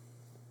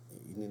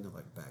 You need to,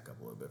 like, back up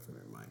a little bit from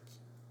your mic.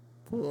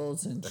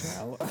 Pools and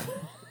showers.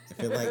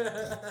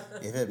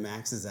 If it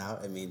maxes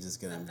out, it means it's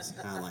going to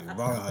sound like...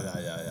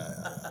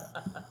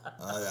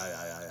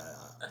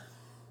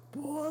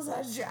 Pools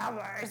and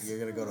showers. You're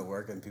going to go to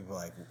work and people are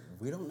like,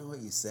 we don't know what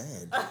you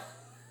said.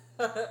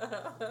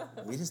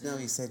 We just know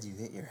you said you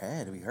hit your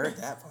head. We heard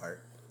that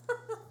part.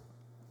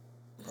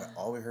 But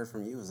all we heard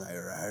from you was like...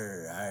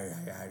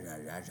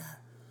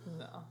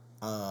 No.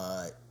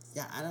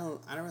 Yeah, I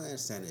don't really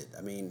understand it.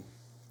 I mean,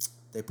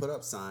 they put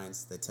up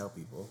signs. They tell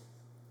people.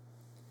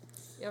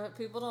 Yeah, but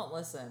people don't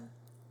listen.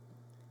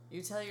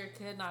 You tell your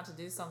kid not to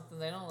do something,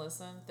 they don't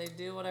listen. They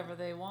do whatever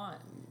they want.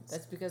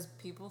 That's because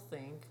people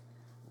think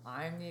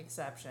I'm the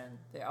exception.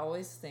 They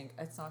always think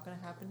it's not going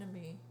to happen to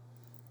me.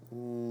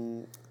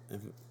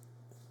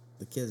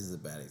 The kids is a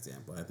bad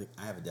example. I think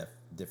I have a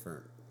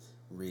different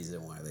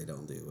reason why they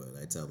don't do what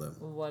I tell them.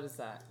 What is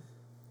that?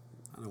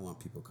 I don't want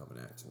people coming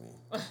after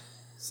me.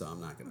 So I'm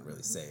not going to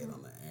really say it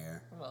on the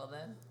air. Well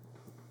then.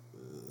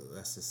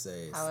 Let's just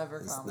say it's, However,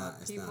 it's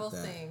not people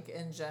that. think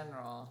in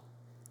general.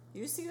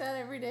 You see that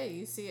every day.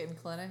 You see it in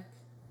clinic.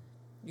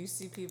 You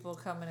see people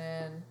coming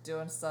in,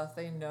 doing stuff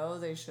they know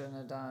they shouldn't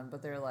have done,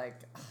 but they're like,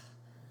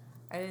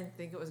 I didn't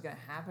think it was going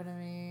to happen to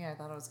me. I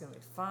thought it was going to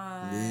be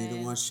fine.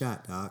 $1,000,001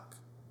 shot, Doc.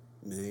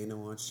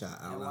 $1,000,001 shot.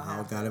 I don't know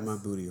how it got in my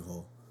booty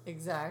hole.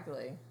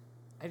 Exactly.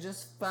 I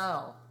just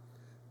fell.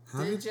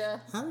 How Did ya?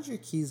 How did your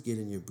keys get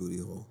in your booty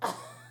hole?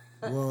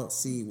 Well,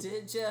 see,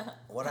 Did ya?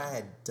 what I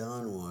had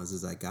done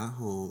was I got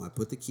home, I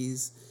put the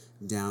keys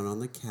down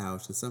on the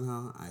couch, and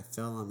somehow I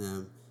fell on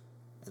them,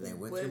 and they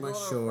went through my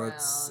Wiggled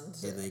shorts,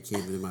 around. and they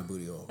came into my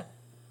booty hole.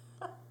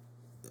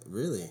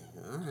 Really?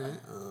 All right.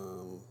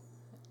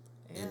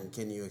 Yeah. And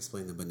can you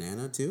explain the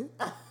banana too?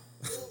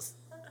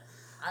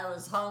 I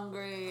was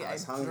hungry. I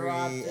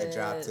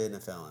dropped it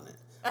and fell in it.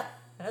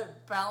 It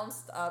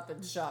bounced up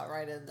and shot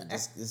right in there.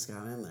 Just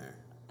got in there.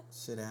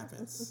 Shit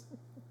happens.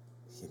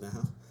 You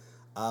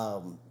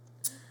know?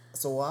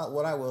 So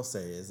what I will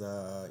say is,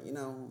 you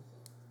know,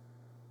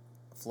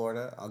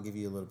 Florida, I'll give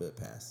you a little bit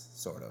pass,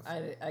 sort of.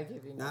 I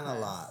give you no Not pass. a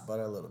lot, but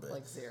a little bit.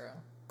 Like 0.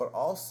 But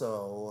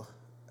also,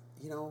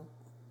 you know,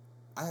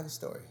 I have a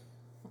story.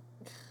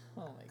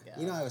 Oh my god.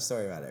 You know I have a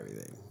story about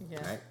everything.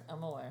 Yeah, right?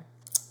 I'm aware.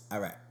 All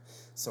right.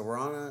 So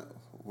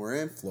we're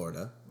in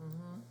Florida.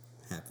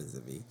 Mm-hmm. Happens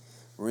to be.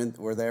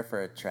 We're there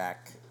for a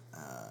track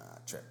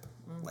trip.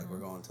 Mm-hmm. Like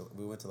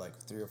we went to like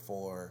 3 or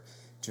 4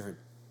 different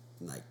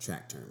like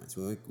track tournaments.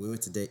 We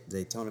went to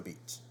Daytona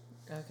Beach.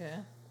 Okay.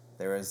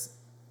 There was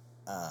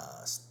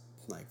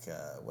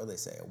what do they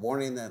say? A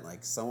warning that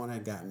like someone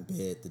had gotten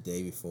bit the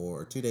day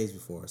before or 2 days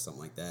before or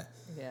something like that.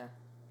 Yeah.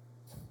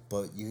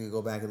 But you could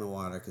go back in the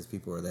water because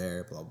people were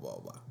there, blah, blah,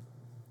 blah.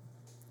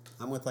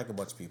 I'm with like a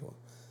bunch of people.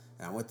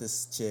 And I'm with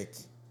this chick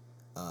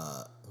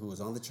who was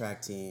on the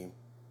track team,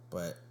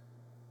 but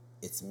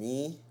it's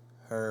me,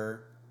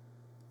 her,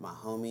 my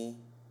homie,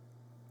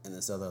 and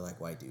this other like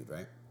white dude,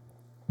 right?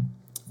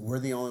 We're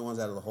the only ones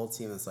out of the whole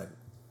team that's like,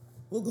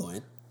 we'll go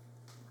in.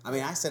 I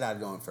mean, I said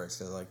I'd go in first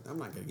because like, I'm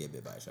not going to get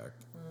bit by a shark.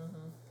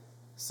 Mm-hmm.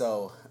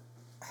 So,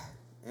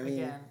 I mean.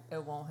 Again,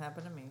 it won't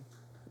happen to me.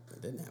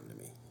 It didn't happen to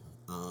me.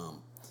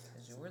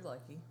 Because you were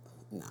lucky.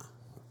 Nah.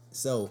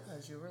 So.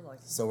 Because you were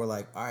lucky. So we're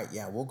like, all right,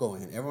 yeah, we'll go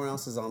in. Everyone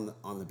else is on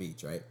the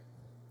beach, right?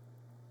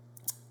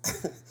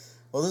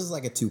 Well, this is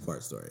like a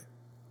 2-part story.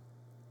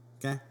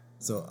 Okay?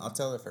 So I'll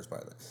tell the first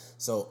part of it.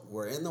 So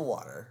we're in the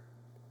water.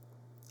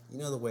 You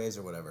know the waves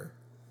or whatever.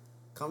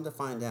 Come to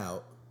find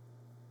out,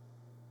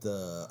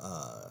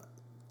 the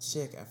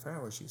chick, I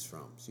forgot where she was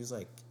from. She was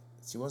like,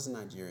 she wasn't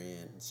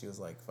Nigerian. She was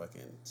like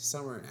she's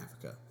somewhere in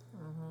Africa.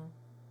 Mm-hmm.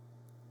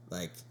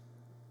 Like,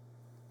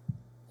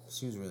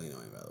 she was really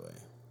annoying, by the way.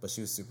 But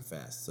she was super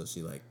fast. So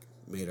she like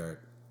made our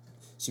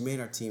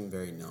team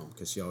very known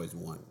because she always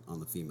won on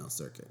the female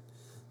circuit.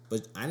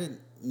 But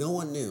no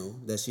one knew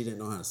that she didn't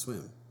know how to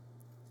swim.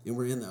 And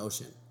we're in the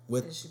ocean.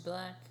 Is she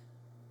black?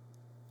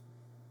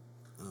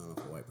 I don't know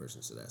if a white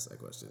person should ask that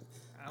question.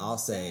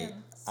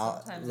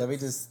 Let me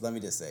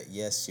just say,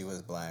 yes, she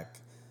was black.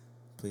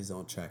 Please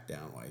don't track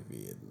down White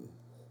V and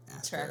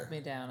ask her. Track me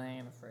down, I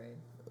ain't afraid.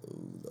 Oh,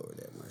 Lord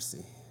have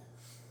mercy.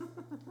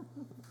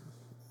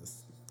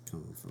 It's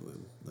coming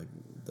from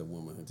the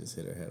woman who just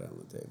hit her head on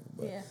the table.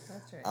 But, yeah,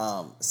 that's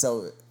right.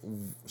 So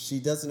she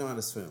doesn't know how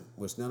to swim,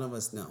 which none of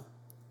us know.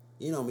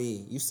 You know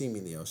me, you see me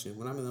in the ocean.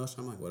 When I'm in the ocean,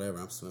 I'm like, whatever,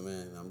 I'm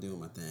swimming, I'm doing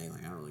my thing.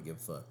 Like, I don't really give a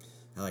fuck.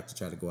 I like to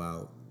try to go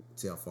out,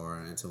 see how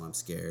far until I'm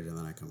scared, and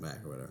then I come back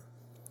or whatever.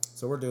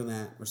 So we're doing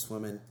that. We're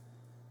swimming.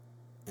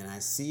 And I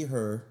see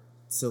her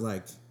to,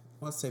 like, I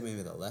want to say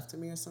maybe the left of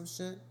me or some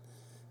shit.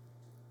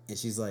 And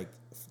she's, like,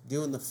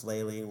 doing the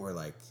flailing where,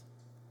 like,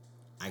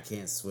 I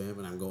can't swim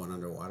and I'm going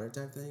underwater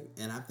type thing.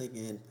 And I'm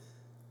thinking,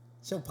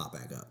 she'll pop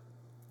back up.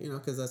 You know,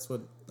 because that's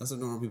what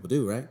normal people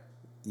do, right?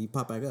 You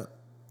pop back up.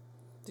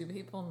 Do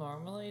people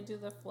normally do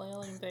the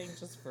flailing thing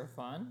just for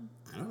fun?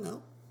 I don't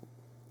know.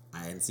 I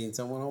hadn't seen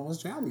someone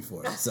almost drown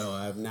before, so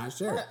I'm not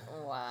sure.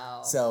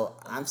 Wow. So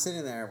I'm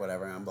sitting there,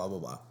 whatever, I'm blah, blah,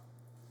 blah.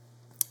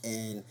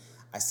 And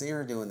I see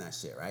her doing that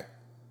shit, right?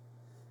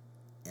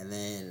 And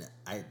then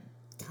I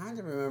kind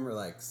of remember,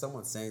 like,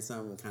 someone saying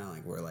something kind of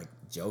like we're, like,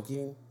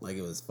 joking. Like,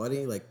 it was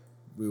funny. Like,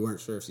 we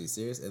weren't sure if she's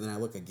serious. And then I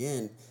look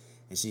again,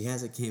 and she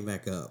hasn't came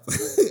back up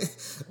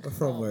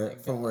from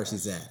where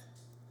she's at.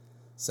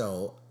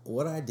 So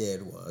what I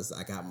did was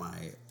I got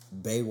my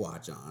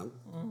Baywatch on.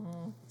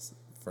 Mm-hmm.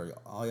 For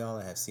all y'all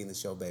that have seen the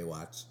show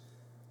Baywatch,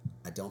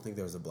 I don't think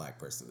there was a black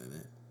person in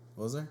it.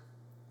 Was there?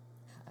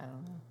 I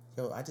don't know.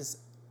 Yo, I just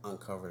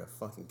uncovered a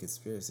fucking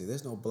conspiracy.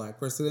 There's no black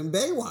person in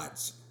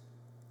Baywatch.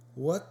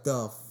 What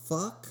the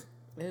fuck?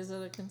 Is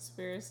it a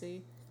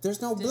conspiracy?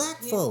 There's no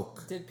black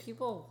folk. Did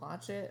people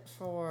watch it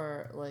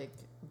for, like,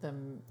 the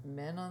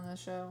men on the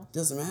show?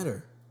 Doesn't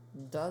matter.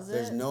 Does it?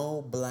 There's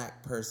no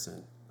black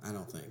person, I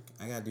don't think.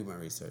 I gotta do my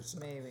research. So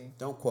maybe.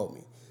 Don't quote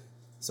me.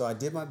 So I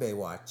did my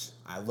Baywatch.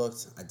 I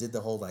did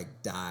the whole,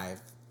 like,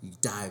 dive. You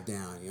dive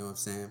down, you know what I'm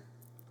saying?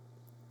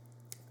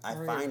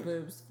 Her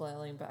boobs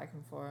flailing back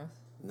and forth.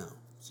 No.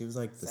 She was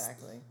like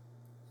exactly.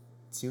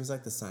 She was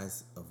like the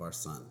size of our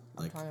son.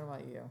 Like, I'm talking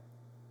about you.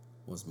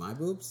 Was my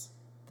boobs?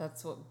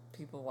 That's what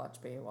people watch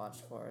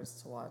Baywatch for,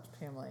 is to watch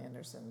Pamela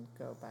Anderson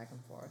go back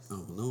and forth.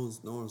 Oh,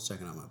 no one's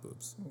checking out my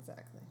boobs.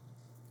 Exactly.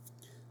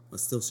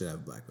 But still should have a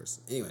black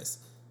person. Anyways,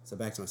 so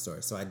back to my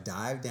story. So I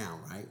dive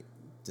down, right?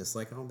 Just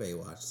like on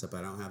Baywatch, except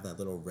I don't have that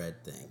little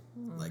red thing,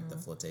 like the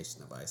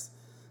flotation device.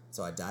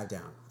 So I dive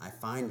down. I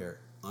find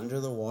her under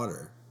the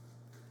water,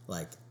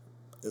 like,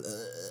 you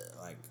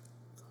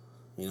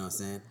know what I'm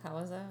saying? How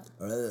was that?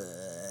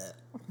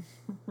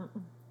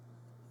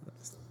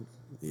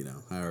 You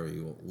know, however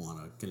you want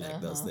to connect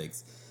those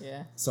things.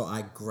 Yeah. So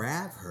I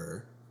grab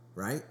her,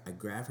 right? I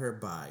grab her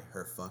by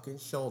her fucking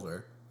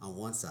shoulder on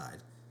one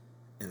side,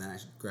 and then I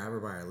grab her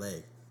by her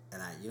leg.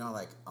 And I, you know,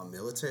 like a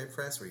military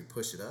press where you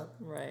push it up?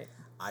 Right.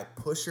 I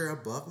push her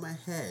above my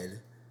head,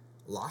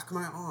 lock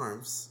my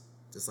arms,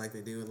 just like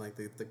they do in like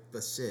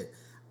the shit.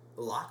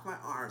 Lock my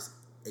arms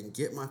and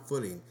get my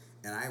footing.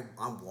 And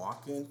I'm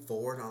walking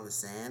forward on the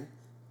sand,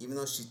 even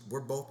though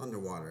we're both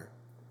underwater,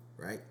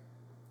 right?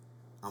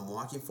 I'm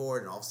walking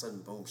forward, and all of a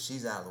sudden, boom,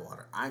 she's out of the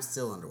water. I'm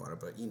still underwater,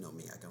 but you know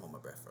me, I can hold my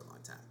breath for a long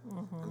time.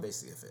 Mm-hmm. I'm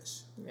basically a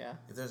fish. Yeah.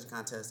 If there's a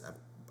contest,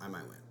 I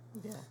might win.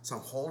 Yeah. So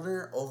I'm holding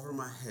her over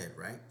my head,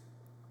 right?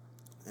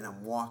 And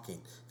I'm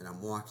walking, and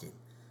I'm walking.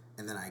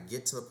 And then I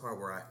get to the part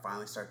where I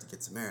finally start to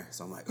get some air.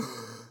 So I'm like,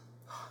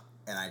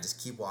 and I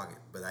just keep walking.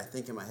 But I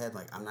think in my head,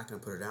 like, I'm not going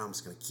to put her down. I'm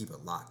just going to keep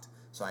it locked.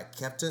 So I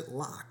kept it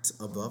locked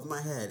above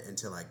my head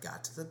until I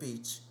got to the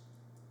beach,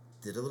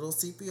 did a little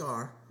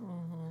CPR.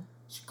 Mm-hmm.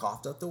 She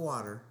coughed up the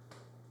water.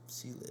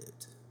 She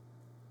lived.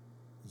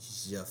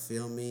 You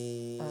feel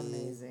me?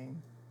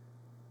 Amazing.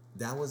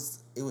 It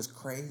was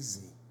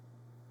crazy.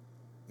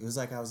 It was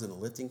like I was in a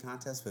lifting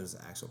contest, but it was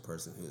an actual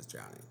person who was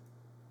drowning.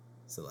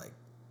 So, like,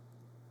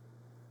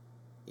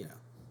 you know.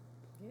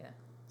 Yeah.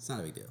 It's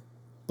not a big deal.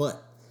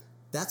 But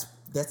that's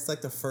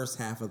like the first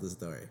half of the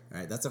story,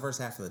 right? That's the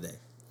first half of the day.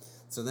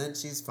 So then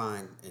she's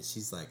fine, and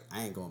she's like,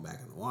 I ain't going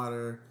back in the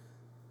water.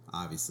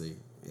 Obviously,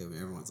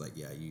 everyone's like,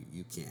 yeah,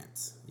 you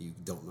can't. You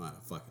don't know how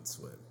to fucking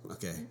swim,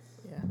 okay?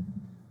 Yeah.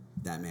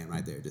 That man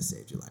right there just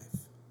saved your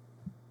life.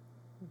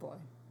 Boy.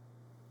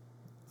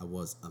 I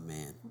was a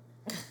man.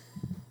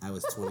 I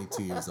was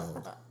 22 years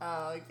old.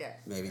 Oh, okay.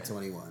 Maybe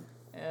 21.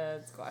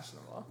 It's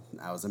questionable.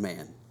 I was a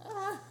man.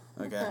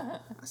 Okay?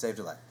 I saved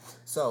your life.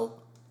 So,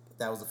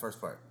 that was the first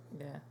part.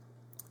 Yeah.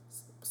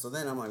 So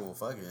then I'm like, well,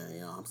 fuck it. You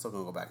know, I'm still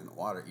going to go back in the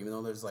water, even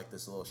though there's like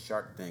this little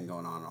shark thing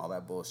going on and all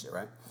that bullshit,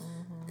 right?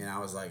 Mm-hmm. And I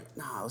was like,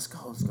 nah, let's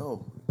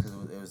go. Because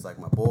it was like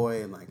my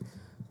boy and like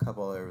a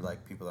couple other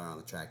like people that are on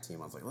the track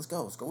team. I was like, let's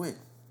go in.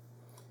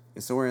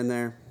 And so we're in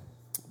there,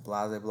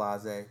 blase.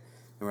 And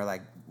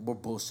we're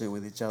bullshitting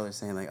with each other,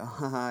 saying like, oh,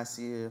 haha, I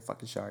see a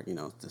fucking shark. You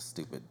know, just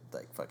stupid,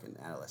 like fucking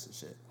adolescent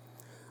shit.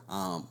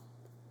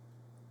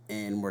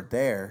 And we're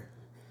there.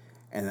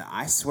 And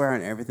I swear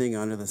on everything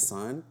under the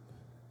sun,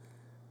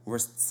 we're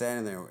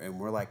standing there and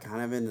we're like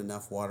kind of in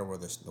enough water where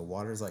the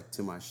water's like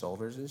to my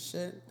shoulders and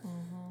shit.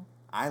 Mm-hmm.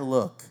 I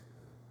look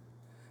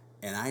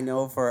and I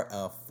know for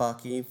a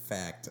fucking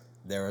fact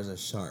there was a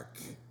shark.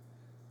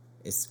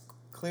 It's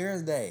clear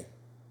as day.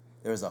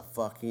 There was a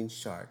fucking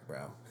shark,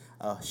 bro.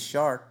 A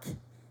shark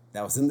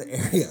that was in the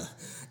area.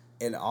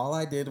 And all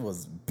I did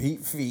was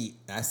beat feet.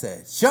 I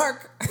said,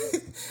 shark!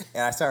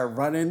 And I started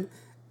running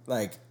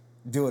like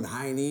doing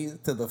high knees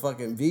to the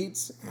fucking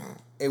beach.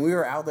 And we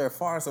were out there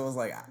far, so it was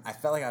like, I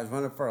felt like I was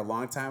running for a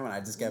long time, and I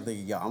just kept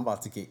thinking, yo, I'm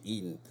about to get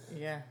eaten.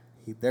 Yeah.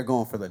 They're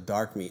going for the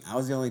dark meat. I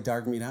was the only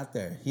dark meat out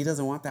there. He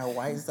doesn't want that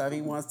white stuff.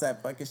 He wants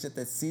that fucking shit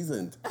that's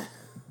seasoned.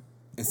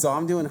 And so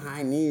I'm doing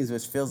high knees,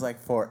 which feels like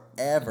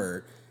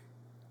forever.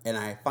 And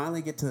I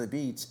finally get to the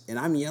beach, and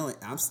I'm yelling.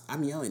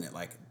 I'm yelling it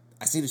like,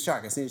 I see the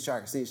shark.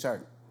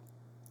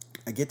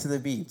 I get to the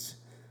beach.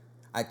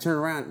 I turn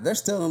around. They're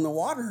still in the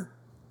water.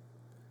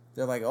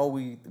 They're like, oh,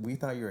 we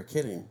thought you were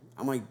kidding.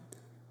 I'm like,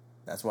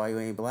 that's why you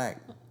ain't black.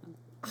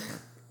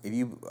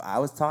 I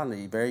was taught at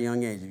a very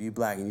young age, if you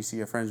black and you see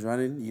your friends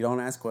running, you don't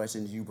ask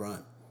questions, you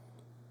run.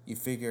 You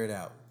figure it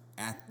out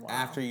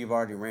after you've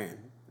already ran.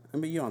 I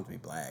mean, you don't have to be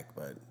black,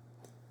 but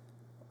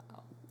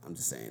I'm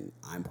just saying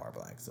I'm part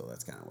black, so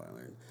that's kind of what I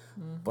learned.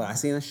 Mm-hmm. But I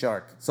seen a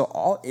shark. So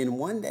all in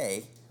one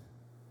day,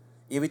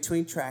 in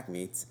between track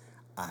meets,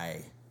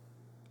 I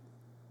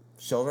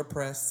shoulder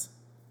pressed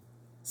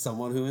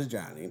someone who was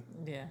drowning.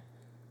 Yeah.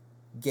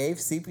 Gave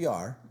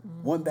CPR,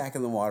 went back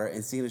in the water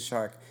and seen a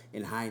shark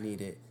and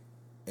high-kneed it,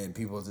 and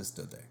people just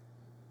stood there.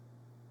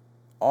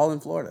 All in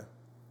Florida.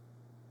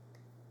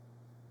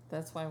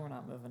 That's why we're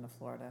not moving to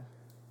Florida.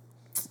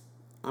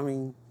 I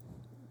mean,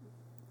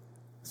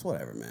 it's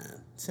whatever,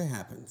 man. Shit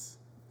happens.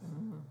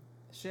 Mm-hmm.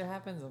 Shit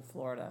happens in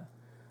Florida.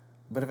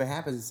 But if it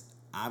happens,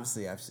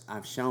 obviously,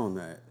 I've shown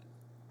that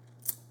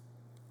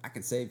I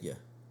can save you.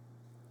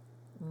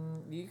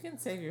 You can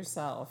save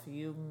yourself.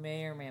 You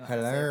may or may not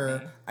Hello.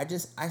 save me.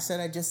 I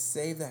said I just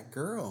saved that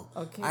girl.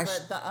 Okay,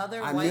 but the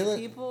other white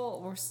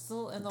people were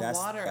still in the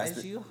water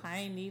as you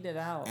high-kneed it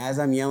out. As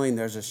I'm yelling,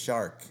 there's a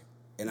shark.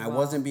 And I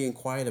wasn't being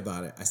quiet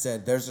about it. I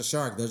said, there's a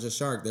shark, there's a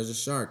shark, there's a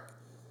shark.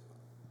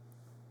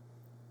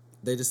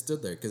 They just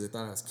stood there because they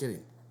thought I was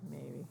kidding.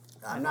 Maybe.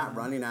 I'm not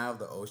running out of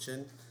the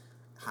ocean,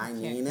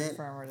 high-kneeing it.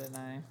 Confirm or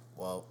deny.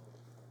 Well,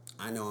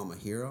 I know I'm a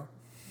hero.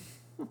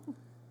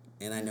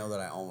 And I know that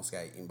I almost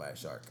got eaten by a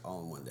shark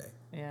all in one day.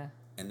 Yeah.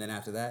 And then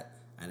after that,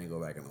 I didn't go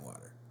back in the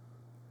water.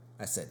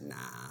 I said, nah,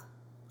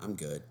 I'm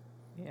good.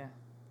 Yeah.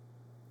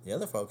 The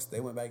other folks, they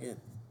went back in.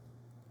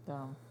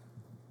 Dumb.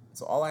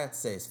 So all I have to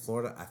say is,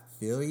 Florida, I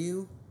feel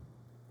you.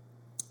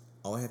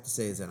 All I have to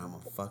say is that I'm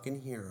a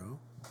fucking hero.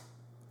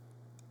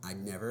 I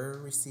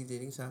never received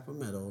any type of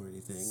medal or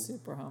anything.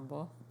 Super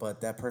humble.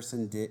 But that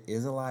person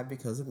is alive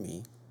because of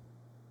me.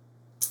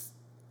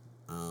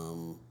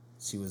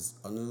 She was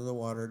under the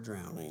water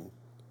drowning.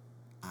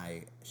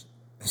 I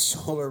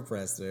shoulder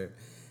pressed her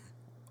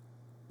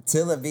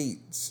to the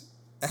beach.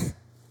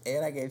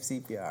 And I gave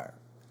CPR.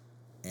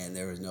 And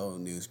there was no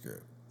news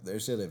group. There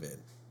should have been.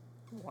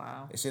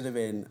 Wow. It should have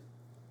been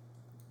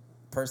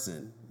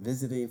person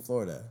visiting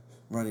Florida,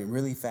 running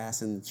really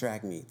fast in the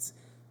track meets,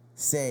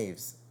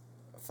 saves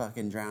a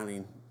fucking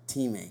drowning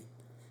teammate,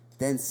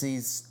 then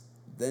sees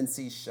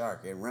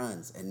shark and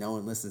runs, and no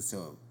one listens to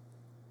him.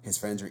 His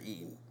friends are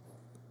eating.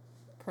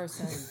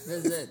 Person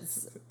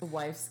visits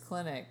wife's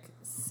clinic,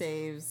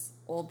 saves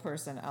old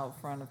person out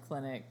front of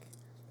clinic.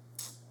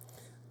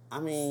 I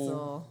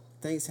mean,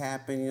 things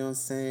happen, you know what I'm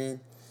saying?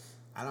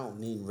 I don't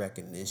need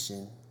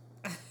recognition.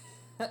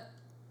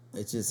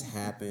 It just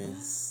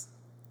happens.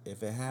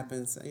 If it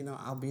happens, you know,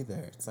 I'll be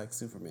there. It's like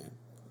Superman.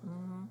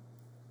 Mm-hmm.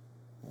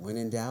 When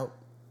in doubt,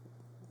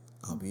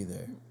 I'll be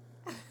there.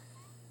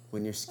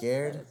 When you're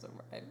scared, That is a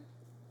rhyme.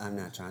 I'm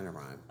not trying to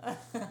rhyme.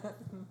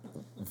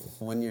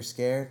 When you're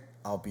scared,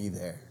 I'll be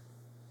there.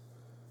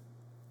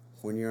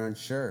 When you're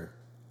unsure,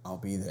 I'll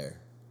be there.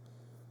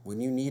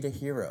 When you need a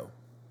hero,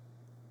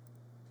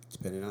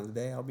 depending on the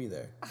day, I'll be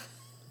there.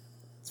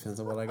 Depends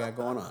on what I got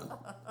going on.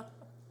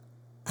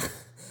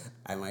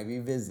 I might be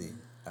busy.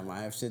 I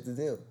might have shit to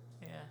do.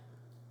 Yeah.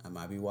 I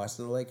might be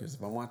watching the Lakers.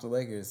 If I'm watching the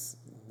Lakers,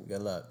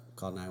 good luck.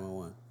 Call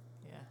 911.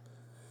 Yeah.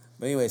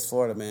 But anyways,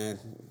 Florida, man.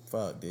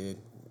 Fuck, dude.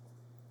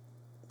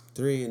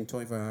 3 in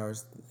 24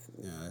 hours.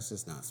 Yeah, that's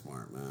just not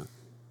smart, man.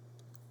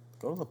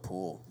 Go to the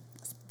pool.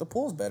 The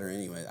pool's better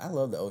anyway. I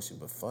love the ocean,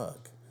 but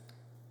fuck.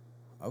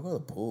 I'll go to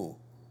the pool.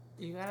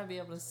 You gotta be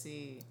able to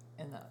see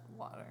in the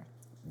water.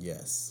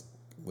 Yes.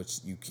 Which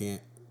you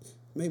can't.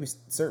 Maybe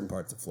certain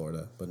parts of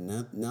Florida, but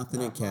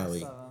nothing in Cali.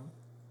 Most of them.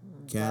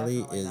 Cali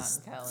Definitely is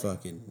not in Cali.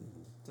 fucking.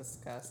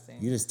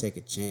 Disgusting. You just take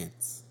a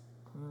chance.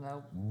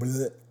 Nope.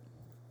 Blah.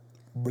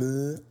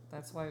 Blah.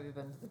 That's why we've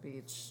been to the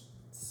beach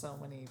so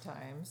many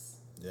times.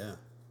 Yeah.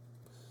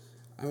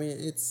 I mean,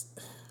 it's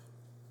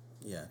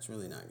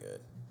really not good.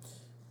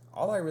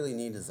 All I really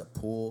need is a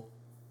pool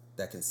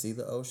that can see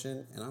the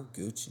ocean, and I'm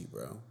Gucci,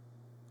 bro.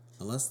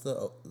 Unless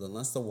the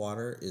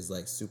water is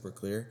like super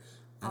clear.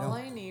 All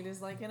I need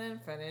is like an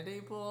infinity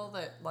pool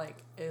that like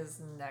is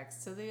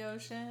next to the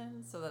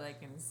ocean so that I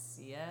can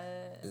see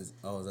it. Is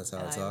that how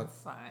I I'm talk?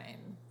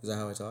 fine. Is that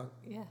how I talk?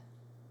 Yeah.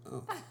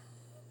 Oh.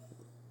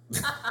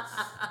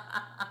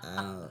 I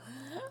don't know.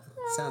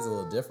 Sounds a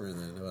little different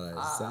than what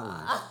I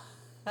sound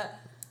like.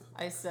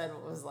 I said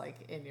what was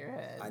like in your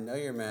head. I know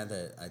you're mad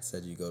that I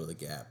said you go to the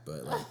Gap,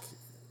 but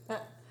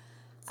like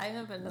I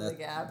haven't been to the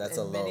Gap that's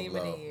in a low many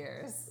blow.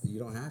 years. You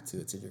don't have to.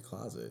 It's in your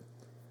closet.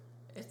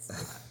 It's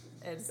not.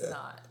 It's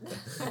not.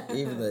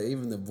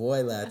 even the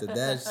boy laughed at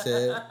that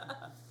shit.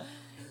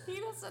 He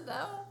doesn't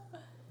know.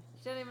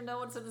 He doesn't even know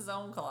what's in his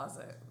own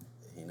closet.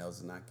 He knows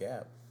it's not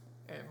Gap.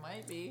 It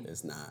might be.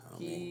 It's not.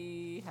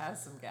 He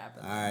has some Gap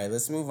in All right,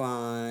 let's move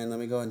on. Let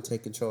me go and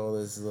take control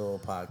of this little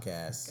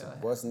podcast. Go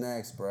ahead. What's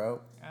next,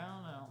 bro? I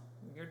don't know.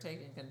 You're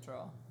taking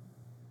control.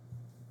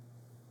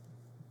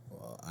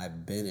 Well,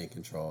 I've been in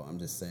control. I'm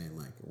just saying,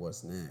 like,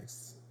 what's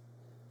next?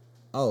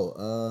 Oh,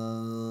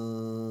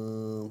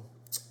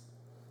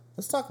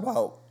 let's talk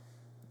about.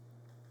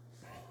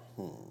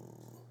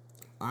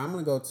 I'm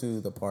gonna go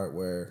to the part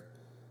where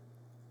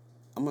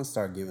I'm gonna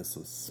start giving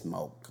some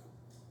smoke.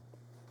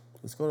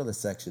 Let's go to the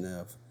section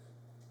of,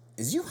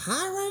 is you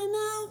high right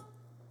now?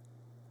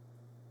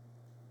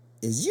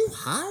 Is you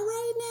high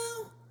right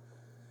now?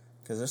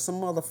 Because there's some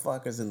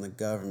motherfuckers in the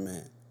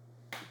government.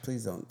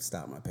 Please don't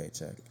stop my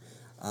paycheck.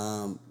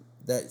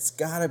 That's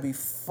gotta be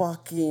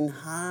fucking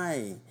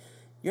high.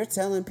 You're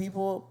telling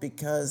people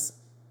because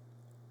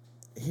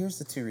here's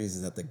the two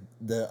reasons that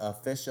the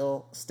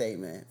official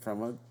statement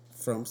from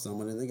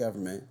someone in the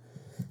government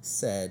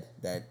said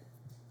that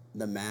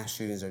the mass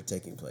shootings are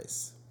taking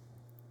place.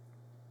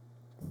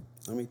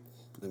 Let me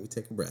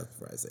take a breath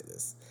before I say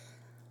this.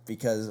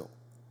 Because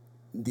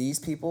these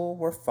people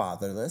were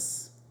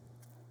fatherless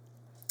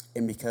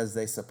and because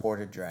they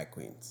supported drag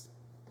queens.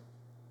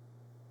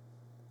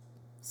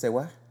 Say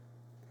what?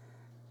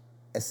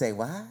 Say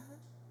what?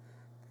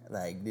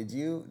 Like, did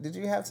you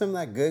have some of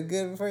that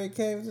good before you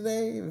came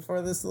today,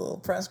 before this little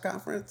press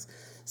conference?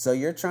 So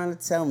you're trying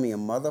to tell me a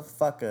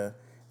motherfucker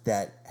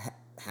that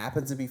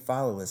happens to be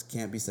fatherless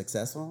can't be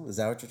successful? Is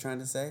that what you're trying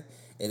to say?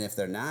 And if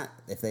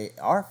they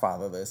are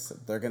fatherless,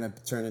 they're going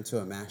to turn into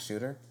a mass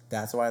shooter?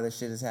 That's why this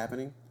shit is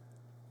happening?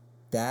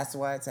 That's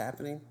why it's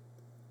happening?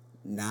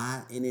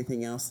 Not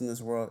anything else in this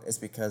world? It's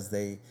because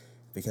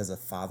a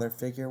father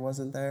figure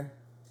wasn't there?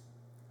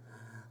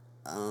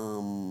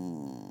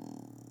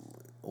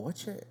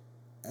 What's your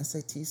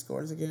SAT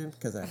scores again?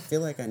 Because I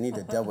feel like I need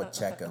to double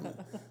check them.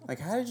 Like,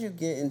 how did you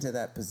get into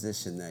that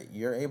position that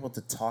you're able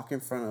to talk in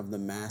front of the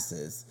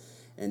masses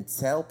and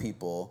tell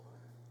people,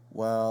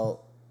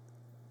 well,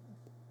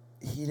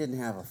 he didn't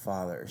have a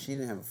father, or she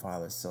didn't have a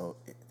father, so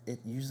it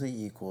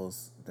usually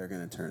equals they're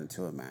going to turn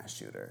into a mass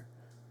shooter.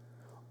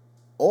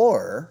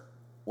 Or,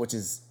 which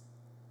is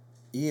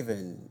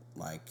even,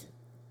 like,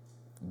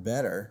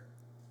 better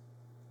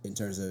in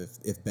terms of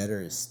if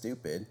better is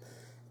stupid,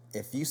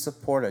 if you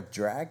support a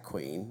drag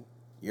queen,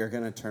 you're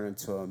going to turn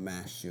into a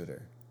mass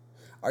shooter.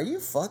 Are you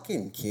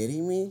fucking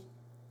kidding me?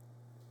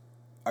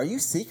 Are you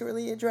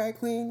secretly a drag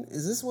queen?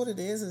 Is this what it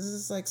is? Is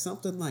this like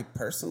something like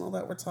personal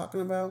that we're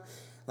talking about?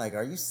 Like,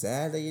 are you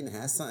sad that you didn't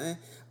have something?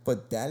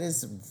 But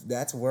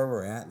that's where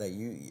we're at.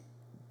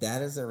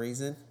 That is the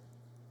reason.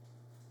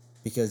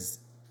 Because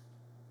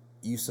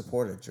you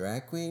support a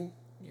drag queen.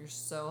 You're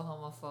so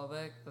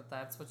homophobic that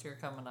that's what you're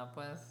coming up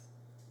with.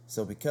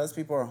 So because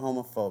people are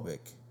homophobic,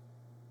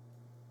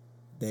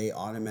 they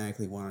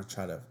automatically want to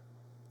try to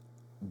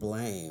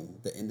blame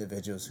the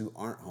individuals who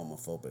aren't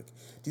homophobic.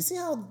 Do you see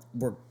how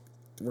we're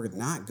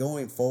not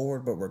going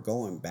forward, but we're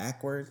going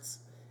backwards?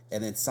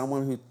 And then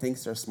someone who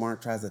thinks they're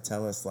smart tries to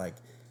tell us, like,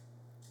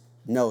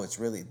 no, it's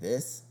really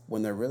this,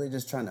 when they're really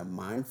just trying to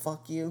mind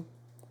fuck you.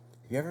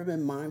 Have you ever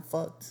been mind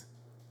fucked?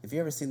 Have you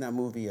ever seen that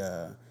movie,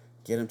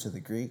 Get Him to the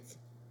Greek?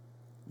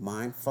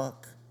 Mind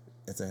fuck?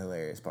 It's a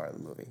hilarious part of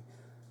the movie.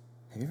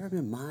 Have you ever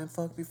been mind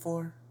fucked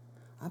before?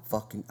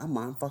 I'm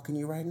mind fucking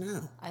you right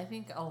now. I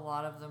think a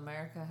lot of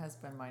America has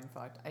been mind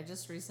fucked. I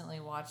just recently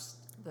watched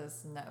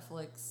this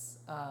Netflix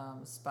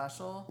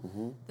special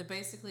that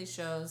basically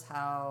shows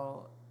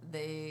how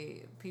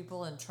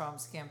people in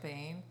Trump's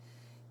campaign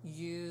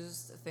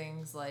used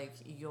things like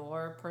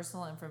your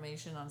personal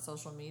information on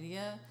social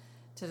media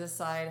to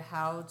decide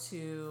how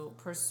to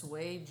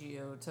persuade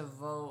you to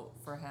vote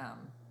for him.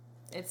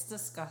 It's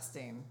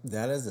disgusting.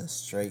 That is a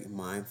straight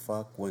mind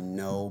fuck with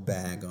no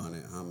bag on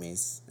it,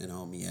 homies and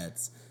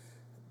homiettes.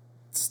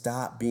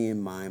 Stop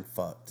being mind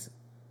fucked.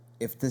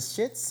 If the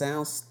shit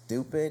sounds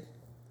stupid,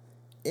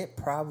 it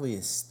probably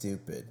is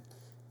stupid.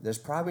 There's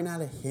probably not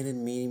a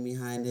hidden meaning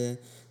behind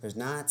it. There's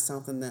not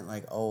something that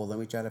like, oh, let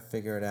me try to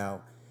figure it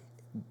out.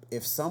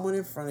 If someone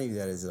in front of you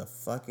that is a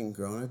fucking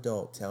grown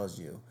adult tells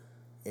you,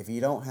 if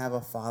you don't have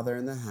a father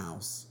in the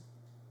house,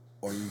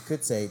 or you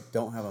could say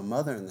don't have a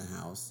mother in the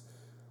house,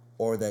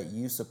 or that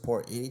you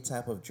support any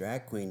type of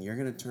drag queen, you're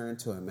going to turn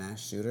into a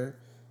mass shooter?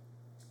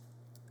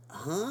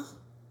 Huh?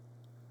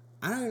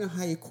 I don't even know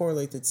how you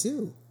correlate the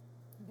two.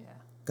 Yeah.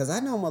 Because I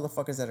know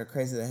motherfuckers that are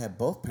crazy that had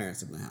both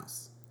parents in the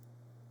house.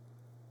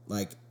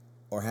 Like,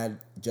 or had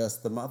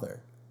just the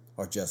mother,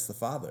 or just the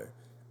father.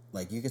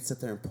 Like, you could sit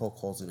there and poke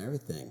holes in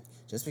everything.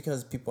 Just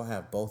because people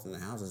have both in the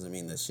house doesn't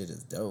mean that shit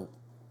is dope.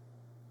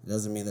 It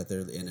doesn't mean that they're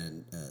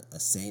in a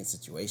sane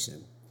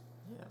situation.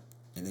 Yeah.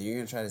 And then you're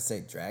going to try to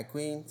say drag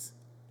queens?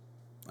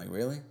 Like,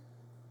 really?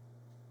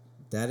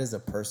 That is a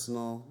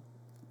personal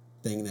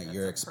thing that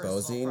you're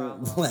exposing.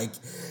 Like,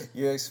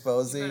 you're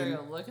exposing. You better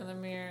go look in the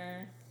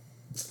mirror.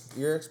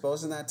 You're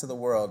exposing that to the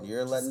world.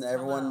 You're letting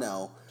everyone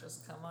know.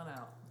 Just come on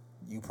out.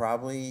 You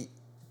probably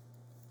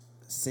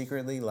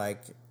secretly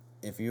like,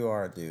 if you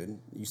are a dude,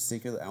 you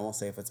secretly, I won't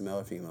say if it's male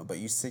or female, but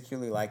you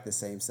secretly like the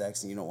same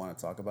sex and you don't want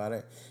to talk about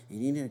it. You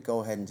need to go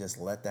ahead and just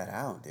let that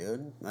out,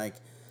 dude. Like,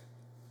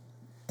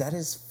 that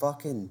is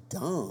fucking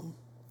dumb.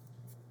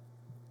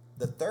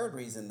 The third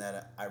reason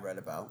that I read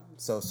about,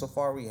 so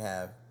far we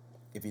have,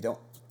 if you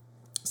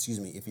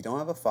don't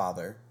have a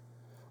father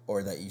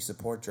or that you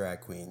support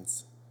drag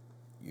queens,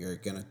 you're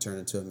going to turn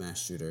into a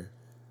mass shooter.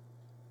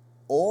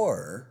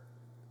 Or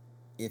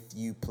if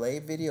you play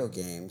video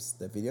games,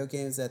 the video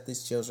games that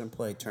these children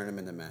play turn them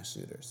into mass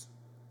shooters.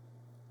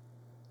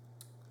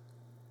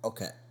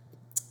 Okay.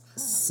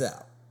 So,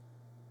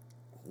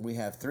 we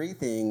have three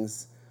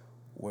things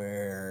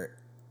where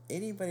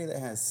anybody that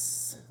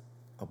has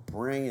a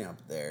brain up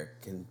there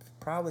can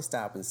probably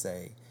stop and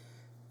say,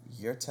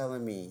 you're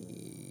telling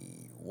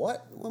me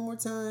what one more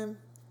time?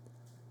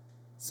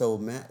 So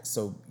Matt,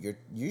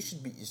 you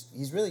should be,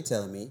 he's really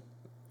telling me,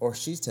 or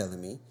she's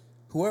telling me,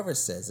 whoever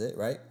says it,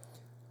 right?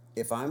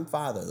 If I'm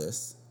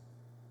fatherless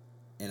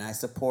and I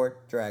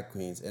support drag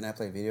queens and I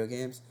play video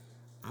games,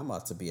 I'm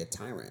about to be a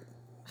tyrant.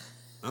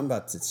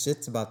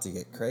 Shit's about to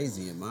get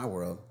crazy in my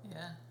world.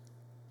 Yeah.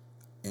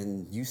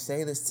 And you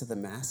say this to the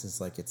masses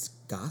like it's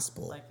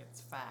gospel. Like it's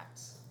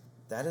facts.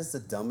 That is the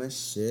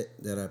dumbest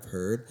shit that I've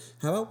heard.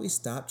 How about we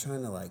stop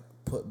trying to like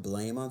put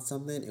blame on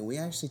something and we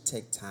actually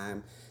take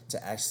time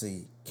to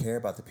actually care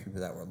about the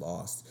people that were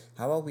lost?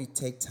 How about we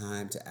take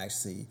time to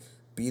actually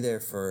be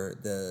there for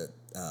the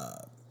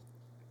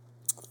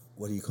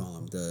what do you call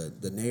them?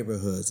 The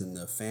neighborhoods and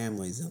the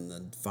families and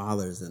the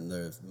fathers and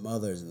the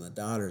mothers and the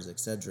daughters,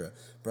 etc.,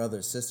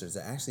 brothers, sisters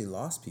that actually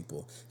lost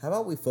people. How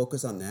about we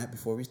focus on that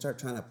before we start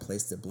trying to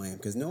place the blame?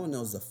 Because no one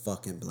knows the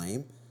fucking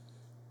blame.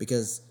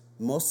 Because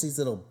most of these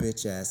little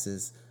bitch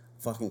asses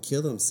fucking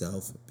kill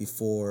themselves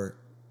before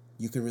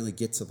you can really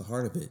get to the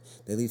heart of it.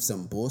 They leave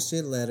some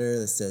bullshit letter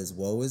that says,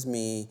 woe is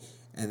me,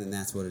 and then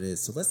that's what it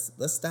is. So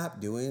let's stop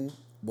doing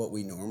what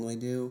we normally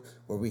do,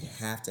 where we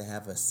have to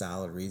have a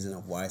solid reason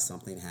of why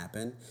something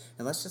happened.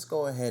 And let's just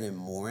go ahead and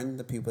mourn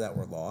the people that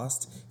were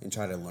lost and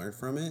try to learn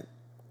from it.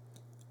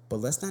 But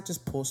let's not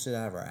just pull shit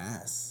out of our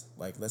ass.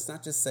 Like, let's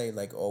not just say,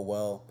 like, oh,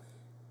 well,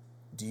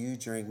 do you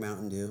drink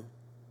Mountain Dew?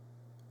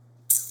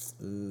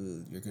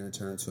 Ooh, you're going to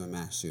turn into a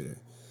mass shooter.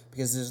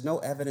 Because there's no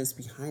evidence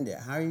behind it.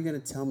 How are you going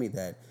to tell me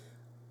that,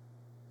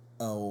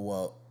 oh,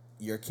 well,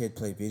 your kid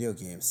played video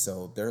games,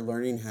 so they're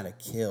learning how to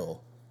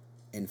kill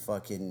and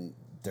fucking,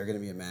 they're going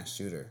to be a mass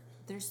shooter?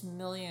 There's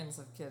millions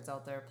of kids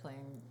out there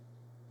playing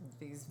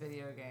these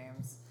video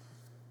games.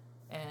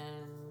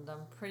 And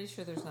I'm pretty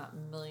sure there's not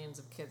millions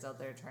of kids out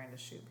there trying to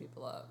shoot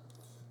people up.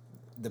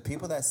 The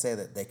people that say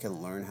that they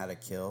can learn how to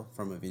kill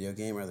from a video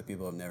game are the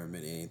people who have never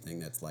been anything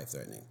that's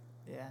life-threatening.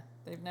 Yeah,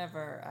 they've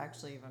never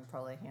actually even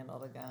probably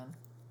handled a gun.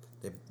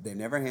 They've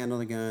never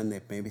handled a gun.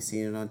 They've maybe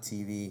seen it on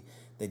TV.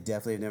 They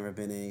definitely have never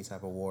been in any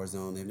type of war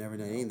zone. They've never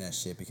done any of that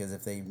shit, because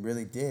if they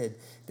really did,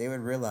 they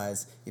would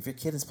realize if your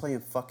kid is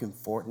playing fucking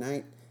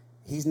Fortnite,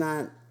 he's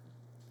not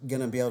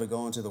going to be able to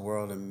go into the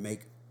world and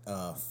make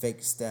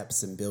fake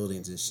steps and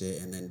buildings and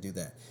shit and then do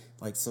that.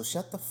 Like, so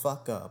shut the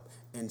fuck up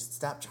and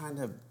stop trying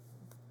to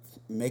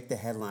make the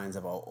headlines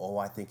about, oh,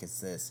 I think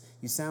it's this.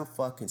 You sound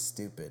fucking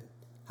stupid.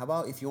 How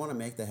about if you want to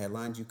make the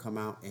headlines, you come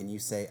out and you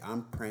say,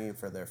 I'm praying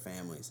for their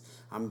families.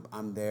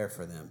 I'm there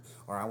for them.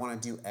 Or I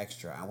want to do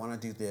extra. I want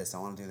to do this. I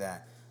want to do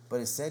that. But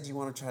instead, you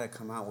want to try to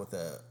come out with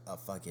a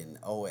fucking,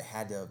 oh, it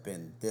had to have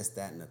been this,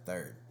 that, and the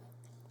third.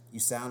 You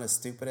sound as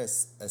stupid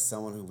as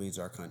someone who leads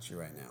our country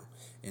right now.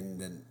 And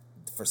then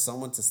for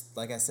someone to,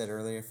 like I said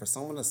earlier, for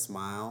someone to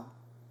smile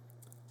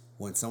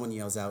when someone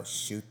yells out,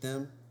 shoot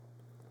them,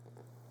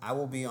 I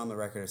will be on the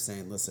record of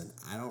saying, listen,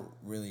 I don't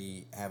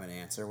really have an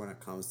answer when it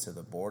comes to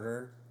the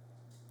border.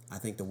 I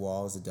think the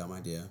wall is a dumb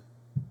idea.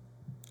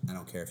 I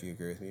don't care if you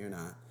agree with me or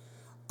not.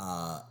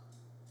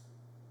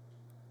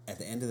 At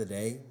the end of the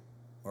day,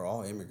 we're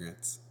all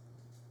immigrants.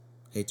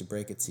 Hate to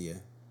break it to you.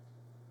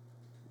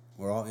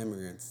 We're all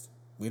immigrants.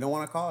 We don't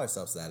want to call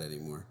ourselves that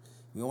anymore.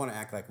 We want to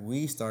act like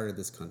we started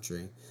this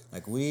country,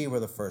 like we were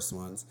the first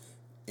ones.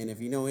 And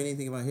if you know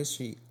anything about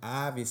history,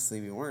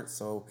 obviously we weren't.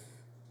 So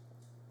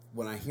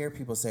when I hear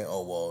people say,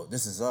 oh, well,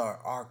 this is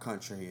our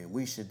country and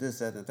we should this,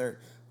 that, and the third,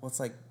 well, it's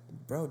like,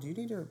 bro, do you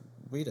need to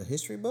read a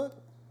history book?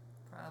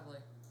 Probably.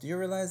 Do you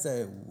realize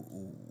that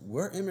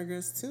we're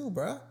immigrants too,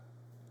 bro?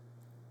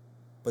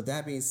 But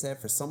that being said,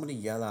 for somebody to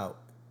yell out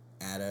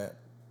at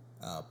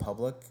a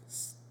public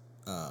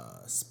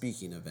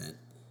speaking event,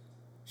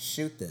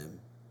 shoot them,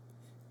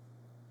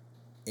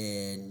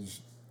 and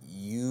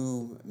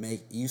you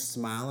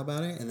smile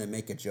about it and then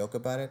make a joke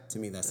about it, to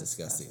me, that's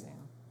disgusting.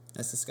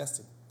 That's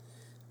disgusting.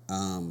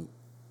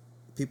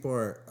 People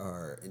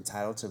are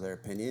entitled to their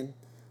opinion,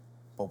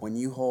 but when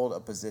you hold a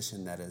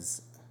position that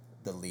is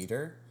the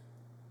leader,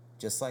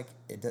 just like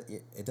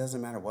it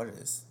doesn't matter what it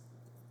is.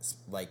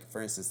 Like,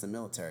 for instance, the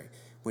military.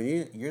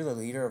 When you're the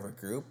leader of a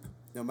group,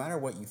 no matter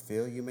what you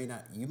feel, you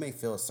may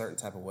feel a certain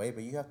type of way,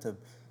 but you have to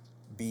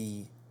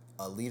be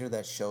a leader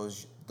that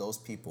shows those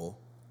people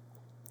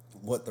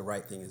what the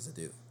right thing is to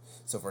do.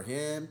 So for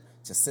him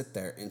to sit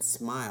there and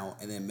smile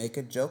and then make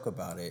a joke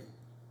about it,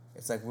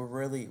 it's like,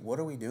 what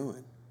are we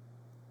doing?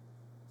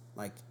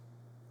 Like,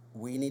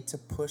 we need to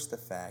push the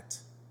fact,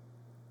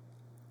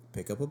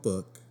 pick up a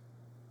book,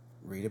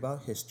 read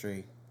about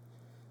history,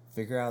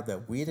 figure out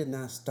that we did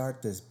not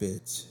start this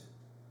bitch.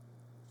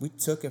 We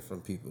took it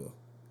from people.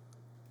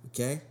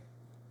 Okay?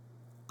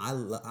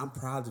 I'm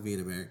proud to be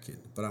an American,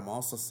 but I'm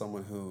also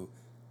someone who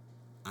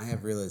I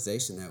have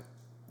realization that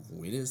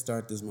we didn't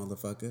start this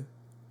motherfucker.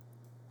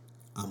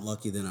 I'm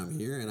lucky that I'm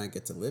here and I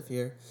get to live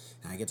here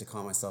and I get to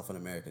call myself an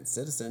American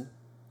citizen.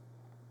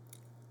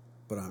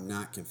 But I'm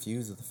not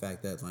confused with the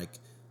fact that, like,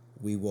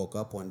 we woke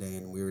up one day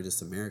and we were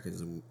just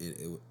Americans and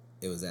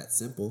it was that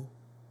simple.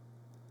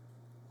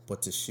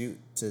 But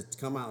to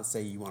come out and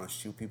say you want to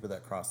shoot people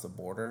that cross the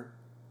border,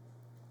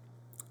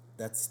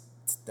 that's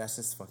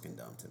just fucking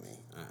dumb to me.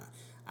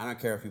 I don't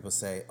care if people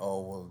say,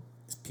 oh, well,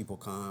 people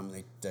come,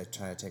 they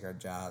try to take our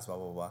jobs, blah,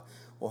 blah, blah.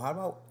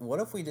 Well, what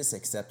if we just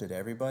accepted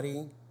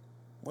everybody?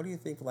 What do you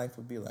think life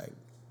would be like?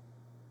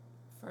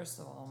 First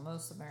of all,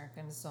 most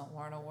Americans don't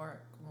want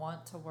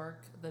to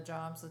work the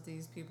jobs that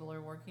these people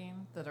are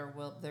working, that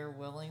they're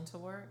willing to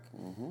work.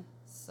 Mm-hmm.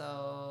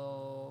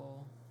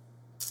 So,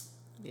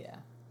 yeah.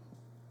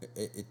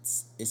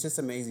 It's just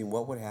amazing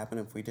what would happen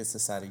if we just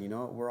decided, you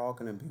know what, we're all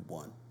going to be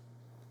one.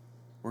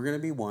 We're going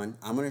to be one.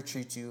 I'm going to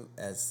treat you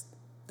as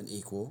an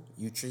equal.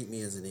 You treat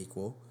me as an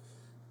equal.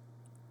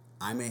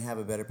 I may have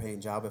a better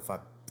paying job if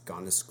I've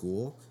gone to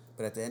school,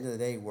 but at the end of the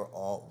day, we're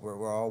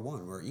all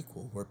one. We're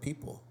equal. We're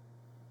people.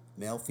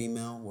 Male,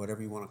 female,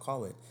 whatever you want to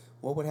call it.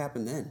 What would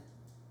happen then?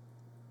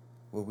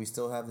 Would we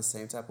still have the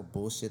same type of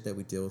bullshit that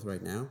we deal with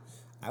right now?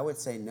 I would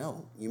say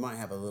no. You might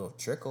have a little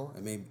trickle,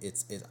 and maybe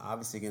it's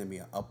obviously going to be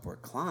an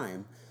upward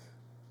climb.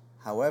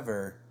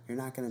 However, you're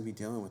not going to be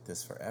dealing with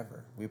this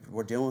forever.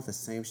 We're dealing with the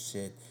same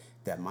shit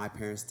that my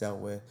parents dealt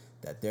with,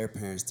 that their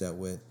parents dealt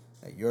with,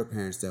 that your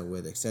parents dealt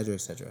with, etc.,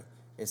 etc.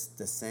 It's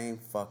the same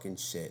fucking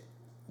shit.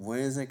 When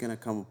is it going to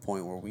come a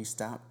point where we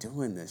stop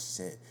doing this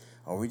shit?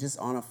 Are we just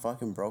on a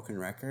fucking broken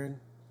record?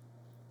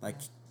 Like,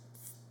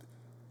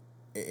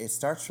 it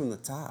starts from the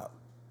top.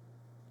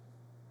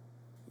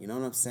 You know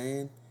what I'm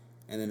saying?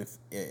 And then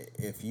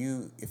if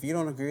you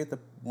don't agree with the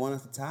one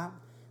at the top,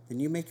 then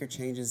you make your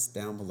changes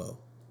down below.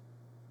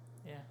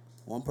 Yeah.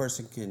 One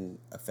person can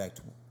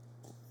affect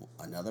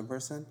another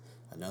person,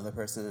 another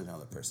person,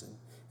 another person.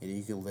 And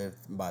you can live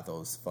by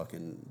those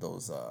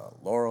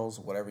laurels,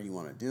 whatever you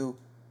want to do.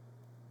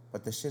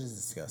 But this shit is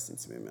disgusting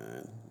to me,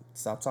 man.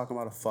 Stop talking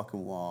about a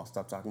fucking wall.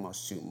 Stop talking about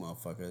shooting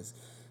motherfuckers.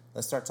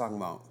 Let's start talking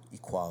about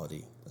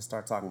equality. Let's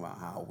start talking about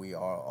how we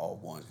are all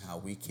one. How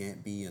we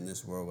can't be in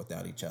this world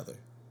without each other.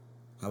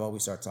 How about we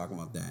start talking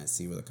about that and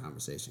see where the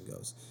conversation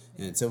goes?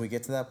 And until we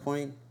get to that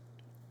point,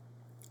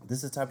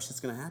 this is the type of shit's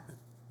gonna happen.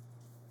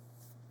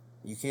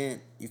 You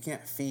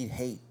can't feed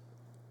hate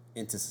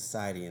into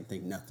society and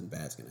think nothing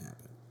bad's gonna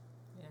happen.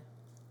 Yeah.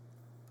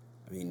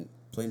 I mean,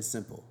 plain and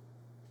simple.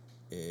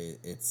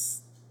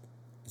 It's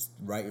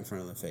right in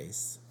front of the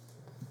face.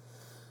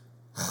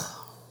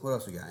 What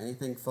else we got?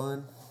 Anything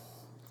fun?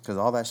 Because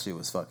all that shit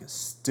was fucking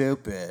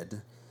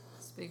stupid.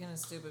 Speaking of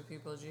stupid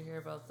people, did you hear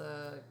about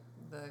the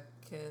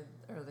kid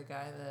or the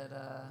guy that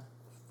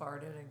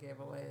farted and gave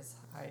away his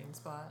hiding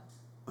spot?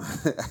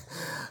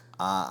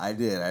 I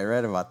did. I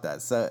read about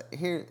that. So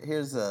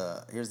here's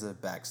the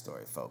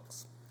backstory,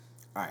 folks.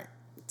 All right.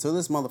 So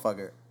this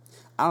motherfucker,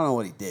 I don't know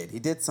what he did. He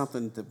did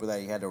something that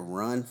he had to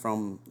run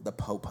from the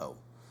popo,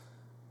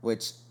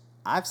 which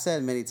I've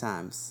said many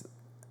times.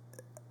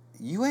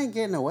 You ain't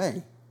getting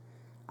away.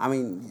 I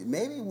mean,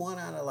 maybe 1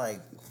 out of like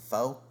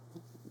 4,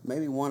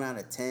 maybe 1 out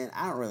of 10.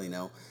 I don't really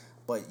know,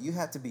 but you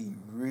have to be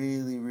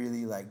really,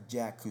 really like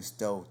Jacques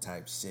Cousteau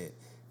type shit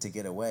to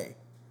get away.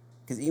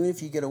 Because even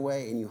if you get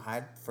away and you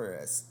hide for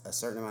a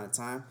certain amount of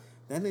time,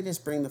 then they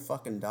just bring the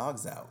fucking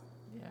dogs out.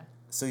 Yeah.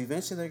 So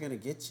eventually they're going to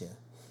get you.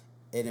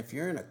 And if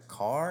you're in a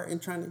car and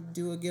trying to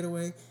do a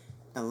getaway,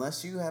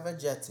 unless you have a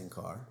Jetson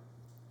car,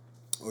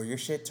 or your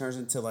shit turns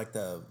into like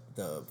the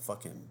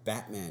fucking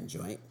Batman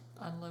joint.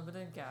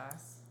 Unlimited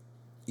gas.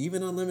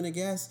 Even unlimited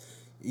gas,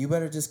 you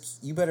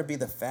better be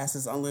the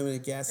fastest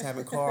unlimited gas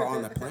having car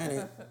on the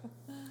planet.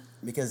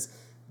 Because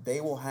they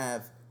will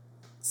have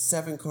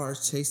 7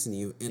 cars chasing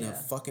you in a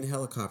fucking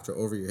helicopter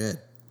over your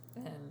head.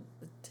 And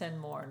 10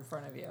 more in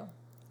front of you.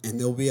 And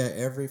they'll be at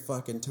every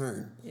fucking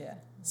turn. Yeah.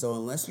 So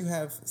unless you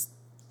have,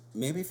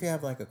 maybe if you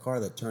have like a car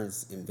that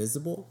turns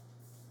invisible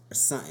or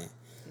something.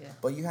 Yeah.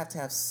 But you have to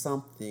have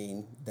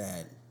something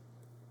that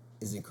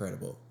is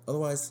incredible.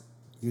 Otherwise,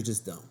 you're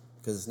just dumb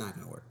because it's not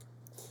going to work.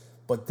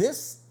 But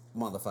this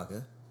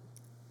motherfucker,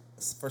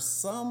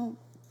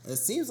 it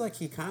seems like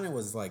he kind of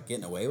was like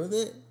getting away with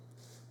it.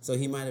 So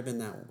he might have been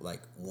that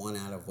like 1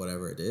 out of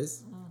whatever it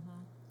is.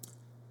 Mm-hmm.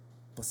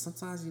 But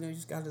sometimes, you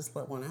just got to just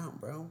let one out,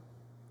 bro.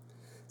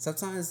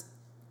 Sometimes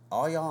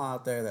all y'all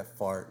out there that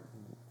fart,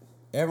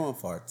 everyone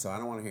farts. So I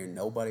don't want to hear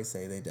nobody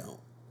say they don't.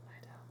 I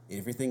don't.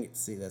 If you think,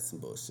 see, that's some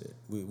bullshit.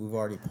 We've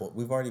already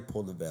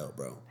pulled the veil,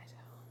 bro. I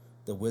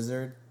don't. The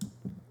wizard.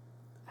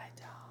 I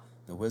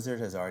don't. The wizard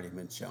has already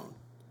been shown.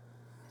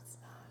 It's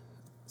not.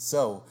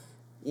 So,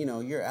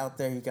 you're out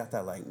there. You got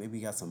that maybe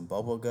you got some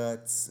bubble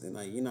guts,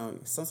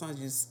 and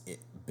sometimes it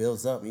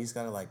builds up, and you just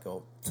gotta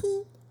go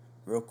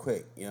real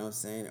quick. You know what I'm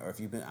saying? Or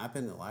if I've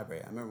been in the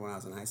library. I remember when I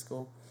was in high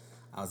school,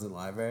 I was in the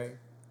library,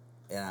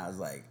 and I was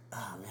like,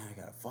 oh man, I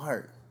gotta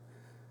fart.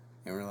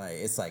 And we're like,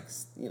 it's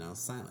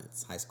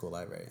silence, high school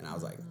library. And I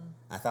was like,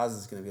 I thought it was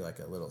just going to be like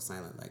a little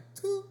silent,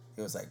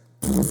 it was like,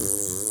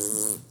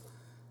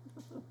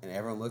 and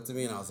everyone looked at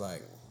me and I was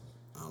like,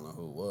 I don't know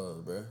who it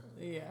was, bro.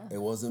 Yeah. It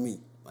wasn't me,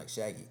 like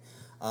Shaggy.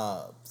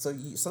 So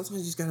sometimes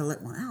you just got to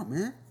let one out,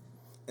 man.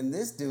 And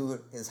this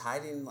dude is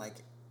hiding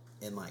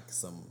in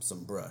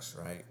some brush,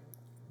 right?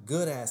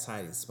 Good ass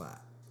hiding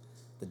spot.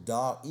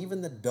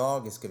 Even the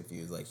dog is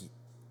confused. Like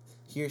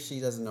he or she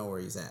doesn't know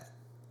where he's at.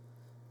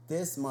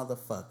 This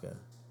motherfucker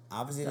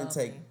obviously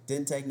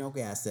didn't take no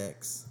gas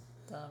X.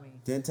 Dummy.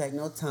 Didn't take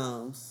no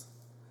Tums.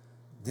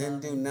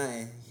 Didn't do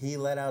nothing. He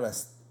let out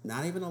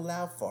not even a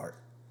loud fart,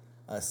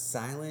 a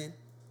silent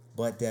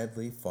but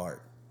deadly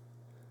fart.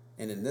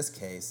 And in this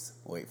case,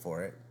 wait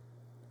for it.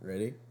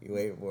 Ready? You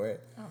wait for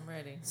it? I'm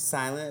ready.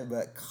 Silent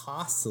but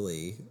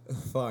costly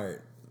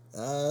fart.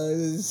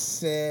 Oh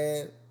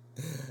shit.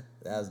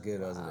 That was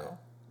good, wasn't it?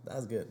 That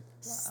was good.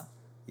 Wow.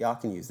 Y'all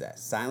can use that.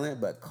 Silent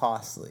but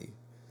costly.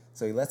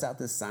 So he lets out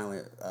this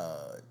silent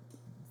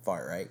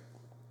fart, right?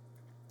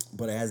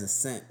 But it has a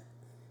scent.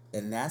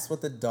 And that's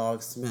what the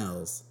dog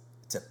smells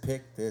to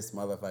pick this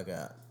motherfucker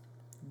up.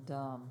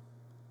 Dumb.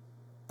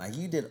 Like,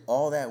 you did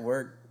all that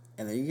work,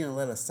 and then you're going to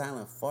let a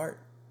silent fart?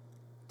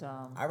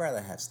 Dumb. I'd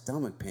rather have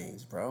stomach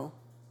pains, bro.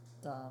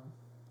 Dumb.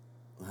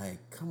 Like,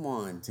 come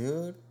on,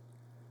 dude.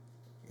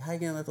 How you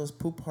going to let those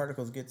poop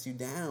particles get you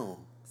down?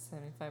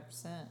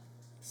 75%.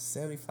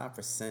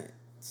 75%.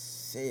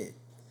 Shit.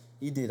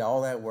 You did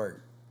all that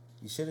work.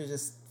 You should have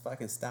just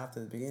fucking stopped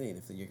at the beginning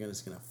if you're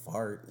just gonna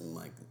fart and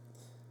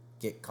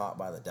get caught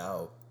by the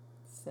dog.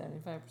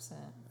 75%.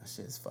 That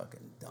shit is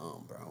fucking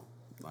dumb, bro.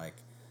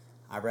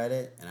 I read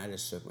it and I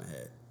just shook my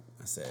head.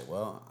 I said,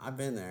 well, I've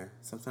been there.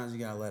 Sometimes you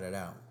gotta let it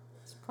out.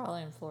 It's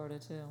probably in Florida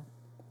too.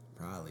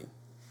 Probably.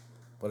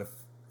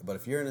 But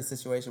if you're in a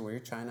situation where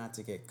you're trying not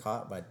to get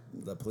caught by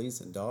the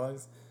police and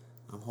dogs,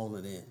 I'm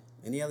holding it in.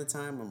 Any other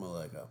time, I'm gonna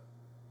let it go.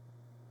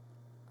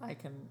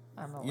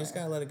 I'm aware. You just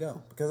gotta let it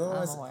go. Because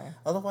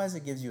otherwise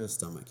it gives you a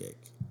stomach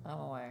ache. I'm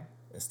aware.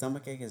 A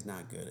stomach ache is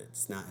not good.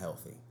 It's not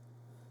healthy.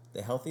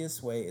 The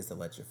healthiest way is to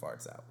let your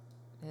farts out.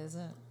 Is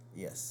it?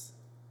 Yes.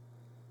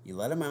 You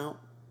let them out.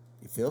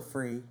 You feel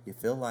free. You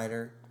feel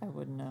lighter. I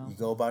wouldn't know. You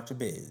go about your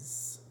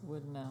biz.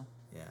 Wouldn't know.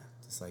 Yeah,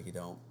 just like you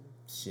don't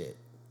shit.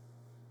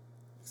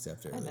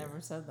 Except earlier. I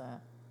never said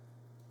that.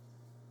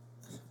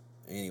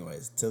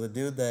 Anyways, to the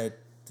dude that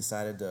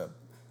decided to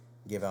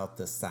give out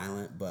the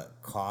silent but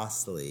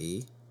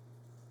costly.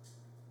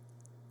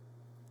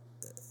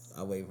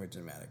 I'll wait for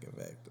dramatic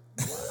effect.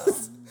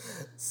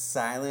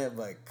 Silent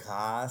but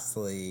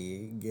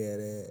costly. Get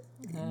it?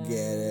 Get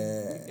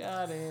it? You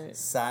got it.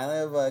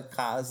 Silent but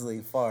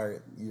costly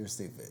fart. You're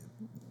stupid.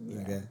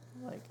 Yeah, Okay.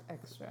 like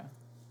extra.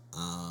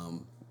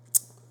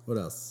 What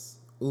else?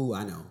 Ooh,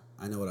 I know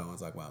what I want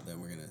to talk about. Then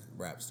we're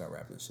gonna start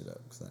wrapping this shit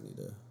up because I need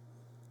to,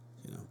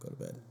 go to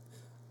bed.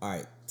 All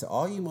right, to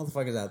all you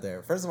motherfuckers out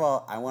there. First of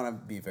all, I want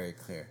to be very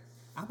clear.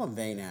 I'm a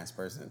vain ass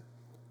person.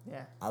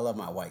 Yeah. I love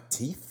my white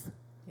teeth.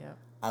 Yep.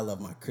 I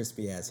love my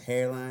crispy ass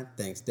hairline.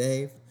 Thanks,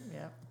 Dave.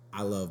 Yep.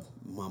 I love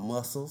my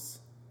muscles.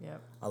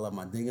 Yep. I love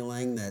my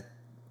ding-a-ling that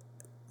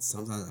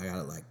sometimes I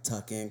gotta like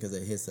tuck in because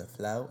it hits the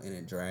float and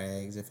it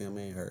drags. You feel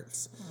me? It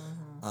hurts.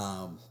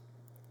 Mm-hmm.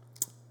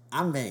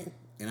 I'm vain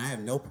and I have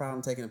no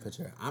problem taking a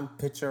picture. I'm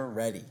picture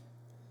ready.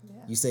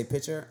 Yeah. You say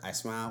picture, I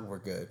smile. We're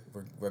good.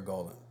 We're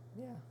golden.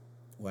 Yeah.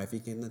 Wifey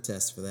can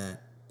attest for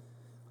that.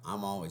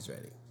 I'm always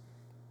ready.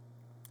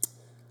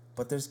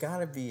 But there's got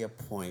to be a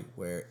point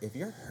where if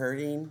you're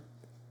hurting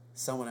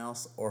someone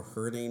else or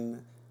hurting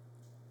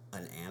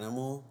an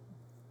animal,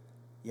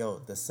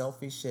 the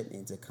selfie shit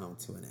needs to come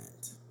to an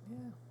end. Yeah.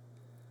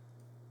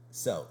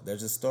 So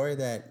there's a story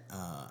that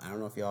I don't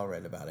know if y'all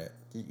read about it.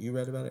 You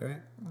read about it,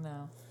 right?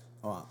 No.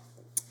 Oh,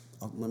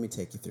 let me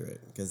take you through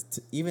it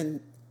because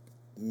even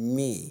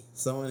me,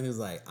 someone who's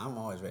like, I'm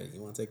always ready.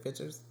 You want to take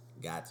pictures?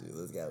 Got you.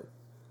 Let's go.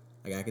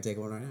 Like I could take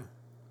one right now.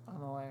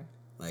 I'm aware.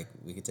 Like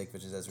we could take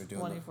pictures as we're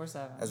doing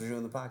 24/7. As we're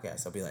doing the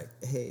podcast. I'll be like,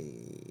 hey,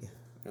 you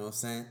know what I'm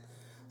saying?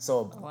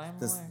 So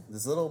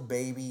this little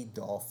baby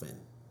dolphin.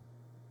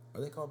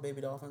 Are they called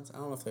baby dolphins? I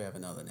don't know if they have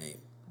another name.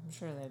 I'm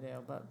sure they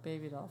do, but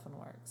baby dolphin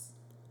works.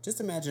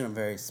 Just imagine a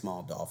very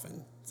small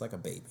dolphin. It's like a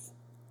baby.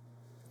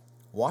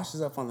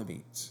 Washes up on the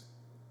beach.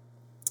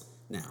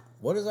 Now,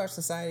 what does our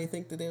society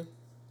think to do?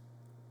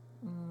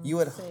 You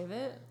would save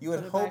it. You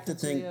would hope to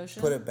think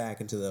put it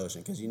back into the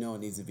ocean because it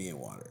needs to be in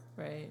water.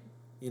 Right.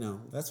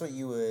 That's what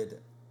you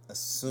would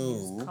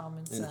assume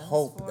and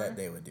hope that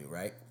they would do,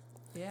 right?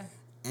 Yeah.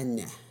 And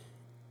nah.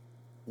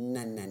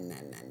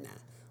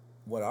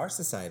 What our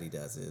society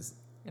does is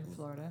in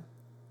Florida.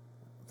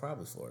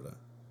 Probably Florida.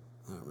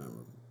 I don't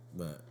remember,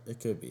 but it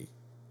could be.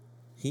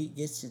 Heat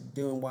gets you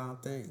doing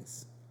wild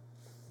things.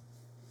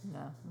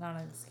 No, not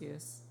an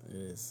excuse. It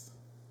is.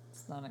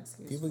 It's not an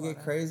excuse. People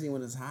get crazy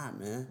when it's hot,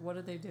 man. What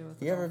did they do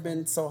with You ever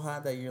been so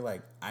hot that you're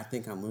like, I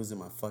think I'm losing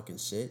my fucking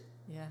shit?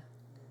 Yeah.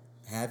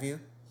 Have you?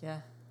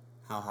 Yeah.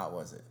 How hot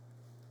was it?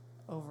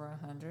 Over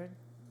 100.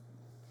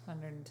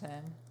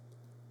 110.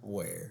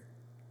 Where?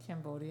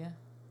 Cambodia.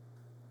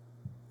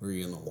 Were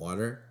you in the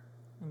water?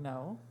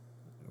 No.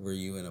 Were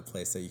you in a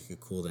place that you could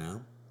cool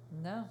down?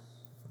 No.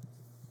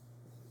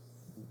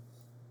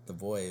 The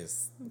boy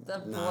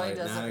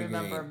doesn't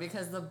remember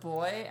because the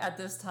boy at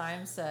this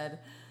time said,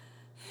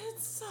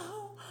 "It's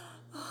so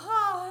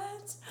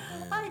hot,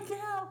 I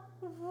can't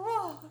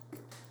walk."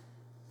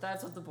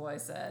 That's what the boy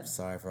said.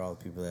 Sorry for all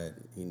the people that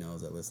he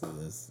knows that listen to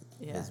this.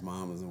 Yeah. His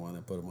mom is the one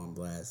that put him on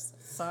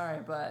blast. Sorry,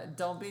 but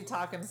don't be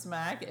talking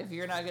smack if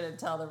you're not going to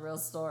tell the real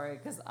story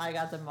because I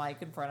got the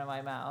mic in front of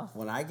my mouth.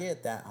 When I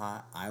get that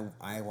hot,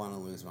 I want to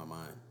lose my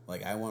mind.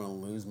 Like, I want to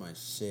lose my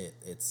shit.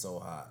 It's so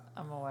hot.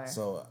 I'm aware.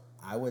 So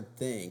I would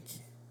think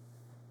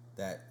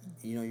that,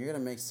 you're going to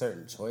make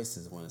certain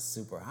choices when it's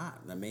super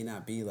hot. That may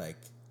not be, like,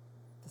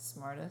 the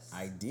smartest.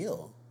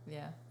 Ideal.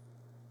 Yeah.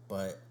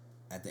 But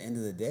at the end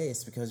of the day,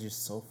 it's because you're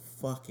so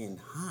fucking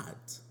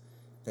hot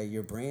that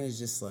your brain is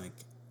just like...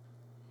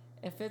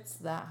 If it's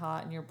that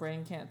hot and your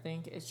brain can't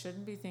think, it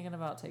shouldn't be thinking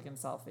about taking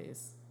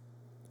selfies.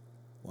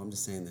 Well, I'm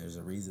just saying there's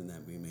a reason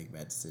that we make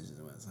bad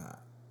decisions when it's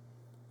hot.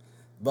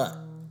 But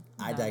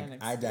I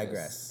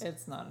digress.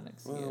 It's not an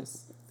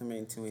excuse.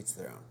 Well, to each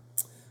their own.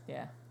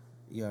 Yeah.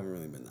 You haven't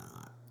really been that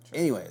hot. True.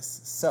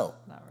 Anyways, so...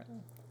 Not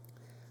really.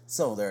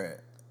 So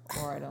there...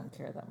 Or I don't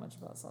care that much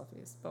about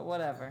selfies. But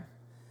whatever.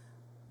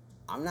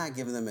 I'm not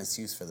giving them an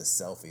excuse for the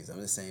selfies.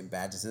 I'm just saying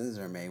bad decisions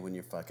are made when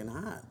you're fucking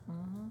hot.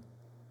 Mm-hmm.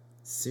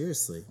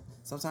 Seriously.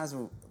 Sometimes,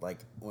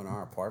 when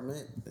our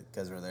apartment,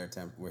 because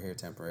we're here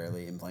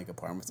temporarily in blank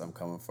apartments, I'm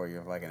coming for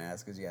your fucking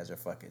ass because you guys are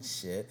fucking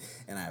shit,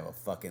 and I have a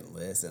fucking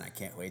list, and I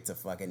can't wait to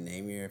fucking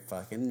name your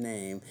fucking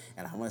name,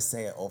 and I'm going to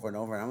say it over and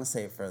over, and I'm going to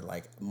say it for,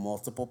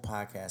 multiple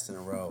podcasts in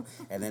a row,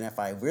 and then if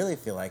I really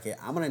feel like it,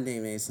 I'm going to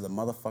name names to the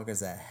motherfuckers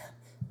that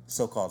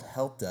so-called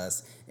helped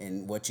us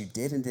in what you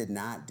did and did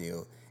not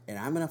do, and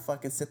I'm going to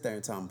fucking sit there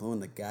until I'm blue in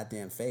the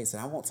goddamn face,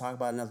 and I won't talk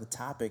about another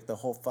topic the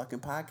whole fucking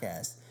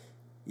podcast.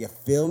 You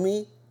feel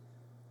me?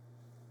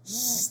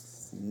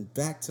 Nice.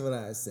 Back to what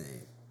I was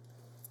saying.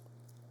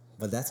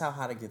 But that's how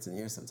hot it gets in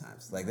here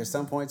sometimes. There's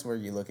some points where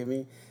you look at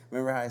me.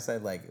 Remember how I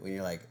said, when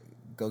you're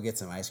go get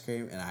some ice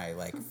cream, and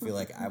I, feel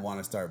like I want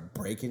to start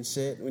breaking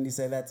shit when you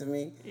say that to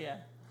me? Yeah.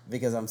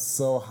 because I'm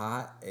so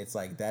hot. It's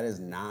like that is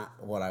not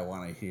what I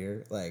want to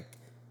hear. Like,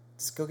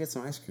 just go get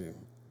some ice cream.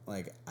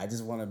 Like, I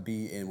just want to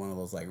be in one of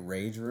those like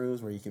rage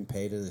rooms where you can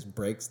pay to just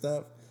break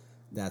stuff.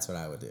 That's what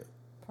I would do.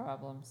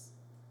 Problems.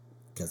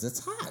 Because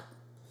it's hot.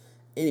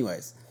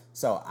 Anyways,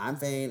 so I'm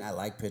vain. I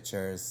like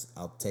pictures.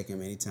 I'll take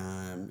them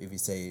anytime. If you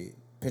say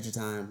picture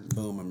time,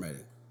 boom, I'm ready.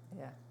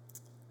 Yeah.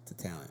 It's a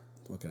talent.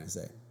 What can I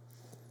say?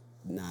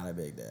 Not a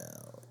big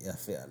deal. You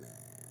feel me?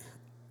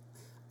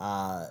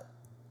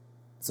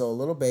 So a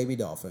little baby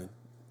dolphin,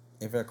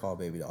 if they're called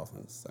baby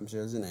dolphins, I'm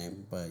sure there's a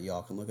name, but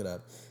y'all can look it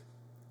up.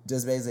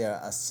 Just basically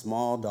a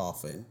small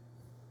dolphin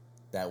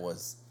that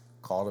was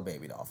called a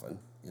baby dolphin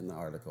in the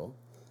article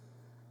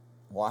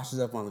washes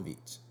up on the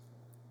beach.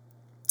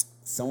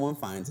 Someone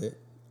finds it.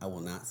 I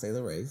will not say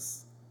the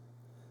race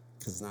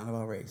because it's not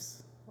about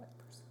race. White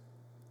person.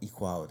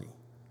 Equality.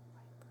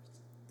 White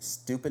person.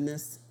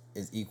 Stupidness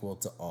is equal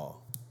to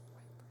all.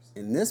 White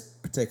person. In this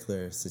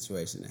particular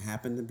situation, it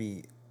happened to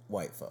be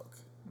white folk.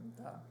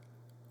 Duh.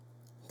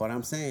 But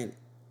I'm saying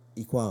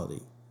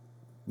equality.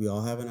 We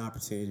all have an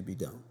opportunity to be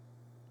dumb.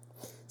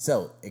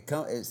 So it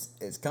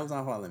comes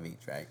off on the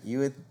beach, right? You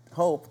would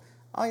hope,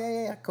 oh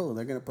yeah, cool.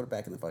 They're gonna put it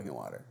back in the fucking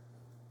water.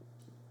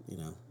 You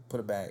know, put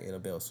it back. It'll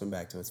be able to swim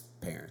back to its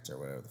parents or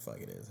whatever the fuck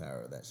it is.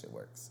 However that shit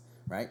works,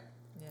 right?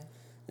 Yeah.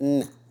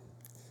 No.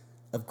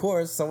 Of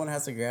course, someone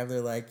has to grab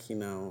their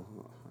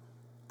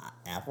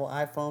Apple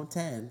iPhone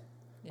 10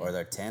 or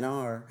their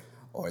 10R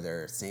or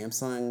their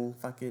Samsung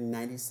fucking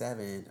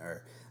 97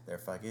 or their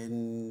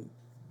fucking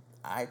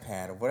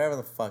iPad or whatever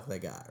the fuck they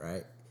got,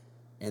 right?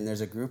 And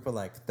there's a group of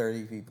like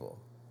 30 people.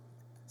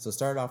 So it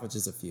started off with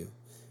just a few.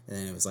 And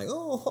then it was like,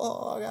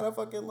 oh, I got a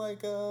fucking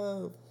like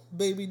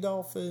baby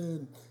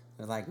dolphin.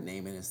 They're like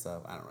naming and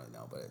stuff. I don't really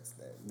know, but it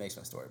makes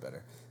my story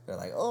better. They're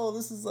like, oh,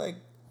 this is like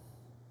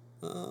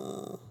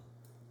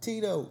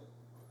Tito.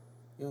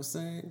 You know what I'm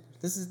saying?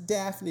 This is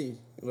Daphne.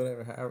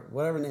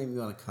 Whatever name you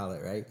want to call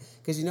it, right?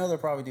 Because you know they're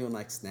probably doing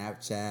like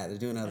Snapchat. They're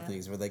doing other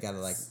things where they got to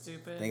like...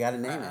 Stupid. They got to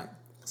name it.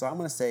 So I'm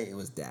going to say it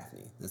was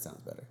Daphne. That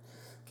sounds better.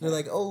 They're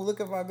like, oh,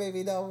 look at my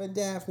baby dolphin,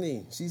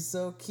 Daphne. She's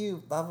so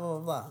cute, blah, blah, blah,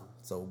 blah.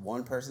 So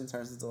one person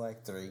turns into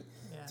like 3.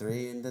 Yeah.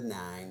 3 into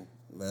 9.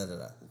 Blah, blah,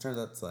 blah. It turns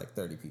out to like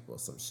 30 people or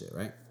some shit,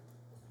 right?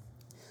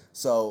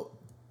 So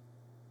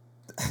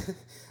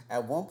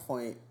at one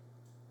point,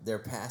 they're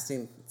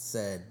passing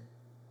said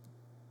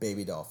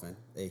baby dolphin,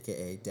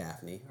 a.k.a.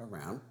 Daphne,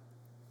 around,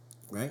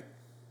 right?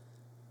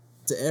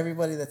 To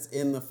everybody that's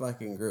in the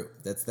fucking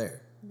group that's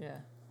there. Yeah.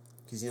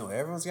 Because,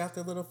 everyone's got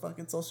their little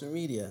fucking social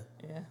media.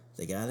 Yeah.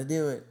 They got to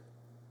do it.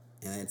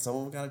 And then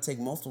someone got to take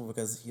multiple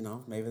because,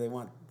 maybe they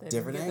want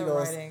different didn't get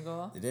angles. The right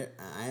angle.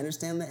 I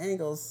understand the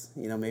angles.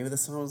 Maybe the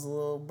sun was a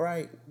little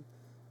bright.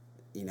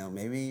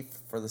 Maybe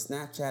for the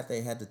Snapchat,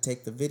 they had to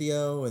take the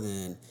video and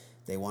then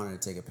they wanted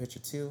to take a picture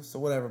too. So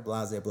whatever,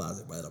 blase, blah,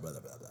 blah, blah, blah,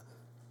 blah.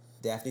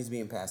 Daphne's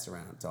being passed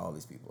around to all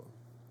these people.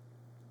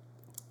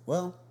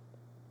 Well,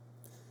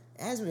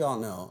 as we all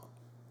know,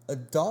 a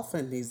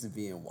dolphin needs to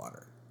be in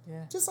water.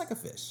 Yeah. Just like a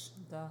fish.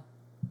 Duh.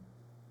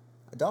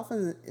 A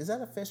dolphin, is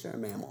that a fish or a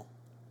mammal?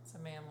 It's a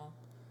mammal.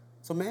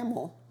 So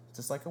mammal,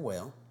 just like a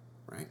whale,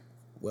 right?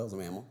 Whale's a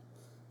mammal.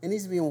 It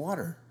needs to be in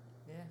water.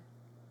 Yeah.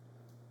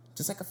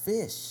 Just like a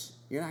fish.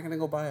 You're not going to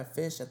go buy a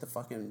fish at the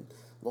fucking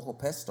local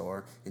pet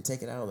store and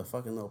take it out of the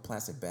fucking little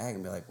plastic bag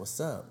and be like,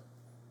 what's up?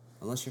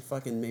 Unless you're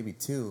fucking maybe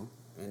 2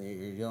 and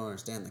you don't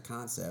understand the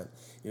concept.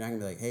 You're not going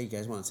to be like, hey, you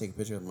guys want to take a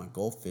picture of my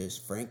goldfish,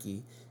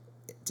 Frankie?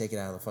 Take it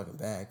out of the fucking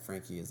bag.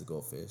 Frankie is a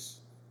goldfish.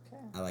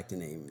 Okay. I like to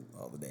name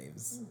all the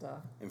names. Duh.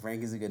 And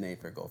Frankie's a good name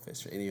for a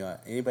goldfish. For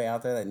anybody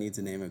out there that needs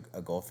to name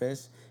a goldfish,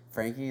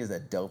 Frankie is a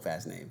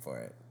dope-ass name for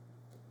it.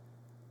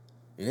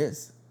 It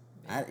is.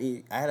 Yeah.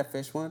 I had a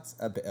fish once,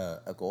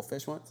 a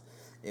goldfish once.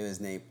 It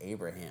was named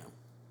Abraham.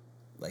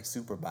 Like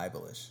super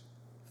Bible-ish.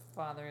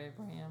 Father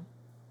Abraham.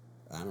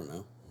 I don't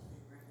know.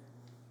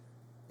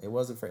 It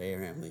wasn't for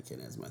Abraham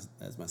Lincoln, as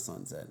my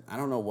son said. I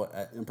don't know what.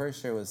 I'm pretty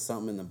sure it was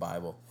something in the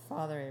Bible.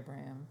 Father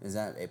Abraham. Is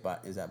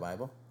that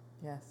Bible?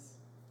 Yes.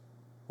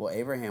 Well,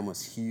 Abraham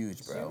was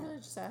huge, bro. Did you really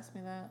just ask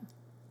me that?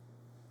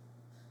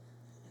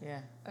 Yeah.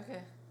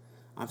 Okay.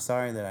 I'm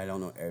sorry that I don't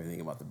know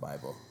everything about the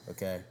Bible.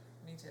 Okay.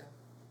 Me too.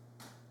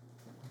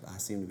 I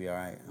seem to be all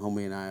right.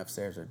 Homie and I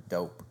upstairs are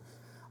dope.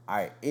 All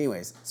right.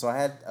 Anyways, so I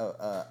had.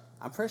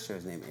 I'm pretty sure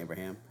his name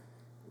Abraham.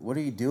 What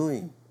are you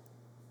doing?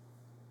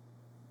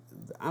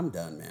 I'm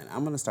done, man.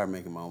 I'm going to start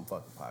making my own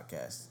fucking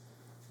podcast.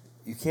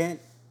 You can't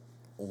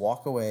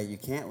walk away. You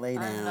can't lay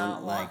down. I'm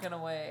not walking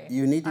away.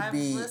 You need to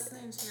be... I'm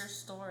listening to your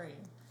story.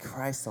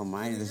 Christ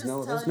almighty. There's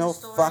no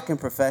fucking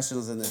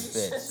professionals in this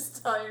bitch.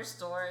 Just tell your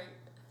story.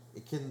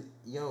 Can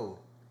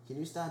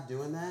you stop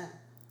doing that?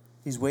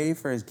 He's waiting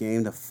for his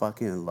game to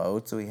fucking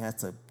load, so he has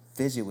to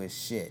fidget with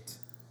shit.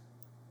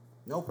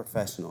 No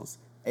professionals.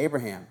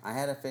 Abraham. I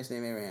had a fish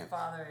named Abraham.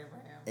 Father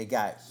Abraham. It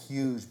got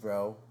huge,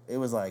 bro. It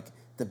was like...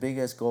 the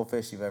biggest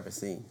goldfish you've ever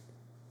seen.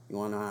 You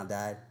want to know how it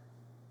died?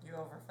 You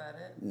overfed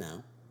it?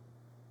 No.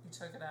 You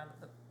took it out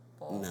of the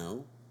bowl?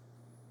 No.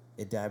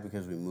 It died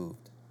because we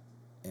moved.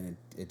 And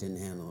it didn't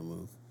handle the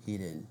move. He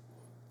didn't,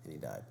 and he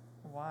died.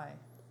 Why?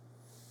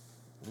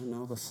 I don't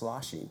know, the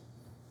sloshing.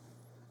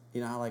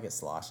 You know how like it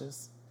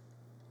sloshes?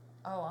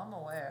 Oh, I'm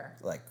aware.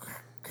 Like,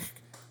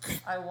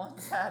 I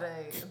once had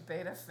a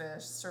beta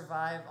fish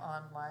survive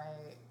on my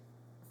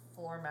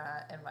floor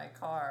mat in my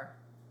car.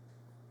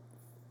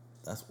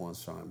 that's one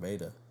strong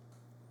beta.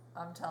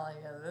 I'm telling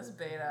you, this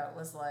beta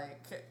was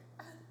like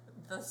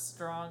the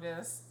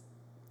strongest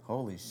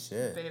Holy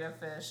shit. beta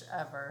fish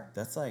ever.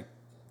 That's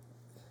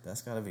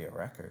gotta be a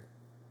record.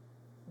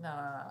 No.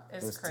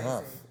 It's It was crazy.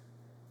 tough.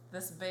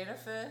 This beta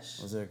fish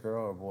Was it a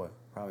girl or a boy?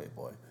 Probably a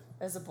boy,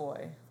 is a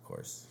boy. of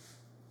course.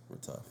 We're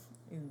tough.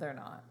 They're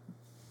not.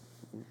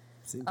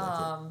 Seems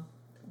like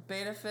it.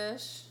 Beta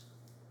fish,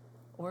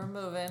 we're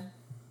moving.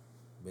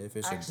 Beta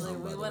fish Actually, are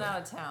dumb, we by went the way.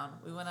 out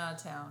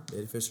of town.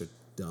 Beta fish are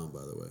dumb,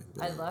 by the way.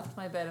 I left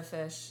my betta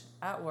fish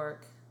at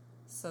work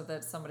so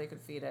that somebody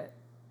could feed it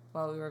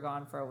while we were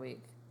gone for a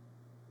week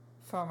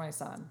for my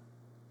son.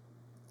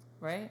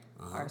 Right?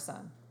 Our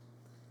son.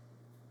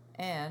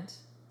 And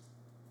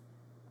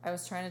I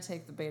was trying to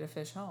take the betta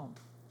fish home,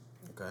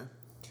 Okay.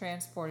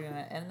 transporting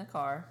it in the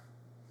car,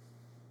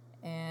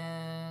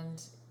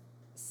 and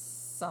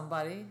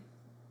somebody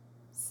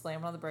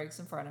slammed on the brakes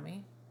in front of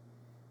me,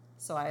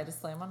 so I had to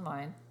slam on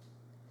mine.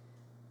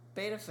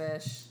 Betta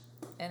fish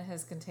in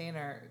his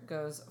container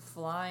goes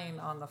flying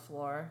on the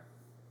floor,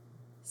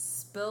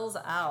 spills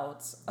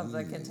out of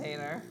the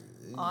container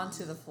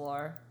onto the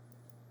floor,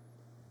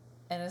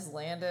 and is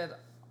landed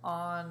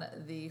on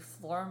the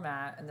floor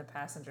mat in the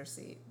passenger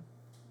seat.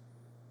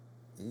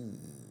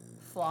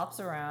 Flops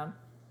around.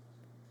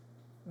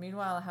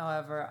 Meanwhile,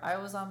 however, I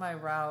was on my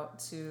route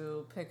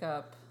to pick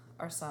up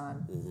our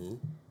son,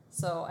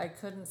 so I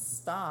couldn't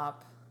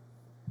stop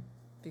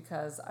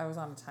because I was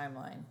on a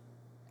timeline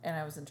and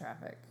I was in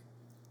traffic.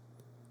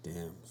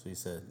 Damn. So you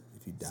said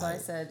if you die. So I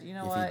said, you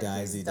know if what? he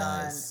dies, He's he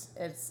done. dies.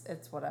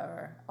 It's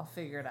whatever. I'll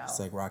figure it out. It's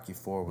like Rocky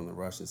IV when the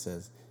Russian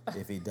says,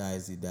 if he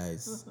dies, he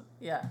dies.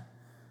 Yeah,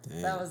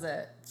 Damn. that was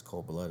it. It's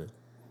cold blooded.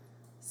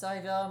 So I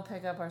go and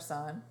pick up our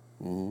son,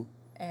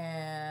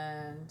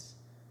 and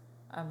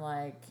I'm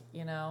like,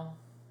 you know,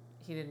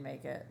 he didn't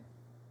make it.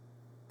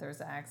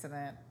 There's an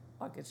accident.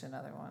 I'll get you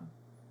another one.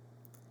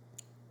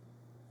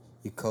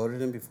 You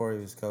coated him before he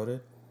was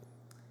coated?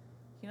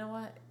 You know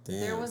what? Damn.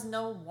 There was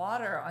no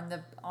water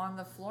on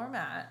the floor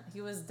mat.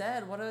 He was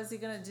dead. What was he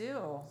gonna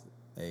do?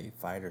 Hey,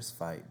 fighters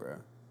fight, bro.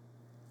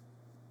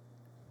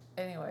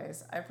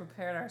 Anyways, I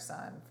prepared our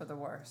son for the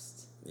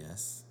worst.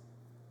 Yes.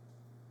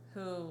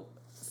 Who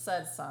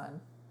said son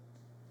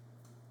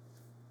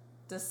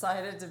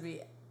decided to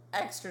be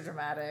extra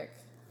dramatic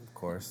Of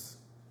course.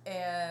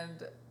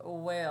 and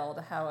wailed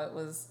how it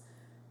was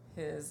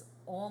his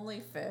only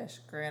fish.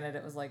 Granted,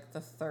 it was like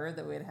the third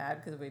that we'd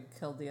had because we'd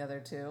killed the other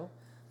two.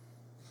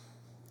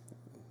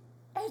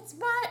 It's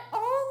my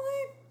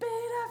only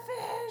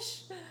beta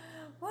fish.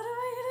 What am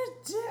I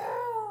gonna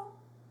do?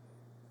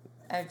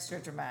 Extra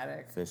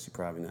dramatic. Fish you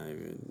probably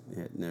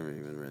never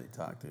even really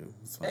talked to.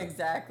 It's fine.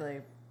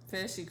 Exactly.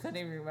 Fish you couldn't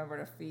even remember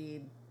to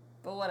feed.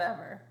 But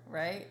whatever,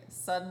 right?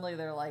 Suddenly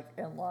they're like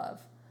in love.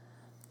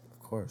 Of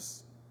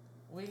course.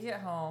 We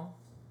get home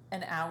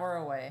an hour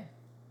away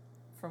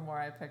from where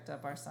I picked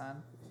up our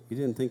son. You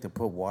didn't think to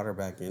put water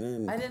back in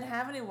it? I didn't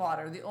have any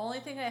water. The only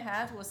thing I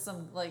had was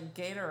some like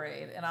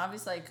Gatorade, and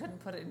obviously I couldn't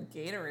put it in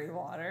Gatorade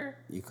water.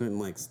 You couldn't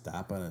like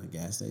stop at a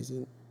gas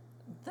station?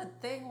 The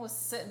thing was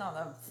sitting on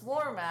the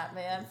floor mat,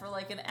 man, for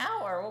like an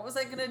hour. What was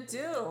I gonna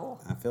do?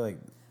 I feel like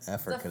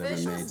effort The could have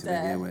fish been made was to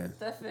begin dead. with.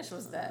 The fish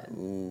was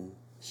dead.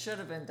 Should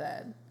have been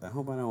dead. I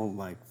hope I don't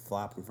like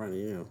flop in front of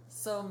you.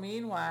 So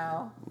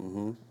meanwhile,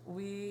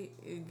 we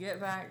get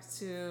back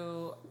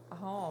to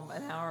home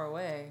an hour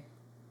away,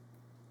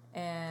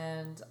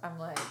 and I'm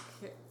like,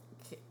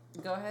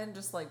 go ahead and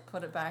just like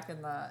put it back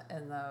in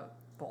the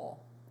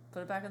bowl.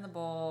 Put it back in the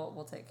bowl.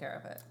 We'll take care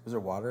of it. Was there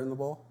water in the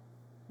bowl?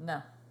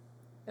 No,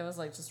 it was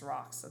like just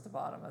rocks at the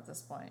bottom at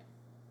this point.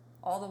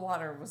 All the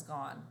water was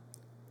gone.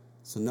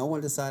 So no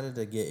one decided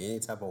to get any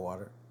type of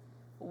water?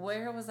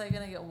 Where was I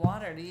gonna get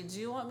water? Did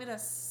you want me to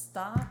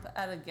stop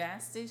at a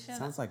gas station?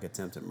 Sounds like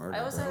attempted murder,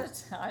 I was bro. at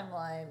a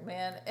timeline,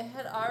 man. It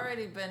had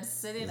already been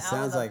sitting It out of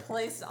sounds the like-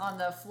 place on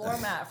the floor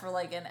mat for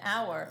like an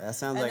hour. That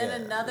sounds and like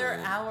then a- another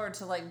hour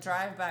to like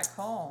drive back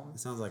home. It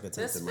sounds like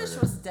attempted This murder. fish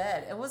was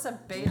dead. It was a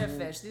beta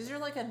fish. These are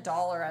like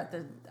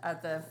 $1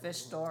 at the fish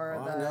store or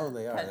Oh, the I know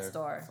they are. pet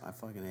store. I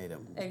fucking hate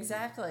them.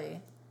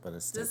 Exactly. But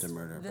it's This, attempted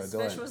murder. this But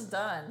go fish ahead. was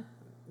done.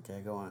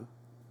 Okay, go on.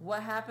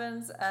 What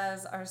happens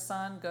as our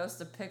son goes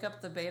to pick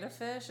up the beta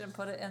fish and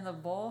put it in the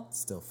bowl?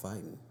 Still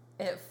fighting.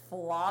 It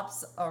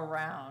flops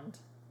around.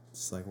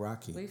 Just like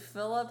Rocky. We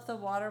fill up the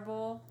water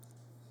bowl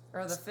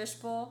or the fish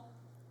bowl,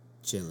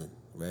 Chilling.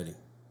 Ready.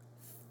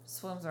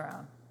 swims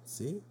around,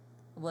 See?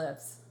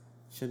 lives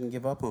Shouldn't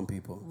give up on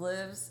people.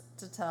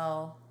 to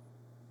tell.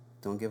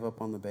 Don't give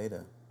up on the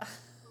beta.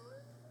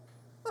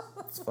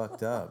 It's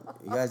fucked up.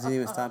 You guys didn't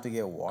even stop to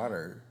get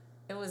water.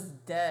 It was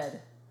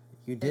dead.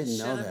 You It didn't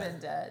should know have that. been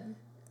dead.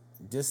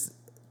 Just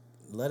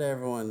let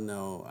everyone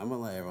know. I'm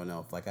gonna let everyone know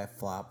if like I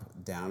flop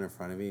down in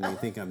front of you and you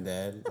think I'm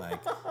dead, like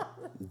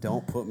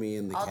don't put me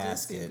in the I'll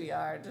casket. do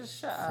CPR. Just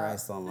shut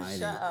Christ up. Almighty.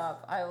 Shut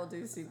up. I will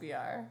do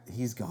CPR.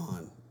 He's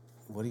gone.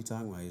 What are you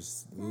talking about? He's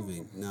just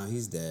moving. No,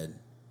 he's dead.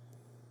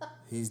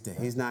 He's dead.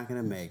 He's not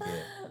gonna make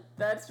it.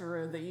 That's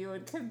rude that you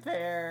would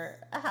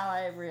compare how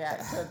I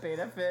react to a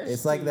beta fish.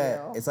 It's like to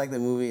that. You. It's like the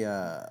movie.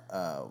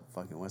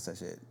 Fucking what's that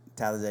shit?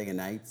 Talladega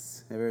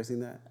Nights. Have you ever seen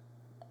that?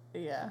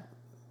 Yeah.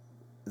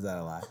 Is that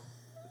a lie?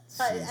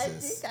 I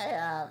think I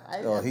have.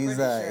 Well, he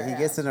he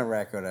gets in a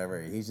wreck or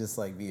whatever. He's just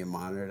like being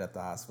monitored at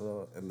the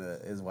hospital, and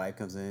his wife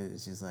comes in and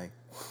she's like,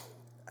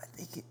 "I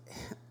think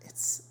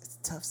it's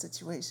a tough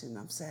situation.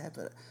 I'm sad,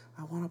 but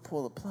I want to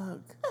pull the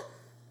plug."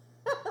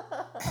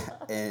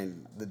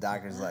 And the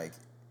doctor's like,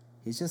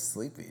 "He's just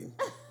sleeping.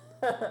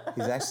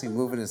 He's actually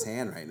moving his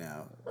hand right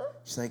now."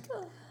 She's like,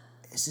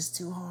 "It's just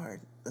too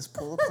hard. Let's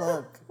pull the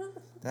plug."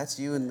 That's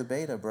you and the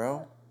beta,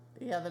 bro.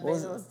 Yeah, the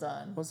beta was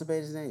done. What's the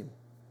beta's name?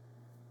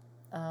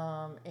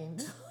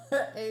 Angel.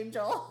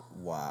 Angel.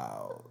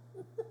 Wow.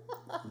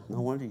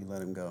 No wonder you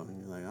let him go. And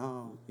you're like,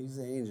 oh, he's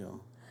an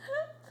angel.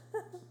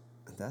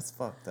 That's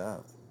fucked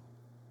up.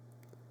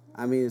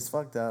 I mean, it's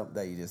fucked up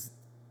that you just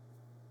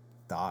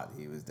thought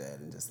he was dead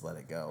and just let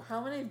it go.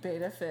 How many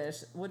beta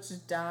fish which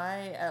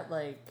die at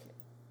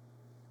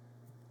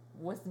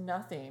with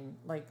nothing?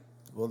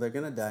 Well, they're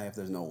gonna die if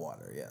there's no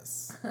water.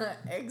 Yes.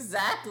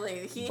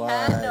 Exactly. He But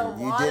had no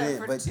water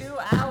for 2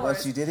 hours.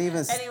 But you didn't even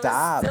and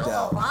stop, he was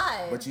still though.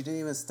 alive. But you didn't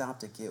even stop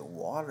to get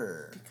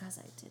water. Because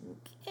I didn't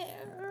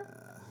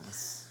care.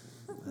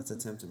 That's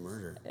attempted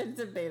murder. It's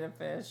a beta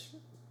fish.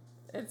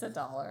 It's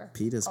 $1.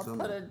 PETA's I'll coming.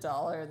 put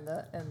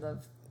 $1 in the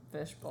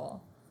fish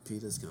bowl.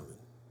 PETA's coming.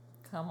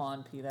 Come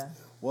on, PETA.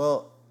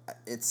 Well,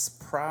 it's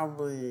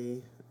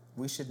probably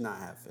we should not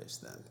have fish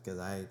then because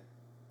I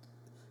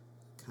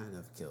kind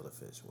of killed a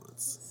fish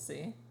once.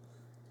 See?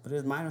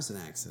 But mine was an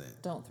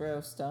accident. Don't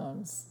throw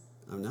stones.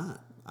 I'm not.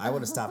 I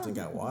would have stopped and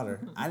got water.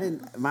 I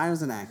didn't. Mine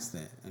was an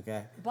accident.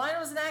 Okay. Mine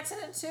was an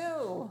accident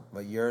too.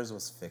 But yours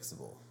was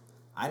fixable.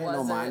 I didn't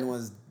know mine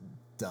was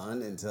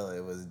done until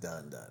it was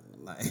done.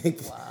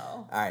 Like.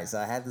 Wow. All right. So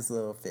I had this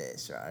little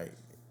fish, right?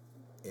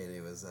 And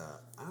it was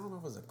I don't know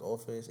if it was a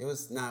goldfish. It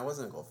wasn't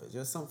a goldfish. It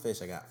was some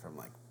fish I got from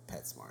like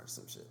PetSmart or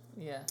some shit.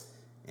 Yeah.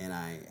 And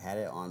I had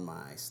it on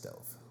my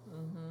stove.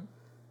 Mm-hmm.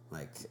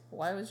 Like.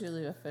 Why would you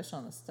leave a fish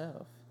on the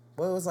stove?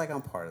 Well, it was like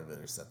on part of it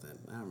or something.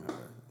 I don't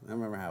remember. I don't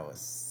remember how it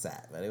was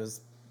sat, but it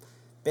was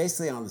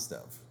basically on the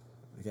stove.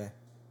 Okay.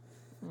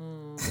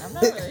 I'm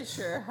not really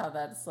sure how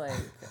that's like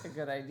a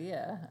good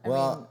idea. I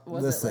mean,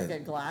 was it like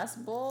a glass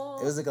bowl?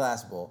 It was a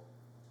glass bowl.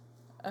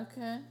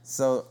 Okay.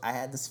 So I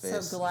had this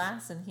fish. So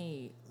glass and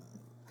heat.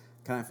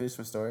 Can I finish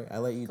my story? I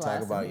let you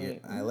talk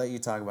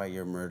about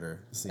your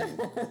murder scene.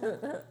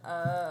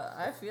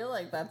 I feel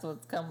like that's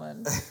what's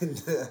coming.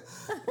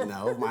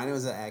 No, mine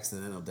was an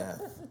accidental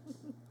death.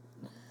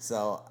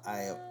 So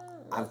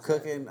I'm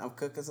cooking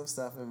some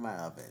stuff in my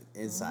oven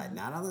inside,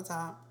 not on the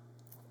top,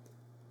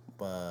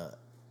 but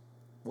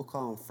we'll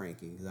call him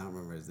Frankie because I don't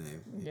remember his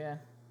name. Yeah,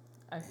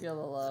 I feel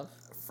the love.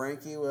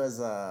 Frankie was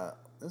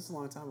this was a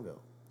long time ago.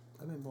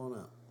 I've been blown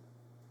up.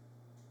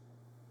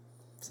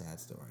 Sad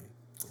story.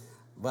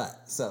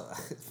 But so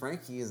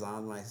Frankie is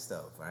on my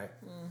stove, right?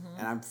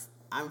 Mm-hmm. And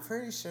I'm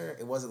pretty sure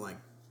it wasn't like,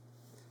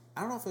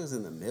 I don't know if it was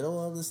in the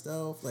middle of the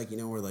stove, like, you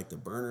know, where like the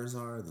burners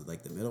are,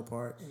 the middle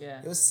part.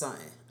 Yeah. It was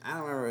something. I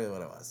don't remember really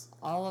what it was.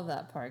 All of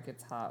that part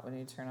gets hot when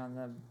you turn on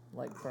the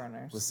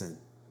burners. Listen,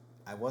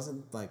 I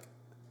wasn't like,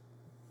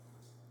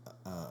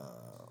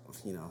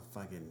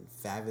 fucking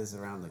fabulous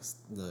around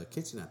the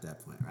kitchen at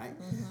that point, right?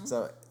 Mm-hmm.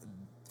 So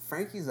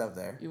Frankie's up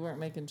there. You weren't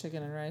making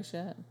chicken and rice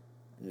yet?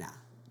 Nah.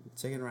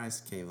 Chicken and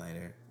rice came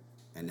later,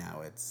 and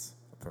now it's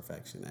a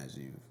perfection, as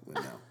you would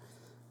know.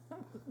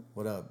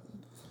 What up?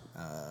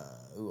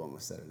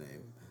 Almost said her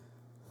name.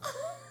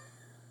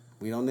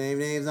 We don't name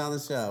names on the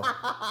show,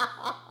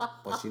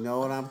 but you know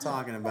what I'm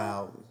talking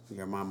about.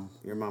 You're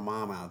my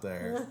mom out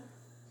there.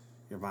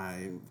 You're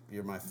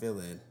my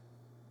fill-in.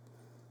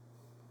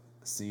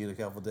 See you in a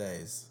couple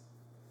days.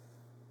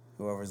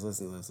 Whoever's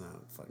listening to this, I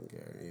don't fucking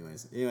care.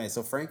 Anyway,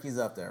 so Frankie's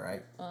up there,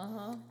 right?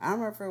 Uh-huh. I don't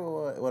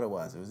remember what it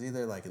was. It was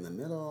either like in the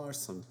middle or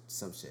some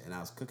shit. And I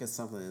was cooking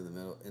something in the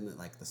middle,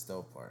 like the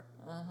stove part.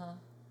 Uh-huh.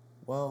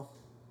 Well,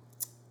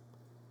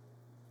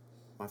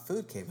 my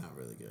food came out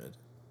really good.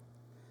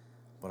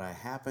 But I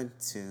happened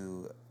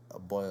to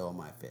boil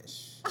my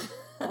fish.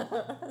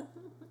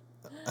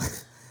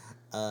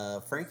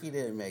 Frankie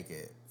didn't make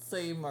it. So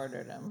you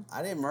murdered him.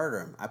 I didn't murder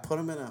him. I put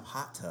him in a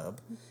hot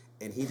tub.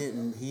 And he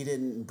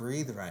didn't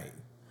breathe right.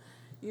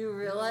 You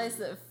realize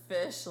that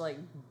fish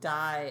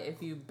die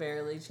if you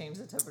barely change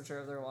the temperature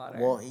of their water.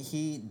 Well,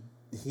 he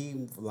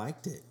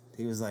liked it.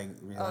 He was like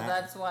relaxed. Oh,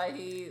 that's why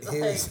he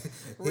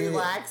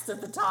relaxed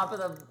at the top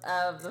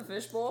of the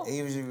fishbowl?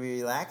 He was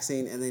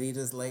relaxing and then he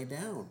just laid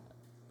down.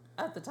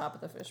 At the top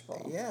of the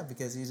fishbowl. Yeah,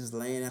 because he's just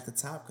laying at the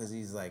top because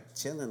he's like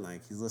chilling,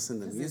 like he's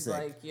listening to music. He's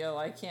like, yo,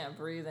 I can't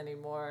breathe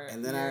anymore.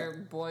 And then you're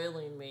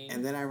boiling me.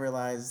 And then I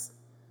realized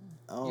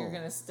Oh. You're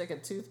gonna stick a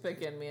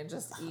toothpick in me and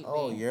just eat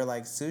Oh, me. you're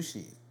like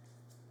sushi.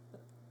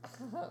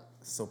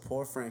 So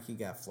poor Frankie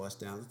got flushed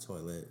down the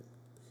toilet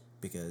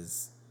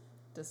because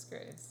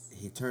Disgrace.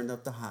 he turned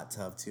up the hot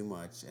tub too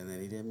much and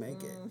then he didn't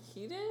make it.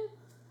 He did?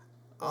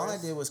 All I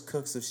did was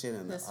cook some shit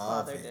in the oven. His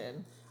father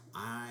did.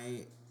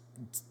 I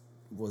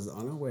was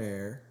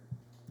unaware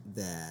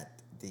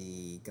that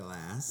the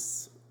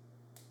glass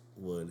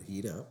would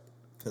heat up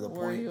to the point.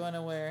 Were you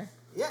unaware?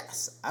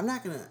 Yes, I'm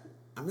not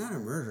a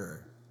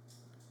murderer.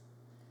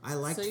 I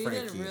liked So you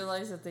Frankie. didn't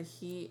realize that the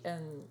heat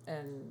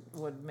and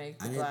would make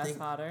the glass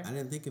hotter? I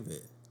didn't think of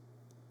it.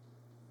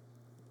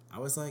 I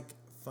was like,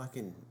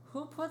 fucking.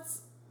 Who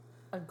puts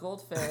a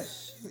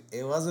goldfish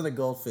It wasn't a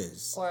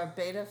goldfish. or a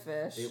beta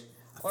fish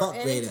or Fuck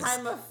any betas.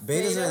 kind of Betas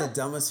beta? are the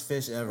dumbest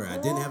fish ever. I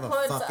Who didn't have a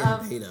puts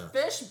fucking beta.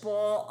 fish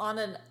bowl on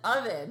an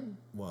oven?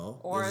 Well,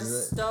 or this a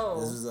is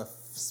stove? This was a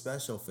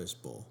special fish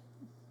bowl.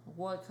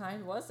 What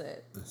kind was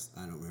it?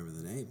 I don't remember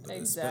the name, but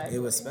Exactly. it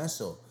was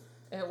special.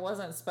 It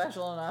wasn't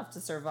special enough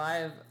to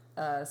survive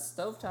a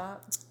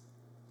stovetop.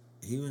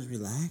 He was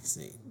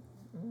relaxing.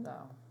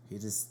 No. He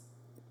just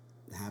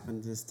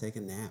happened to just take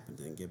a nap and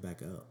didn't get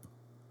back up,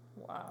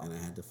 Wow. and I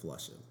had to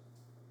flush him.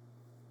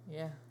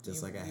 Yeah.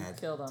 Just like I had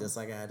killed him. Just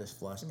like I had to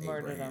flush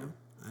Murdered Abraham. him.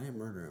 I didn't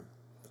murder him.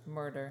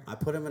 Murder. I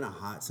put him in a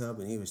hot tub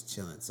and he was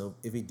chilling. So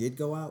if he did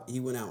go out, he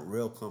went out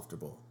real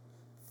comfortable,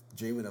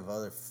 dreaming of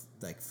other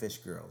like fish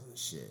girls and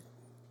shit.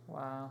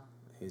 Wow.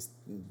 He's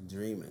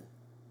dreaming.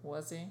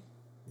 Was he?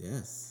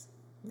 Yes.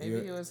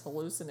 Maybe he was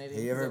hallucinating.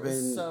 Have you ever because it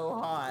was been so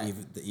hot?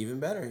 Even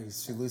better?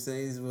 He's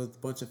hallucinating with a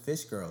bunch of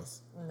fish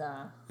girls.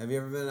 Nah. Have you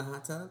ever been in a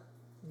hot tub?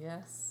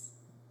 Yes.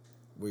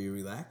 Were you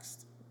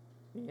relaxed?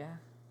 Yeah.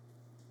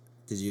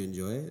 Did you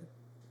enjoy it?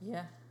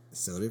 Yeah.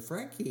 So did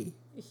Frankie.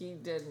 He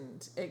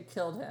didn't. It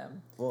killed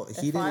him. Well, he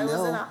if didn't I was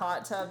know. in a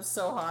hot tub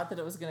so hot that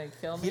it was going to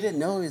kill me, He didn't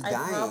know he was dying.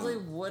 I probably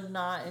would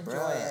not enjoy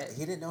Bruh, it.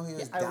 He didn't know he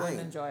was I dying. wouldn't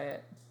enjoy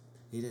it.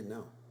 He didn't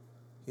know.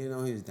 He didn't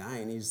know he was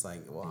dying. He's just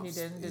like, well, He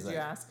didn't? he's Did you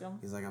like- ask him?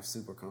 He's like, I'm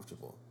super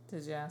comfortable.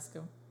 Did you ask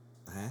him?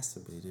 I asked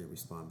him, but he didn't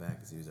respond back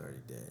because he was already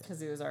dead. Because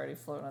he was already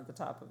floating at the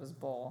top of his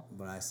bowl.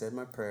 But I said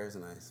my prayers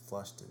and I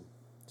flushed him.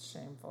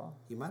 Shameful.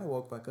 He might have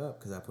woke back up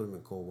because I put him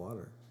in cold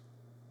water.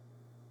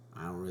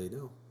 I don't really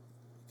know.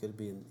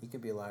 He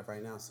could be alive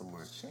right now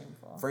somewhere.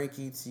 Shameful.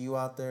 Frankie, to you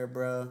out there,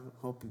 bro.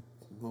 Hope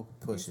you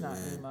push He's it, not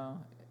man. Nemo.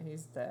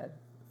 He's dead.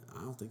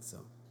 I don't think so.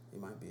 He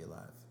might be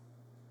alive.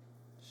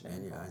 Shameful.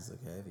 Man, your eyes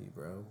look heavy,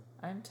 bro.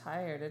 I'm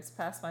tired. It's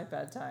past my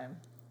bedtime.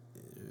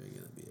 You're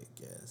gonna be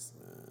a guest,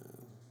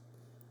 man.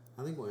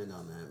 I think we'll end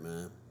on that,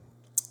 man.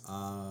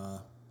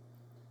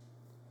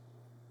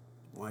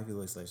 Wifey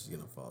looks like she's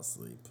gonna fall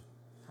asleep,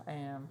 I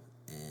am.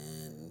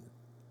 and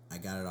I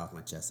got it off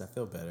my chest. I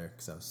feel better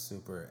because I was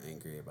super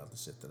angry about the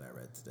shit that I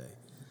read today.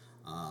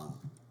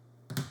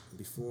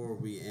 Before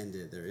we end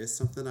it, there is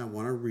something I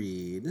want to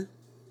read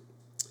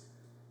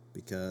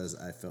because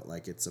I felt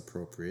like it's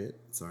appropriate.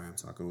 Sorry, I'm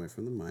talking away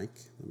from the mic.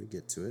 Let me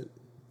get to it.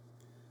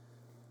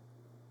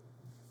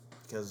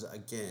 Because,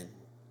 again,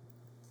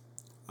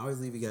 I always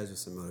leave you guys with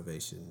some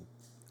motivation.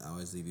 I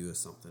always leave you with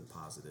something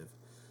positive.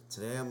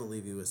 Today, I'm going to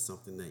leave you with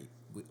something that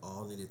we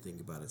all need to think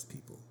about as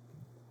people.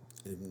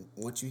 And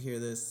once you hear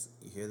this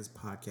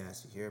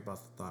podcast, you hear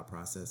about the thought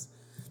process,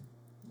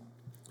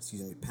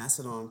 pass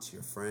it on to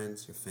your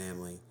friends, your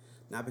family.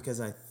 Not because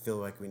I feel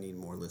like we need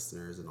more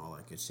listeners and all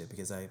that good shit,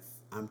 because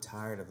I'm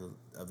tired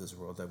of this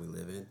world that we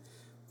live in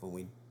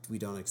when we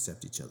don't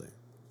accept each other.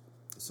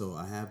 So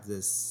I have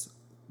this,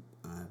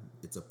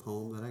 it's a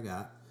poem that I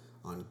got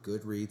on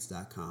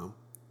Goodreads.com.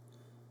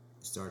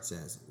 It starts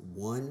as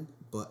one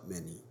but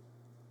many.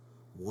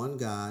 One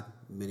God,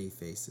 many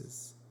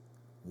faces.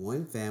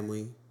 One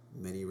family,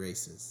 many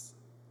races.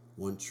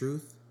 One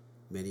truth,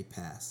 many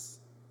paths.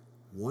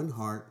 One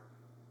heart,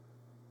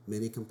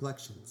 many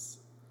complexions.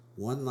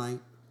 One light,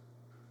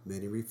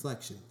 many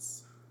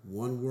reflections.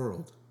 One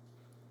world,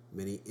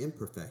 many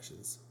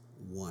imperfections.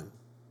 One.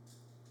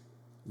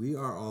 We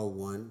are all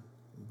one,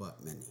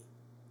 but many.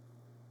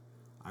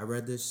 I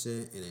read this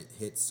shit and it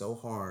hit so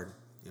hard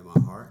in my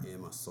heart and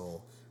in my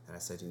soul that I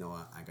said, you know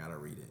what, I gotta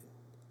read it.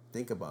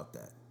 Think about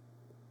that.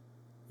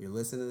 You're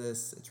listening to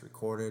this, it's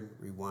recorded,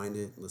 rewind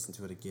it, listen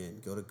to it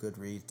again. Go to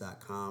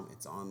goodreads.com,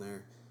 it's on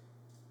there.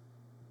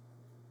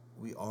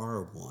 We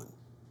are one.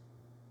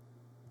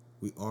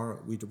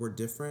 We're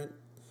different.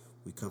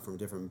 We come from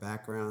different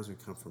backgrounds, we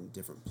come from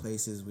different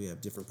places, we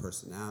have different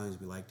personalities,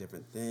 we like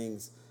different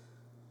things.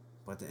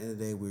 But at the end of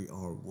the day, we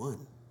are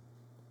one.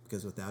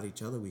 Because without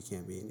each other, we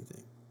can't be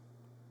anything.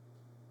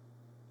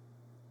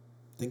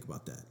 Think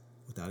about that.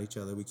 Without each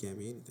other, we can't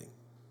be anything.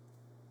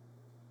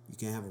 You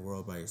can't have a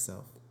world by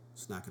yourself.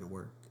 It's not going to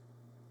work.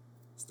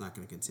 It's not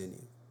going to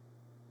continue.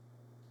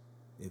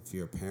 If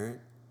you're a parent,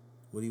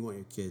 what do you want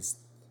your kids,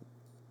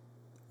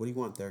 what do you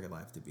want their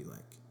life to be like?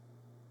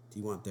 Do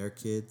you want their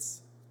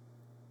kids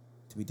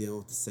to be dealing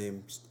with the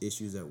same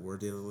issues that we're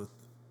dealing with?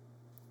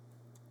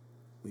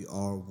 We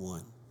are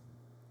one,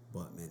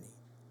 but many.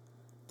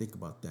 Think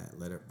about that.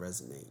 Let it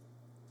resonate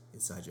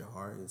inside your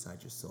heart,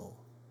 inside your soul.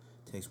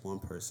 It takes one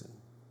person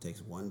It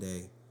takes one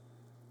day.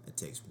 It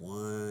takes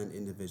one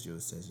individual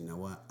who says, you know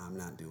what, I'm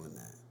not doing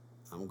that.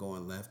 I'm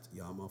going left.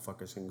 Y'all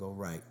motherfuckers can go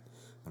right,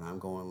 but I'm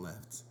going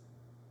left.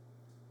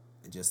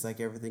 And just like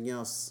everything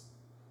else,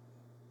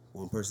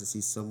 one person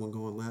sees someone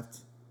going left,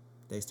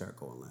 they start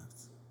going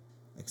left,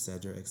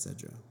 etc.,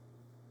 etc.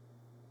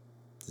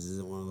 This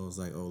isn't one of those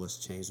like, oh, let's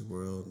change the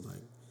world.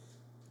 Like,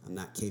 I'm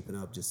not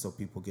caping up just so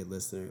people get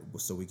listeners,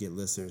 so we get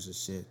listeners and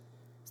shit.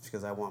 It's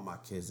because I want my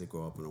kids to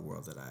grow up in a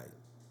world that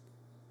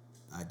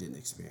I didn't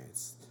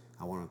experience.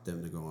 I want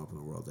them to grow up in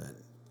a world that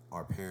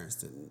our parents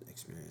didn't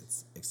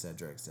experience,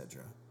 etc.,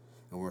 etc.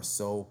 And we're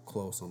so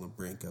close on the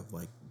brink of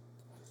like,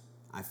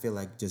 I feel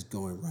like just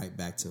going right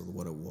back to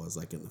what it was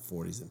like in the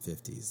 40s and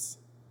 50s.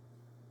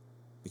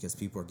 Because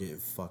people are getting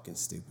fucking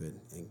stupid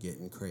and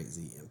getting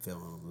crazy and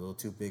feeling a little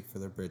too big for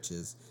their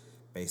britches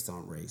based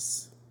on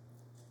race.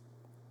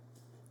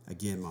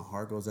 Again, my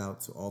heart goes out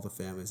to all the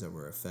families that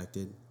were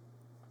affected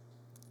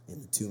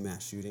in the 2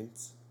 mass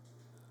shootings.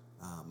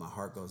 My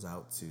heart goes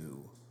out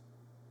to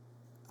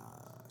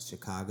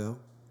Chicago,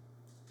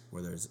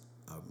 where there's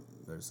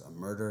a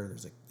murder,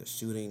 there's a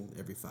shooting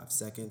every 5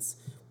 seconds.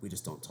 We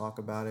just don't talk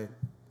about it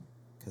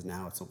because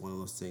now it's one of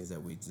those things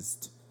that we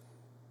just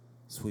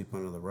sweep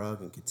under the rug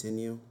and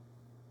continue.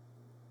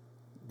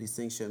 These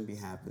things shouldn't be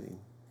happening.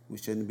 We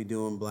shouldn't be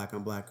doing black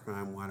on black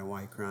crime, white on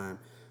white crime,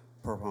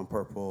 purple on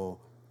purple,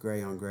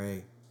 gray on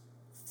gray.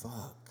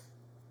 Fuck.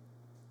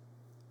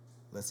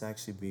 Let's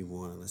actually be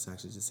one, and let's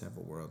actually just have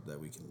a world that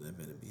we can live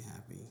in and be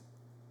happy.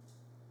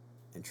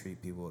 And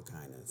treat people with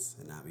kindness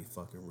and not be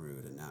fucking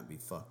rude and not be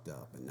fucked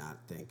up and not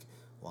think,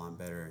 well, I'm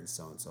better than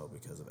so-and-so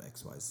because of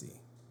XYZ.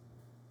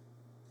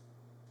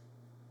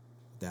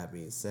 That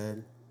being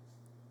said,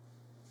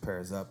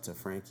 prayers up to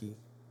Frankie,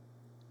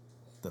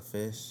 the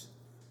fish.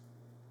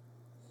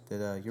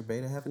 Did your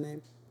beta have a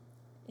name?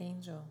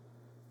 Angel.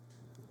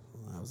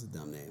 Well, that was a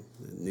dumb name.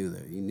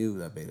 You knew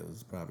that beta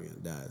was probably going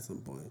to die at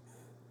some point.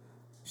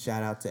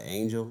 Shout out to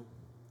Angel.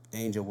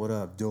 Angel, what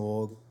up,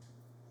 dog?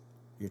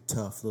 You're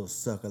tough little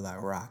sucker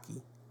like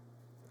Rocky.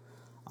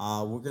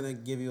 We're going to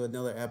give you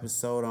another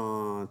episode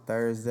on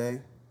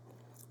Thursday.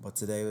 But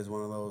today was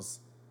one of those...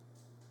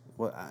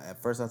 at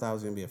first I thought it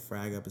was going to be a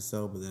frag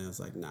episode, but then it was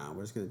like, nah,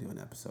 we're just going to do an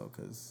episode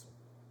because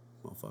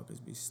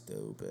motherfuckers be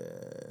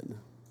stupid.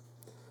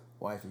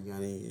 Wife, you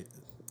got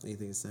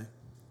anything to say?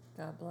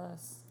 God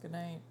bless. Good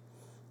night.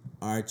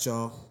 All right,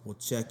 y'all. We'll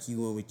check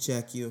you when we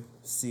check you.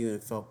 See you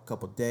in a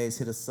couple days.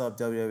 Hit us up,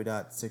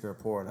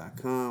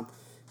 www.tickerreport.com.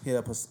 Hit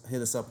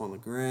us up on the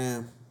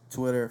gram,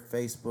 Twitter,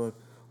 Facebook,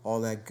 all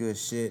that good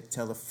shit.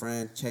 Tell a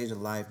friend, change a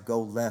life,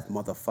 go left,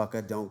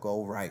 motherfucker, don't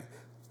go right.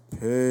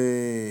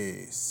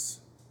 Peace.